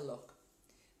 let's have a look.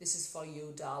 This is for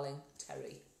you, darling.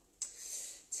 Terry.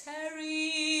 Terry.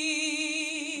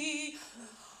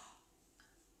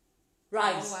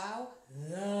 Right. Oh, wow.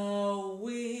 The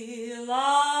wheel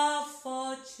of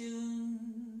fortune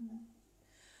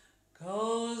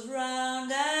goes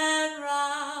round and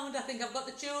round. I think I've got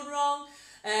the tune wrong.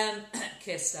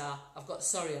 K-Star. I've got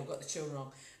the tune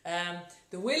wrong.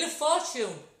 The wheel of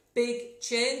fortune. Big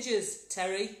changes,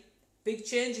 Terry. Big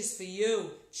changes for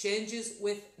you. Changes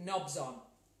with knobs on.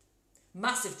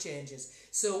 Massive changes.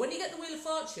 So when you get the wheel of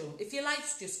fortune, if your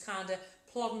life's just kind of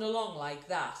plodding along like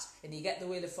that, and you get the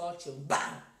wheel of fortune,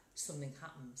 bang, something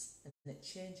happens, and it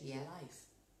changes your life.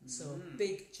 So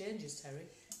big changes, Terry.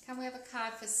 Can we have a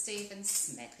card for Stephen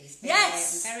Smith? He's been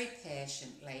Yes! waiting very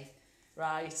patiently.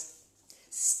 Right.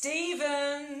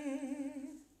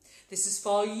 Stephen, this is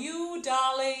for you,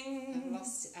 darling.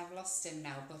 I've lost him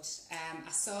now, but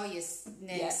I saw your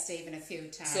name, Stephen, a few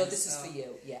times. So this is for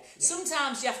you, yeah.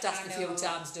 Sometimes you have to ask a few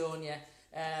times, don't you?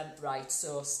 Right,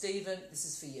 so Stephen, this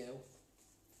is for you.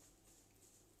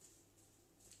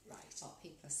 Right. What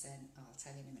people are saying, I'll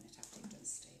tell you in a minute after you've done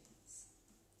Stephen's.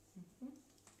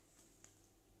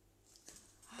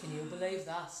 Can you believe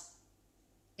that?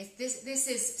 This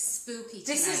is spooky tonight.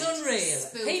 This is unreal.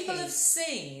 Spooky. People have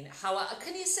seen how...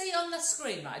 can you see on the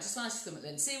screen, right? I just want to come at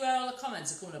Lynne. See where all the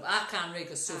comments are coming up. I can't read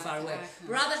because it's too far away.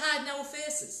 Rather hide our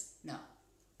faces. No.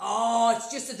 Oh, it's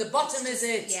just at the bottom, is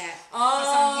it? Yeah. Oh, It's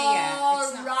on here.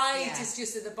 It's not, right. yeah. It's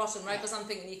just at the bottom, right? Because I'm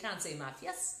thinking you can't see my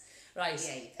face. Right.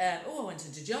 Yeah, I went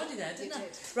into Geordie there, didn't I?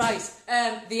 did. Right.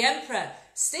 The Emperor.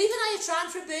 Stephen, are you trying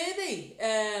for a baby?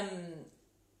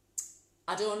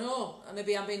 I don't know.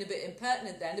 Maybe I'm being a bit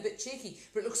impertinent there and a bit cheeky,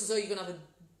 but it looks as though you're going to have a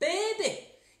baby.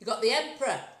 You've got the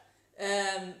Emperor,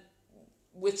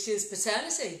 which is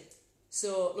paternity.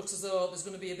 So it looks as though there's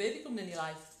going to be a baby coming in your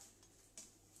life.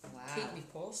 Wow. Keep me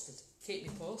posted. Keep me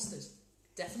posted.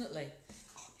 Definitely.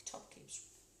 Oh, my top keeps...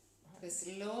 There's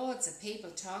loads of people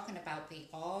talking about the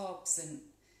orbs and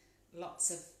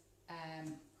lots of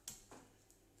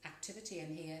activity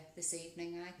in here this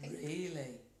evening, I think.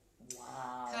 Really?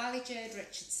 Wow. Carly Jade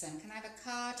Richardson, can I have a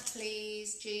card,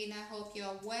 please? Gina, hope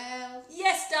you're well.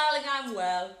 Yes, darling, I'm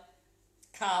well.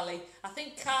 Carly. I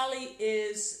think Carly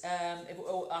is...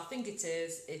 I think it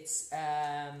is. It's...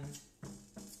 I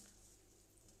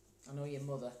know your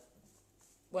mother.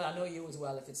 Well, I know you as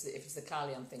well if it's the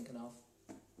Carly I'm thinking of.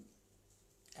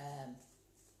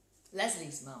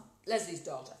 Leslie's mum. Leslie's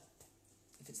daughter.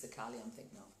 If it's the Carly I'm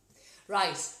thinking of.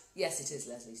 Right. Yes, it is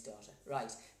Leslie's daughter.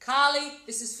 Right. Carly,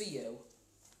 this is for you.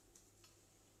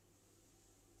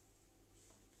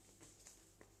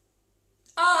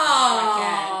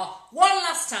 Oh, one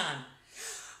last time.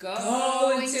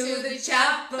 Going to the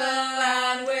chapel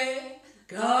and we're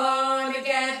going to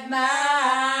get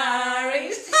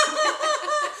married.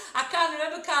 I can't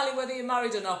remember, Carly, whether you're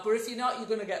married or not, but if you're not, you're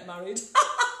going to get married.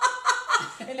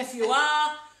 And if you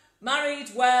are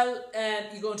married, well,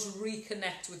 you're going to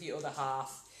reconnect with your other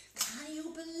half. Can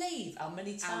you believe how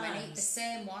many times? How many? The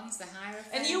same ones, the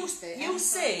Hierophant. And you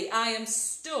see, I'm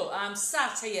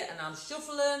sat here and I'm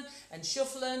shuffling and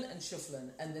shuffling and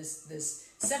shuffling, and there's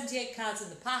 78 cards in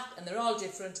the pack, and they're all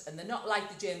different, and they're not like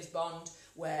the James Bond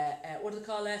where what do they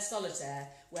call there? Solitaire,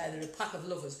 where they're a pack of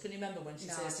lovers. Can you remember when she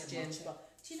says to James Bond?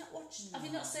 Do you not watch? No. Have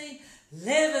you not seen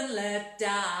Live and Let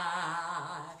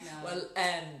Die? No. Well,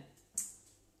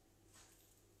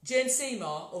 Jane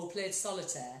Seymour, who played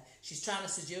Solitaire, she's trying to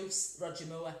seduce Roger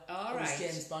Moore. All right.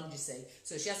 James Bond, you see.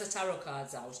 So she has her tarot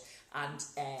cards out, and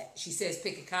she says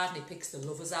pick a card, and he picks the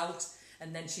lovers out,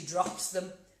 and then she drops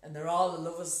them, and they're all the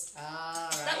lovers. All right.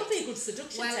 That would be a good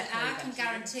seduction technique. Well, I can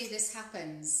guarantee this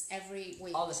happens every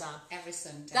week. All the time. Every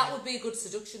Sunday. That would be a good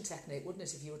seduction technique, wouldn't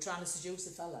it, if you were trying to seduce a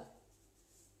fella?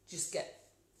 Just get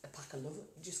a pack of lovers.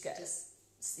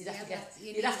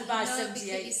 You'd have to buy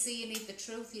 78. You see, you need the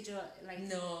truth. You don't like.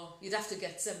 No, you'd have to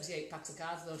get 78 packs of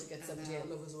cards though to get 78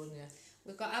 lovers, wouldn't you?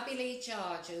 We've got Abby Lee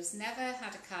George, who's never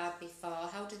had a card before.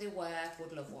 How do they work?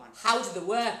 Would love one. How do they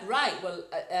work? Right. Well,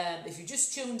 if you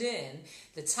just tuned in,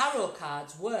 the tarot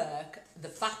cards work. The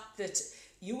fact that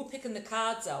you were picking the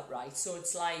cards out, right? So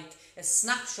it's like a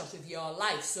snapshot of your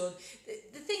life. So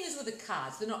the thing is with the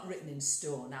cards, they're not written in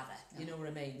stone, are they? You know what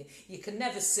I mean? You can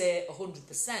never say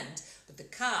 100%, but the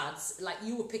cards, like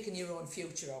you were picking your own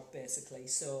future out, basically.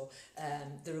 So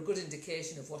they're a good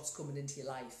indication of what's coming into your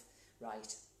life,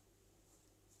 right?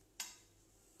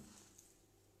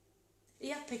 He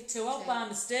had picked 2 out by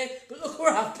mistake, but look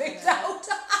where I've picked out.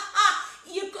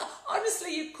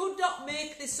 Honestly, you could not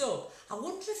make this up. I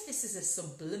wonder if this is a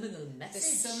subliminal message.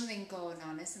 There's something going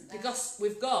on, isn't there? Because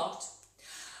we've got...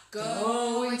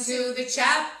 Going to the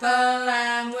chapel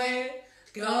and we're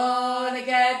gonna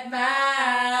get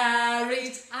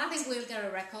married. I think we'll get a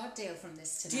record deal from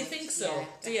this tonight. Do you think so? Yeah,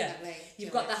 Do you? definitely.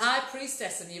 You've got the high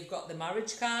priestess and you've got the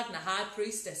marriage card, and the high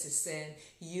priestess is saying,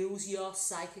 use your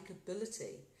psychic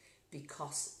ability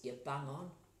because you're bang on.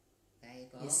 There you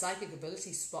go. Your psychic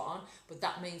ability's spot on, but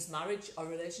that means marriage or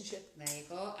relationship. There you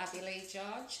go. I believe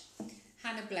George.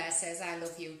 Hannah Blair says, I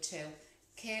love you too.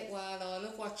 Kate Warlow, I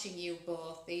love watching you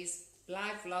both. These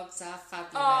live vlogs are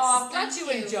fabulous. Oh, I'm glad you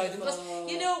Thank enjoy them. Because,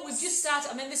 both. you know, we've just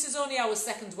started. I mean, this is only our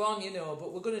second one, you know,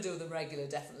 but we're going to do them regular,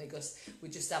 definitely, because we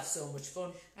just have so much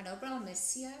fun. I know, but I'll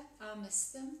miss you. I'll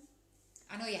miss them.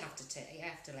 I know you have to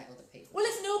let other people. Well,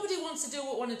 if nobody wants to do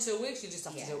it 1 or 2 weeks, you just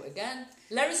have to do it again.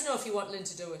 Let us know if you want Lynne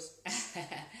to do it.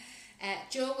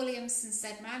 Joe Williamson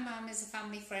said, my mum is a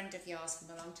family friend of yours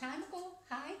from a long time ago.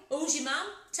 Hi. Who's your mum?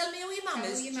 Tell me who your mum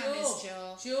is. Your mum is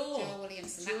Joe. Joe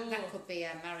Williamson. Joe. That could be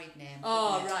a married name.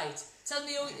 Oh, right. Tell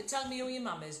me who your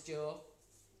mum is, Joe.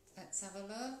 Let's have a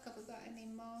look. Have we got any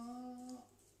more?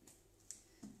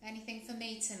 Anything for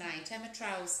me tonight? Emma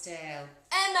Trousdale.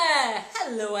 Emma!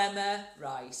 Hello, Emma.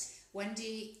 Right.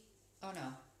 Wendy... Oh,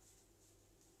 no.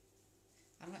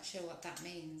 I'm not sure what that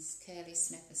means. Curly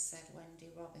Smith has said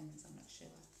Wendy Robbins. I'm not sure.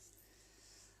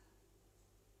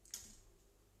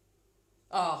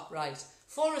 Oh, right.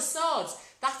 4 of Swords.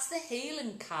 That's the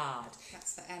healing card.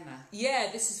 That's for Emma. Yeah,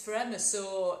 this is for Emma.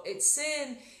 So it's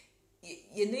saying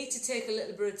you need to take a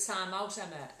little bit of time out,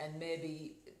 Emma, and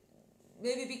maybe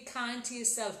be kind to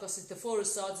yourself, because the 4 of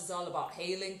Swords is all about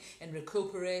healing and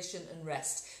recuperation and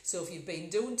rest. So if you've been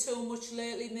doing too much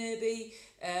lately, maybe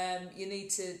you need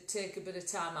to take a bit of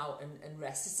time out and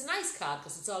rest. It's a nice card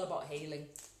because it's all about healing.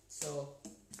 So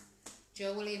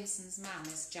Joe Williamson's mum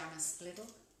is Janice Little.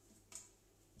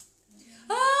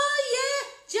 Oh yeah,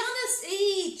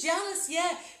 Janice,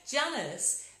 yeah,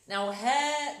 Janice. Now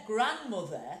her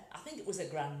grandmother, I think it was her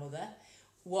grandmother,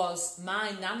 was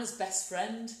my nana's best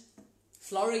friend.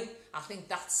 Florrie, I think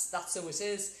that's who it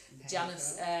is.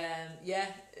 Janice,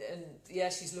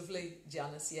 she's lovely,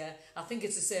 Janice, yeah. I think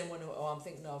it's the same one who I'm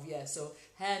thinking of, yeah. So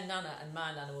her nana and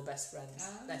my nana were best friends.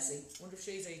 Let's see. Wonder if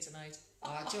she's here tonight.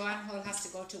 Oh, Joanne Hull has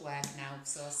to go to work now,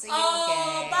 so see you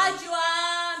again. Bye,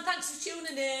 Joanne. Thanks for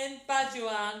tuning in. Bye,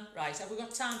 Joanne. Right, have we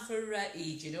got time for Eid?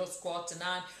 You know, it's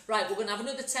 8:45. Right, we're going to have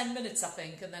another 10 minutes, I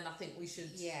think, and then I think we should...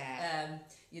 Yeah.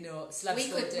 we could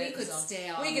stay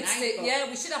all we could night. Stay, yeah,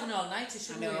 we should have an all-nighter,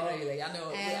 shouldn't we, really? I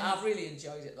know. I've really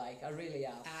enjoyed it, I really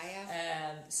have. I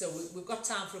have. So we've got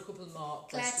time for a couple more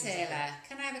Claire questions. Taylor,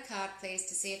 can I have a card, please,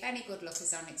 to see if any good luck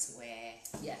is on its way?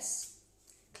 Yes.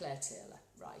 Claire Taylor,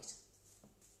 right.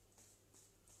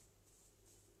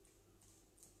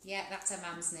 Yeah, that's her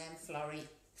mum's name, Florrie.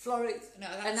 Florrie. No,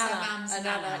 that's her mum's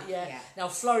Nana. Yeah. Now,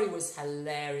 Florrie was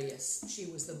hilarious. She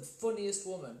was the funniest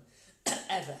woman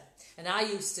ever. And I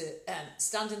used to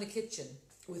stand in the kitchen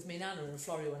with my Nana and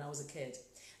Florrie when I was a kid.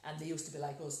 And they used to be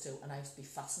like us too. And I used to be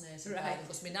fascinated by them.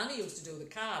 Because my Nana used to do the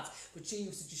cards, but she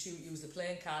used to just use the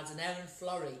playing cards. And Erin and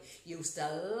Florrie used to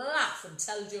laugh and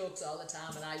tell jokes all the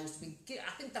time. And I used to be...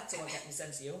 I think that's how I get my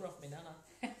sense of humour off my Nana.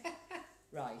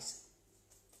 Right.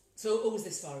 So, who was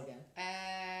this for again?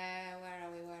 Where are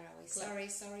we? Sorry.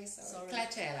 Claire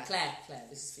Taylor. Claire,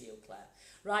 this is for you, Claire.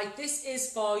 Right, this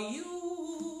is for you.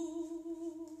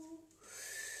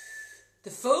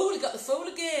 The Fool, you got the Fool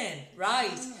again.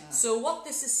 Right. So what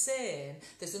this is saying,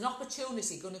 there's an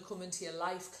opportunity going to come into your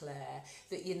life, Claire,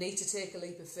 that you need to take a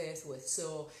leap of faith with.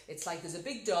 So it's like there's a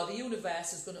big door, the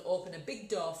universe is going to open a big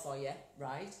door for you,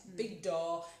 right? Big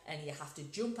door, and you have to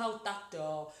jump out that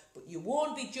door, but you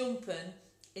won't be jumping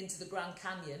into the Grand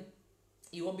Canyon.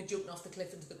 You won't be jumping off the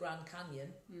cliff into the Grand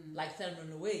Canyon like Thelma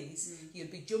and Louise. You'll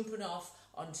be jumping off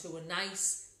onto a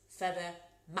nice feather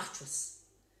mattress.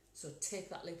 So take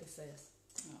that leap of faith.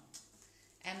 Oh.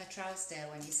 Emma Trousdale,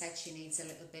 when you said she needs a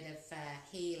little bit of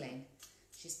healing,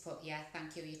 she's put, yeah,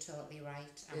 thank you, you're totally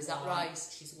right. Is that right?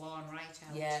 She's worn right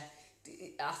out. Yeah.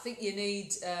 I think you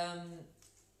need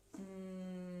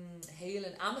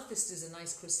healing. Amethyst is a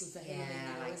nice crystal for healing,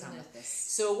 I like isn't amethyst.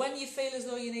 It? So when you feel as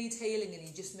though you need healing and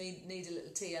you just need a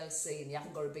little TLC and you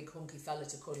haven't got a big hunky fella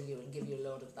to cuddle you and give you a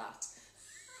load of that,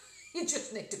 you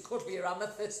just need to cuddle your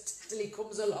amethyst till he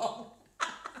comes along.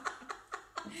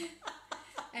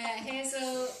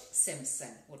 Hazel Simpson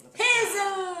would love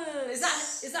Hazel!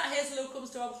 Is that Hazel who comes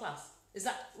to our class? Is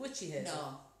that witchy Hazel?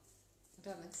 No. I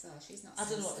don't think so. She's not. I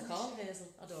don't know what they call Hazel.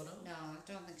 I don't know. No,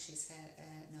 I don't think she's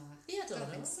no, I Yeah, I don't know.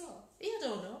 think so. Yeah, I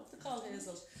don't know. They're called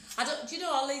Hazel. I don't. Do you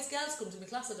know all these girls come to my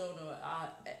class? I don't know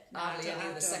hardly any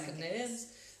of the second names.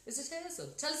 Is it Hazel?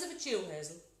 Tell us if it's you,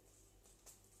 Hazel.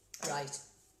 Right.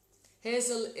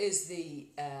 Hazel is the.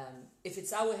 If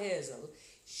it's our Hazel,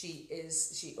 she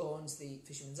owns the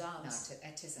Fisherman's Arms. No,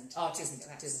 it isn't. Oh, it isn't.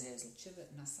 It isn't Hazel.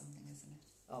 Chiverton or something, isn't it?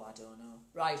 Oh, I don't know.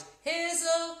 Right,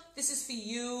 Hazel, this is for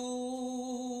you.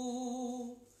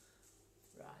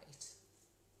 Right.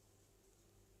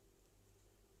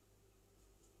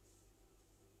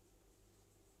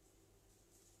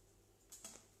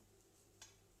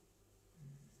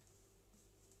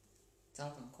 It's all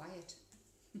gone quiet.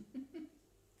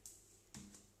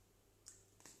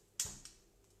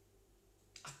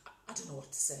 I don't know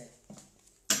what to say.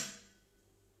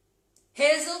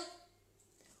 Hazel,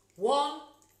 1,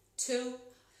 2,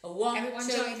 a 1, Everyone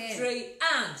 2, join in. 3,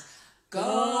 and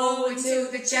going to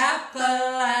the chapel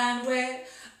and we're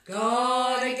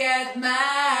gonna get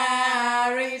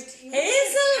married.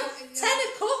 Hazel, 10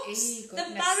 of Cups, the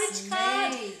marriage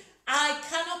card. I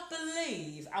cannot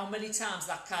believe how many times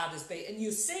that card has been. And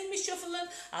you've seen me shuffle them.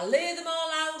 I lay them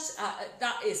all out.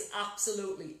 That is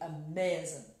absolutely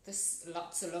amazing. There's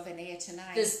lots of love in here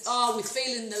tonight. We're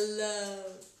feeling the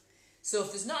love. So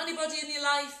if there's not anybody in your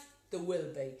life, there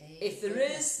will be. If there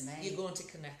is, you're going to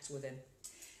connect with him.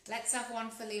 Let's have one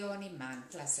for Leonie, man.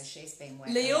 Bless her, she's been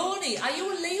waiting. Leonie, are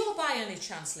you a Leo by any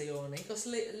chance, Leonie? Because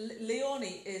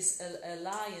Leonie is a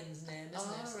lion's name, isn't it?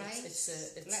 All right.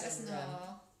 Let us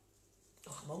know.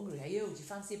 I'm hungry, are you? Do you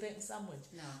fancy a bacon sandwich?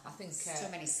 No, I think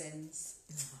too many sins.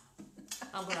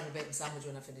 I'm going to have a bacon sandwich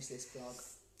when I finish this vlog.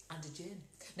 And a gin.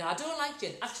 No, I don't like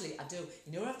gin. Actually, I do.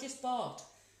 You know what I've just bought?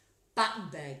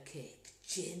 Battenberg cake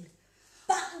gin.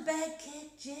 Battenberg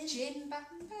cake gin. Gin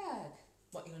Battenberg.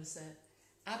 What are you going to say?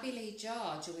 Abby Lee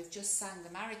George, who we've just sang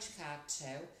the marriage card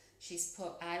to, she's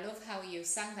put, I love how you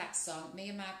sang that song. Me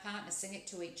and my partner sing it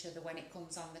to each other when it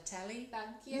comes on the telly.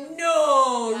 Thank you.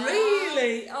 No,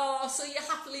 really? Oh, so you're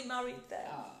happily married then?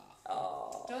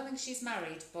 Oh. Don't think she's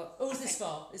married, but... Who's this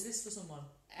for? Is this for someone?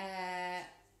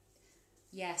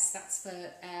 Yes, that's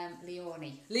for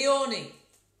Leonie. Leonie.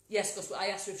 Yes, because I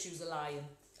asked her if she was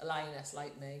a lioness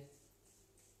like me.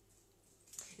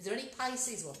 Is there any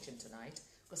Pisces watching tonight?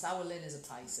 Because our Lynne is a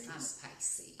Pisces. I'm a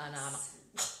Pisces. And I'm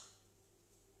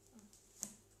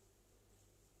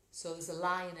So there's a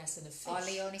lioness and a fish. Oh,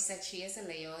 Leonie said she is a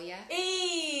Leo, yeah?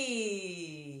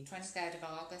 23rd of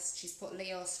August. She's put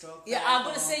Leo stroke. Yeah, I'm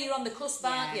going to say you're on the cusp,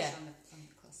 aren't you? Yeah, on the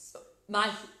cusp.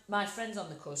 My friend's on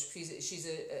the cusp.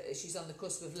 She's on the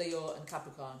cusp of Leo and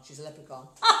Capricorn. She's a leprechaun.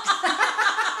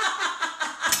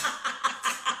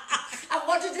 I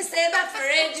wanted to say that for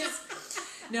ages.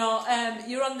 No,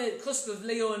 you're on the cusp of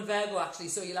Leo and Virgo actually,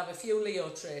 so you'll have a few Leo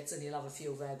traits and you'll have a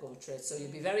few Virgo traits. So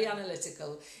you'll be very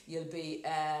analytical. You'll be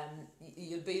a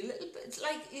little bit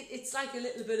it's like a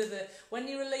little bit of a, when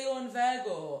you're a Leo and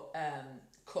Virgo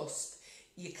cusp,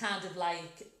 you kind of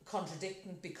like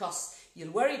contradicting because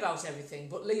you'll worry about everything,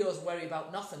 but Leos worry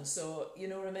about nothing. So you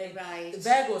know what I mean? Right. The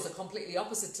Virgos are completely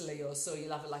opposite to Leos, so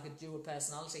you'll have like a dual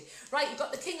personality. Right, you've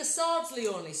got the King of Swords,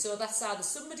 Leonie. So that's either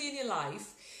somebody in your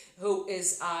life who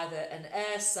is either an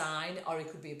air sign, or he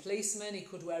could be a policeman, he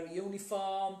could wear a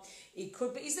uniform, he's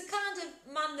the kind of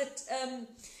man that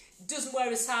doesn't wear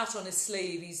his heart on his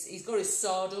sleeve, he's got his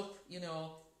sword up, you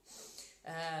know,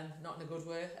 not in a good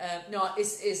way,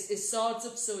 his sword's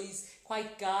up, so he's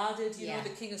quite guarded, you know, the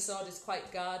King of Swords is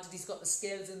quite guarded, he's got the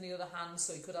scales in the other hand,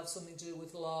 so he could have something to do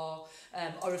with law,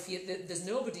 or if there's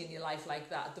nobody in your life like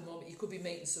that at the moment, you could be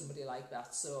meeting somebody like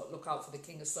that, so look out for the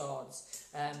King of Swords.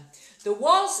 There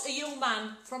was a young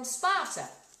man from Sparta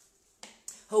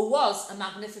who was a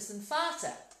magnificent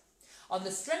farter. On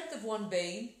the strength of one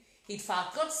being, he'd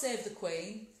fart God Save the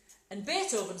Queen and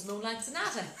Beethoven's Moonlight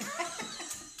Sonata.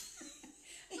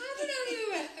 I don't know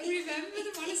if I remember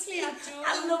them, honestly, I don't.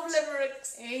 I love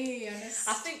limericks. Hey, honest.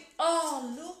 I think,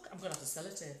 oh, look, I'm going to have to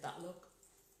sellotape that, look.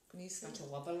 Can you see? Got a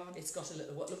wobble on. It's got a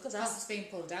little, look at that. It's been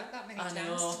pulled out that many I times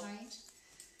know. tonight.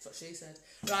 That's what she said.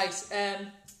 Right,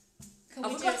 Can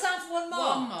have we got time for one more?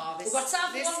 One more. We've got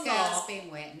time for one more. This girl's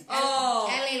been waiting. Oh.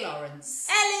 Ellie Lawrence.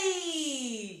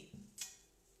 Ellie!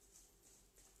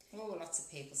 Oh, lots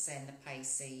of people saying the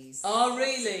Pisces. Oh,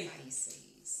 really? Lots of Pisces.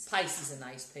 Pisces are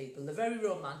nice people. They're very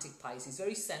romantic Pisces,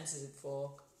 very sensitive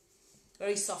folk,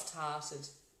 very soft-hearted.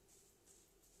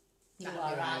 You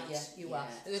are, aren't you? You are.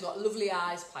 Yeah. And they've got lovely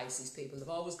eyes, Pisces people. They've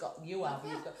always got, you have,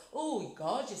 you've got, oh,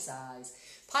 gorgeous eyes.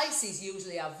 Pisces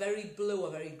usually have very blue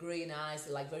or very green eyes.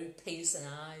 They're like very piercing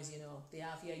eyes, you know. They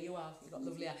have, yeah, you have. You've got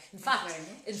lovely eyes. In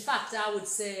fact, I would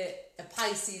say a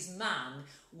Pisces man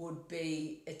would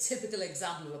be, a typical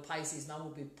example of a Pisces man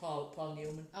would be Paul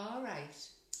Newman. All right.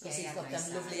 Because he's got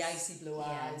them lovely icy blue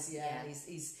eyes. Yeah.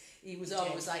 He was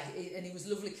always like, and he was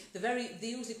lovely. They're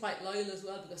usually quite loyal as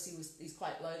well, because he's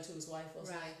quite loyal to his wife.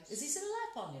 Also. Right. Is he still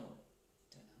alive, Paul Newman?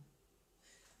 Don't know.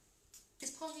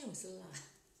 Is Paul Newman still alive?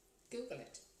 Google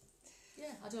it.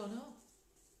 Yeah, I don't know.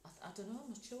 I don't know.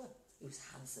 I'm not sure. He was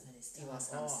handsome in his time. He was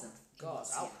handsome. God,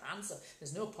 how handsome!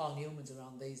 There's no Paul Newmans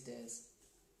around these days,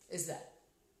 is there?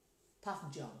 Apart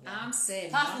from John. Yeah. I'm saying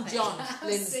apart from nothing. John, I'm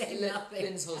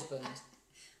Lynn's husband.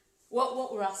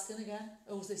 What we're asking again?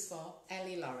 Who's this for?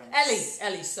 Ellie Lawrence.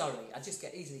 Ellie, sorry, I just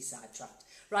get easily sidetracked.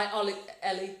 Right,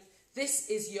 Ellie, this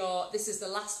is the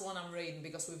last one I'm reading,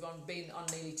 because we've been on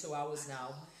nearly 2 hours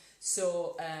now.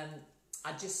 So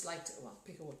I'd just like to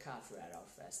pick a card for her out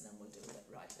first, and then we'll do it.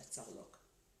 Right, let's have a look.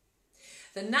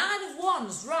 The 9 of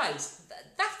Wands, right?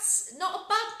 That's not a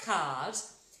bad card.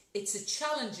 It's a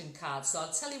challenging card. So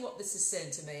I'll tell you what this is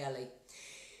saying to me, Ellie.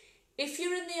 If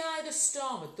you're in the eye of the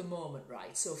storm at the moment,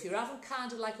 right, so if you're having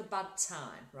kind of like a bad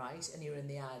time, right, and you're in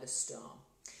the eye of the storm,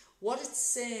 what it's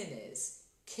saying is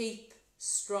keep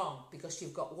strong, because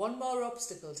you've got one more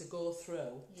obstacle to go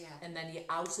through, and then you're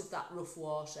out of that rough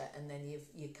water, and then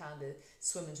you kind of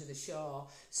swimming to the shore.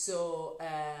 So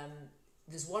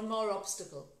there's one more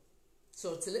obstacle.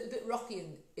 So it's a little bit rocky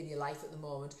in your life at the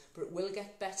moment, but it will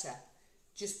get better.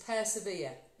 Just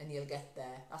persevere and you'll get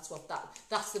there.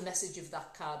 That's the message of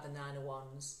that card, the 9 of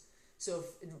Wands. So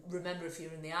remember, if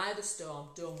you're in the eye of the storm,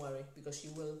 don't worry, because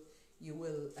you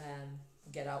will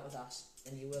get out of that,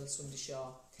 and you will swim to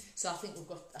shore. So I think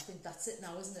that's it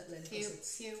now, isn't it, Lynne?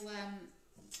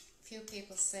 Few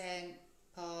people saying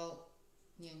Paul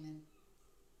Newman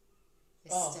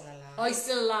is still alive. Oh, he's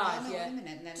still alive, yeah. yeah. Wait a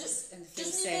minute, and then a few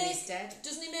saying he's dead.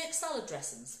 Doesn't he make salad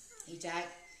dressings? He died.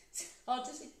 Oh,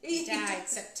 does he? He died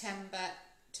September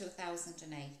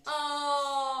 2008.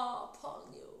 Oh, Paul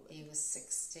Newman. He was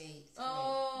 63.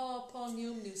 Oh, Paul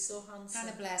Newman, he was so handsome.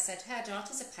 Hannah Blair said her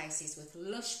daughter's a Pisces with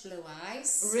lush blue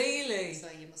eyes. Really? So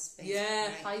you must be. Yeah,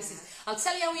 right, Pisces. I'll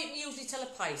tell you how you can usually tell a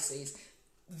Pisces.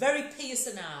 Very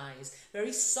piercing eyes,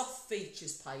 very soft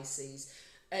features, Pisces.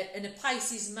 And a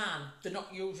Pisces man, they're not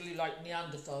usually like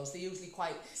Neanderthals. They're usually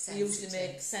quite, they usually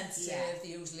make sensitive. Yeah.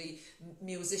 They're usually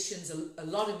musicians. A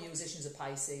lot of musicians are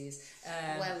Pisces.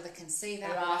 Well, they can see that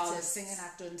with all the singing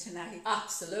I've done tonight.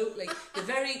 Absolutely. They're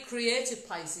very creative,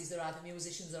 Pisces. They're either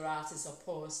musicians or artists or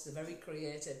poets. They're very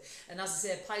creative. And as I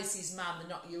say, a Pisces man, they're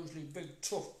not usually big,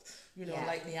 tough,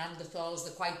 like Neanderthals.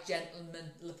 They're quite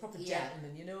gentlemen, they're proper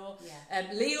gentlemen, Yeah.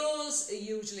 Leos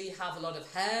usually have a lot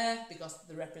of hair because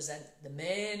they represent the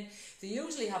mane. They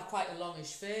usually have quite a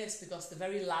longish face because they're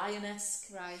very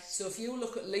lion-esque. Right. So if you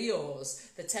look at Leos,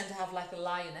 they tend to have like a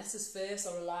lioness's face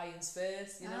or a lion's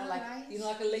face,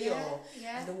 like a Leo.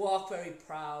 Yeah. And they walk very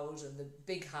proud and they're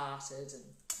big-hearted and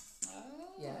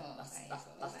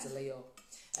that's a Leo.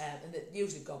 And they're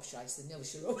usually gobshites, they never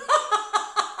shut up.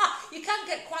 You can't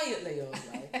get quiet, Leos,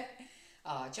 right?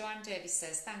 Oh, Joanne Davies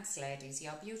says, thanks, ladies.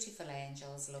 You're beautiful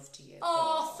angels. Love to you.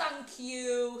 Oh, thank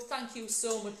you. Thank you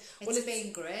so much. It's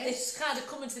been great. It's kind of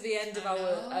coming to the end of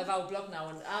our blog now,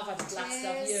 and I've had a blast,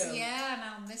 have you? Yeah, and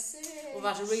I'll miss it. We've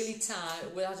had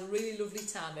a really lovely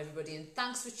time, everybody, and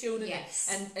thanks for tuning in.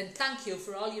 And thank you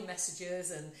for all your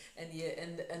messages and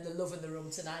the love in the room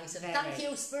tonight. And thank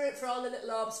you, Spirit, for all the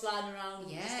little orbs flying around.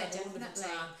 Yeah, definitely.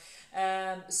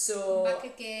 So come back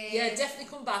again. Yeah, definitely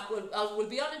come back. We'll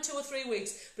be on in 2 or 3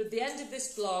 weeks, but at the end of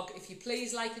this vlog, if you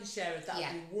please like and share it, that would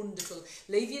be wonderful.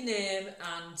 Leave your name,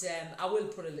 and I will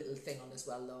put a little thing on as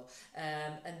well though,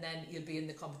 and then you'll be in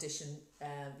the competition.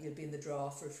 You'll be in the draw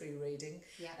for a free reading.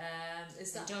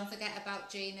 And don't forget about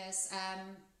Gina's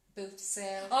boot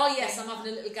sale. Oh yes, I'm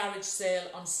having a little garage sale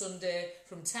on Sunday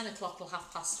from 10 o'clock till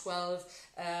 12:30.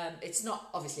 It's not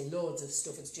obviously loads of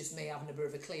stuff, it's just me having a bit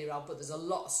of a clear out, but there's a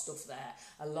lot of stuff there,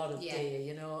 a lot of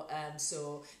gear,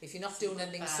 so if you're not doing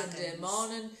anything Sunday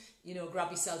morning,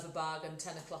 grab yourself a bargain,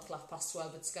 10 o'clock,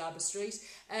 12:30 at Scarborough Street.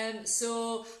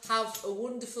 So have a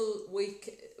wonderful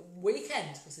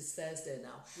weekend, because it's Thursday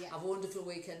now. Have a wonderful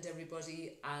weekend,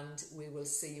 everybody, and we will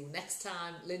see you next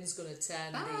time. Lynne's going to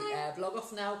turn the vlog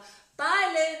off now.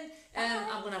 Bye, Lynne.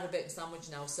 I'm going to have a bacon sandwich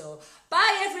now, so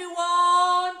bye,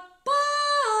 everyone. Bye.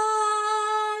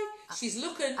 She's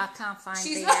looking. I can't find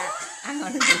the. Hang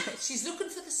on. She's looking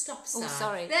for the stop sign. Oh,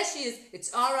 sorry. There she is.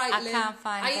 It's all right, Lynne. I can't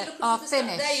find it. Are you looking for the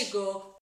stop? There you go.